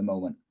front of him at the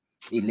moment.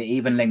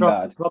 Even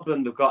Lingard. The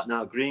problem they've got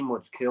now,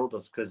 Greenwood's killed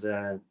us because,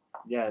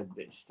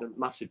 it's a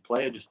massive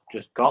player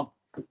just gone.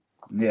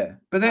 Yeah,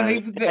 but then I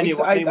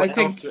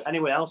think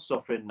anyone else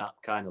suffering that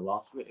kind of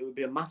loss, it would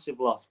be a massive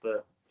loss.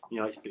 But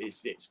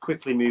it's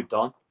quickly moved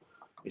on.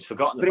 It's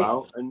forgotten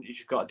about, and you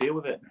just got to deal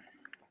with it.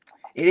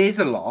 It is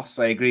a loss.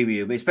 I agree with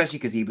you, but especially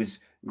because he was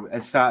at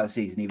the start of the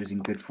season, he was in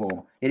good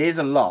form. It is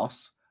a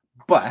loss,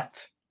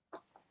 but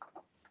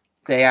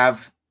they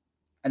have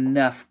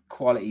enough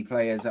quality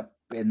players up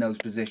in those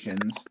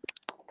positions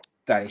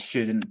that it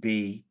shouldn't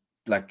be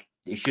like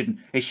it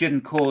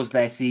shouldn't cause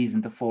their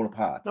season to fall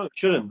apart. No, it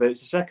shouldn't. But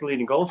it's the second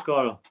leading goal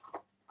scorer.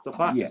 It's a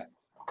fact. Yeah.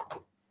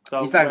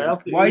 So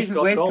where's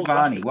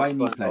Cavani? Why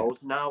didn't he play?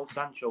 Goals? Now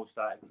Sancho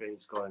started creating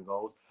scoring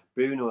goals.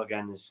 Bruno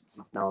again is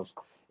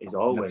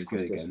always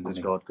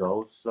scored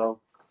goals. So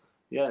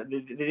yeah, they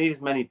need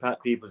as many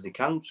people as they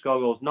can score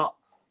goals. Not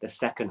the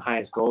second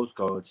highest goal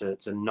scorer to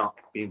not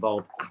be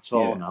involved at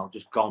all now.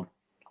 Just gone.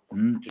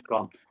 Just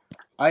gone.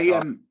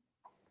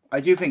 I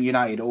do think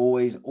United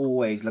always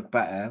look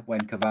better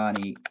when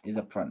Cavani is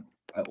up front.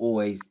 I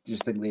always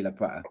just think they look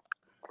better.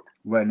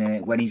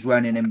 When he's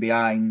running in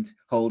behind,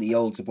 he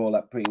holds the ball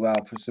up pretty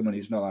well for someone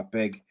who's not that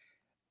big.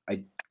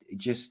 I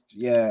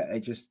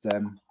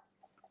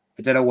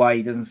don't know why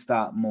he doesn't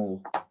start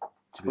more.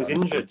 He's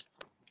injured.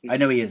 I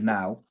know he is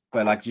now,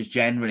 but just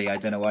generally, I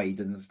don't know why he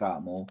doesn't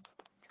start more.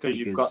 Because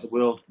you've got the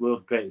world's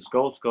greatest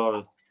goal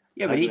scorer.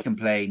 Yeah, but he can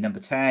play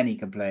number 10. He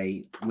can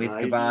play with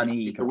Cavani.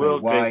 He can play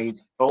wide.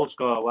 Goal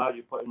scorer. Why would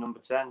you put him number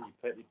 10?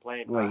 You're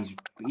playing. Well,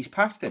 he's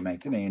past it, mate,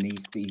 isn't he? And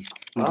he's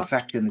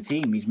affecting the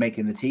team. He's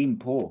making the team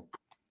poor.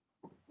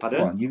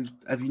 Pardon?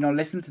 Have you not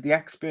listened to the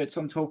experts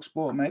on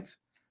TalkSport, mate?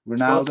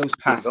 Ronaldo's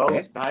past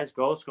it. The highest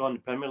goal scorer in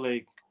the Premier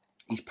League.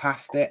 He's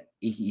past it.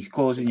 He's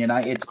causing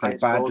United to play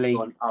badly.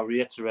 I'll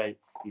reiterate,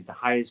 he's the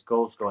highest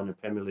goal scorer in the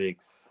Premier League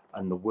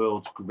and the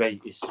world's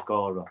greatest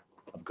scorer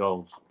of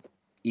goals.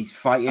 He's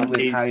fighting with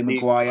Harry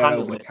Maguire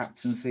over the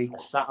captaincy.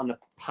 Sat on the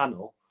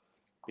panel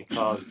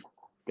because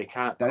they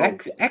can't. They're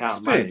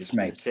experts, mate.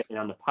 They're sitting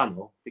on the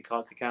panel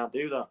because they can't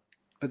do that.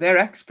 But they're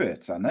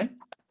experts, aren't they?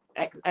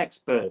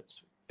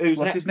 Experts.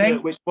 What's his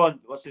name? Which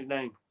one? What's his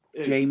name?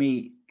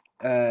 Jamie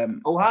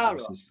O'Hara.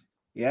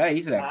 Yeah,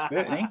 he's an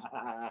expert, isn't he?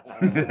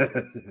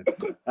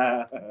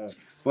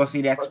 What's he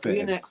an expert in? What's he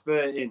an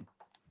expert in?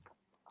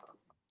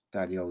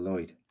 Daniel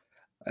Lloyd.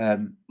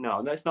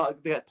 No, let's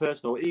not get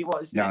personal.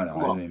 He's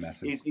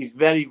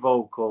very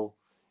vocal.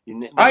 Do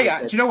you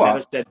know what?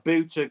 Never said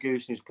boo to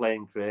Goose and he's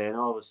playing for it, and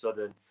all of a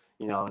sudden,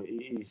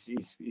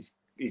 he's.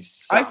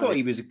 I thought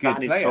he was a good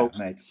player,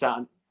 mate.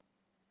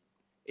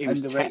 He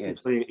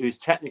was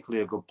technically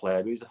a good player,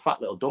 but he was a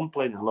fat little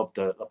dumpling and loved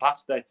the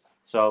pasty.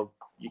 So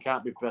you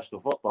can't be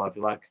professional football if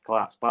you like a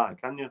Clark's pie,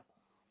 can you?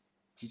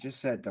 You just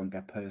said don't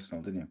get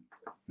personal, didn't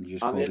you?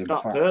 It's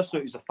not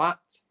personal; it's a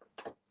fact.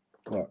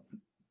 What?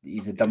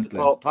 He's a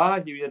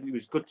dumpling. He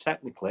was good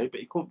technically, but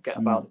he couldn't get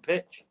about the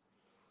pitch.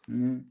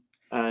 Mm.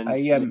 And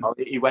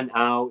he went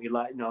out.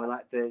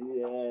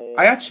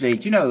 I actually,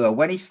 do you know though,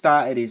 when he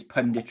started his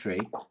punditry,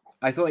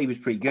 I thought he was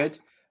pretty good.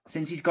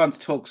 Since he's gone to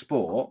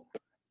TalkSport,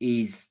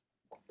 he's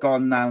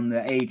gone down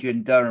the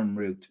Adrian Durham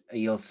route.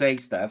 He'll say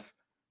stuff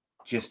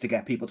just to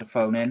get people to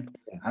phone in,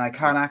 and I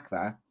can't act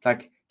that.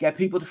 Get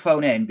people to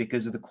phone in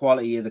because of the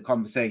quality of the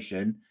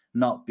conversation,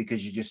 not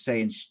because you're just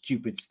saying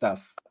stupid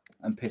stuff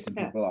and pissing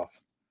people off.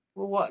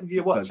 Well, what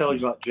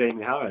tells you about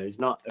Jamie Harris? He's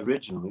not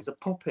original. He's a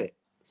puppet.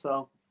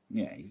 So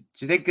yeah, do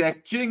you think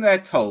they're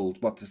told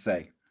what to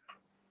say?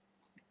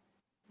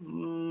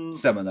 Some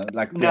of them, no,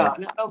 I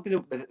don't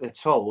think they're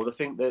told. I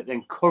think they're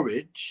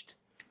encouraged.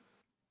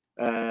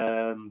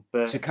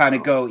 But to kind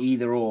of go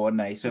either or, aren't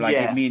they? So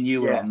if me and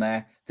you were on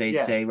there,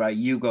 they'd say, right,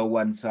 you go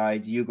one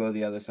side, you go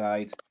the other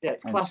side. Yeah,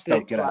 it's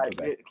classic,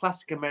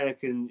 classic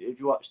American. If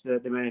you watch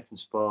the American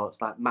sports,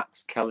 like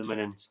Max Kellerman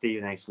and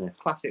Stephen A. Smith,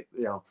 classic,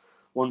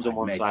 one's on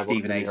one side.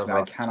 Stephen A. Smith,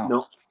 I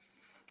cannot.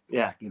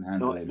 No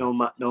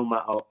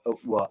matter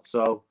what.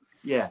 So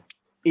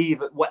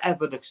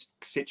whatever the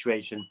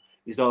situation,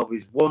 there's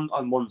always one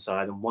on one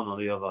side and one on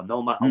the other,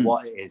 no matter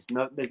what it is.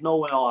 No, there's no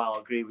one. I'll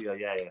agree with you.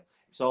 Yeah.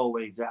 It's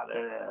always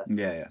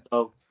yeah.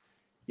 So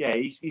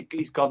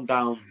he's gone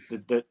down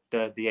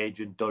the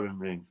Adrian Durham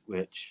route,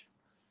 which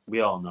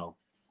we all know.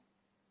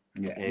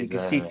 Yeah, you can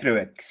see through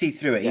it. See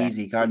through it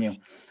easy, can't you?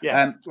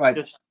 Yeah.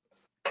 Right.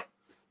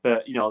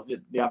 But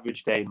the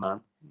average day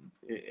man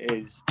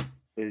is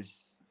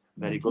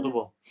very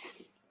goodable.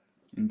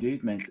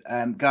 Indeed, mate.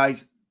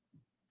 Guys,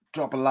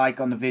 drop a like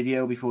on the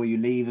video before you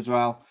leave as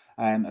well.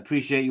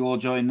 Appreciate you all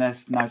joining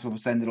us. Nice one for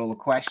sending all the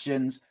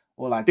questions.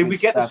 All that. Did we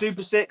get stuff. the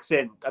Super Six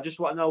in? I just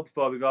want to know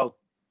before we go.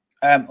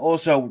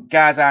 Also,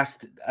 Gaz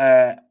asked,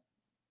 are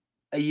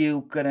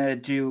you gonna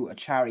do a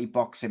charity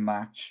boxing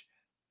match?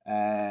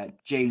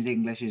 James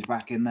English is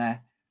back in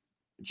there.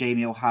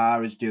 Jamie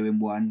O'Hara is doing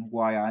one.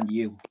 Why aren't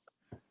you?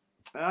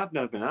 I've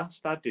never been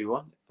asked. I'd do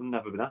one. I've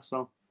never been asked,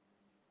 so.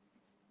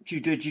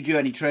 Did you do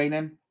any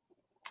training?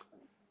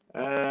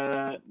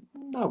 No,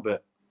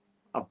 but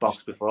I've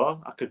boxed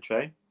before. I could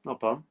train. No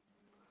problem.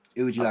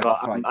 Who would you like to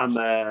fight?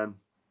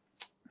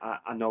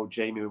 I know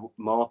Jamie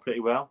Moore pretty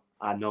well.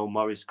 I know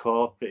Maurice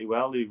Core pretty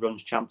well, who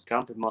runs Champs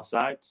Camp in my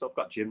side. So I've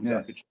got gyms that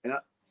I could train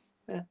at.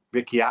 Yeah.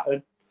 Ricky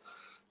Hatton.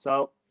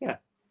 So yeah.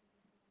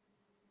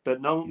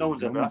 But no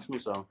one's ever asked me,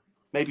 so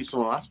maybe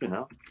someone will ask me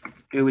now.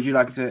 Who would you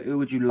like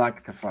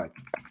to fight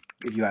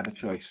if you had a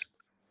choice?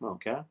 I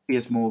don't care.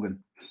 Piers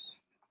Morgan.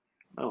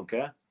 I don't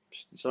care.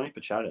 It's only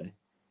for charity.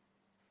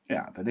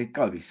 Yeah, but there's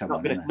got to be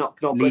someone.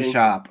 Not Lee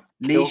Sharp.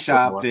 Lee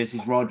Sharp someone.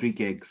 versus Rodri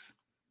Giggs.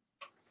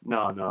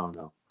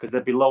 No. Because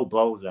there'd be low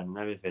blows then and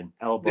everything.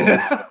 Elbows.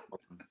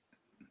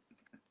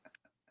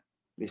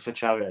 It's for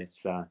charity,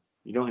 so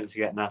you don't need to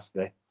get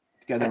nasty.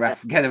 Get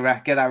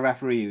that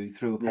referee who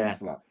threw a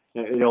pencil up.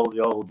 The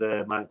old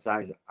Mike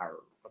Tyson.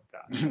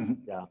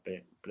 Yeah,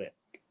 bit.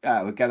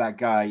 Yeah, we'll get that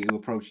guy who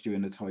approached you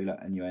in the toilet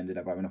and you ended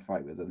up having a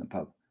fight with in the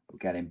pub. We'll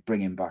get him,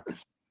 bring him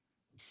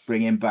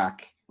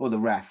back. Or the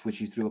ref,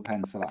 which you threw a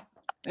pencil at.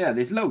 Yeah,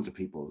 there's loads of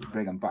people.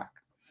 Bring them back.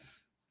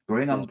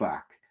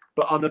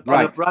 But on a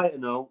brighter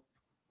note,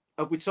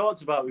 have we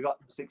talked about we got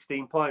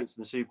 16 points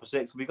in the Super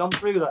Six? Have we gone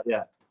through that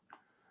yet?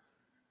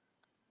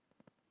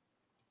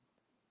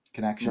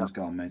 Connection's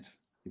gone, mate.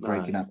 You're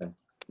breaking up.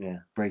 Yeah.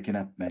 Breaking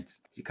up, mate.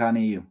 You can't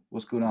hear you.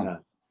 What's going on? No.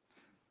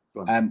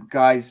 Go on.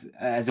 Guys,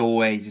 as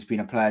always, it's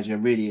been a pleasure.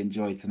 Really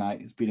enjoyed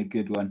tonight. It's been a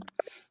good one.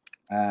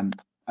 I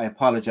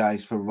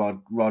apologise for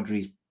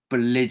Rodri's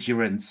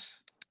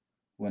belligerence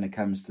when it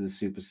comes to the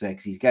Super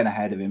Six. He's getting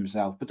ahead of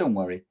himself, but don't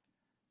worry.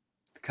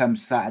 Come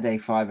Saturday,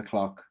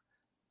 5:00,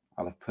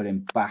 I'll have put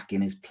him back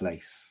in his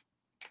place.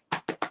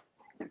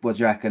 What do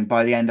you reckon?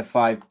 By the end of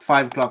 5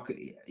 o'clock,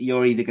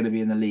 you're either going to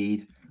be in the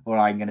lead or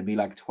I'm going to be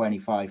like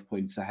 25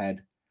 points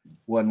ahead.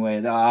 One way.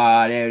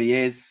 There he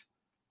is.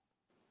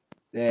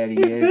 There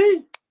he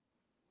is.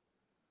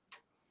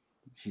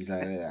 She's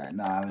like,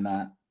 not having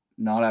that.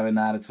 Not having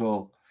that at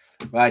all.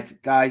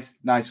 Right, guys,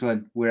 nice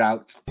one. We're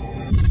out.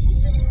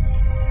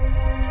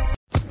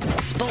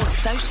 Sports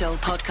Social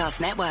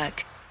Podcast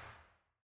Network.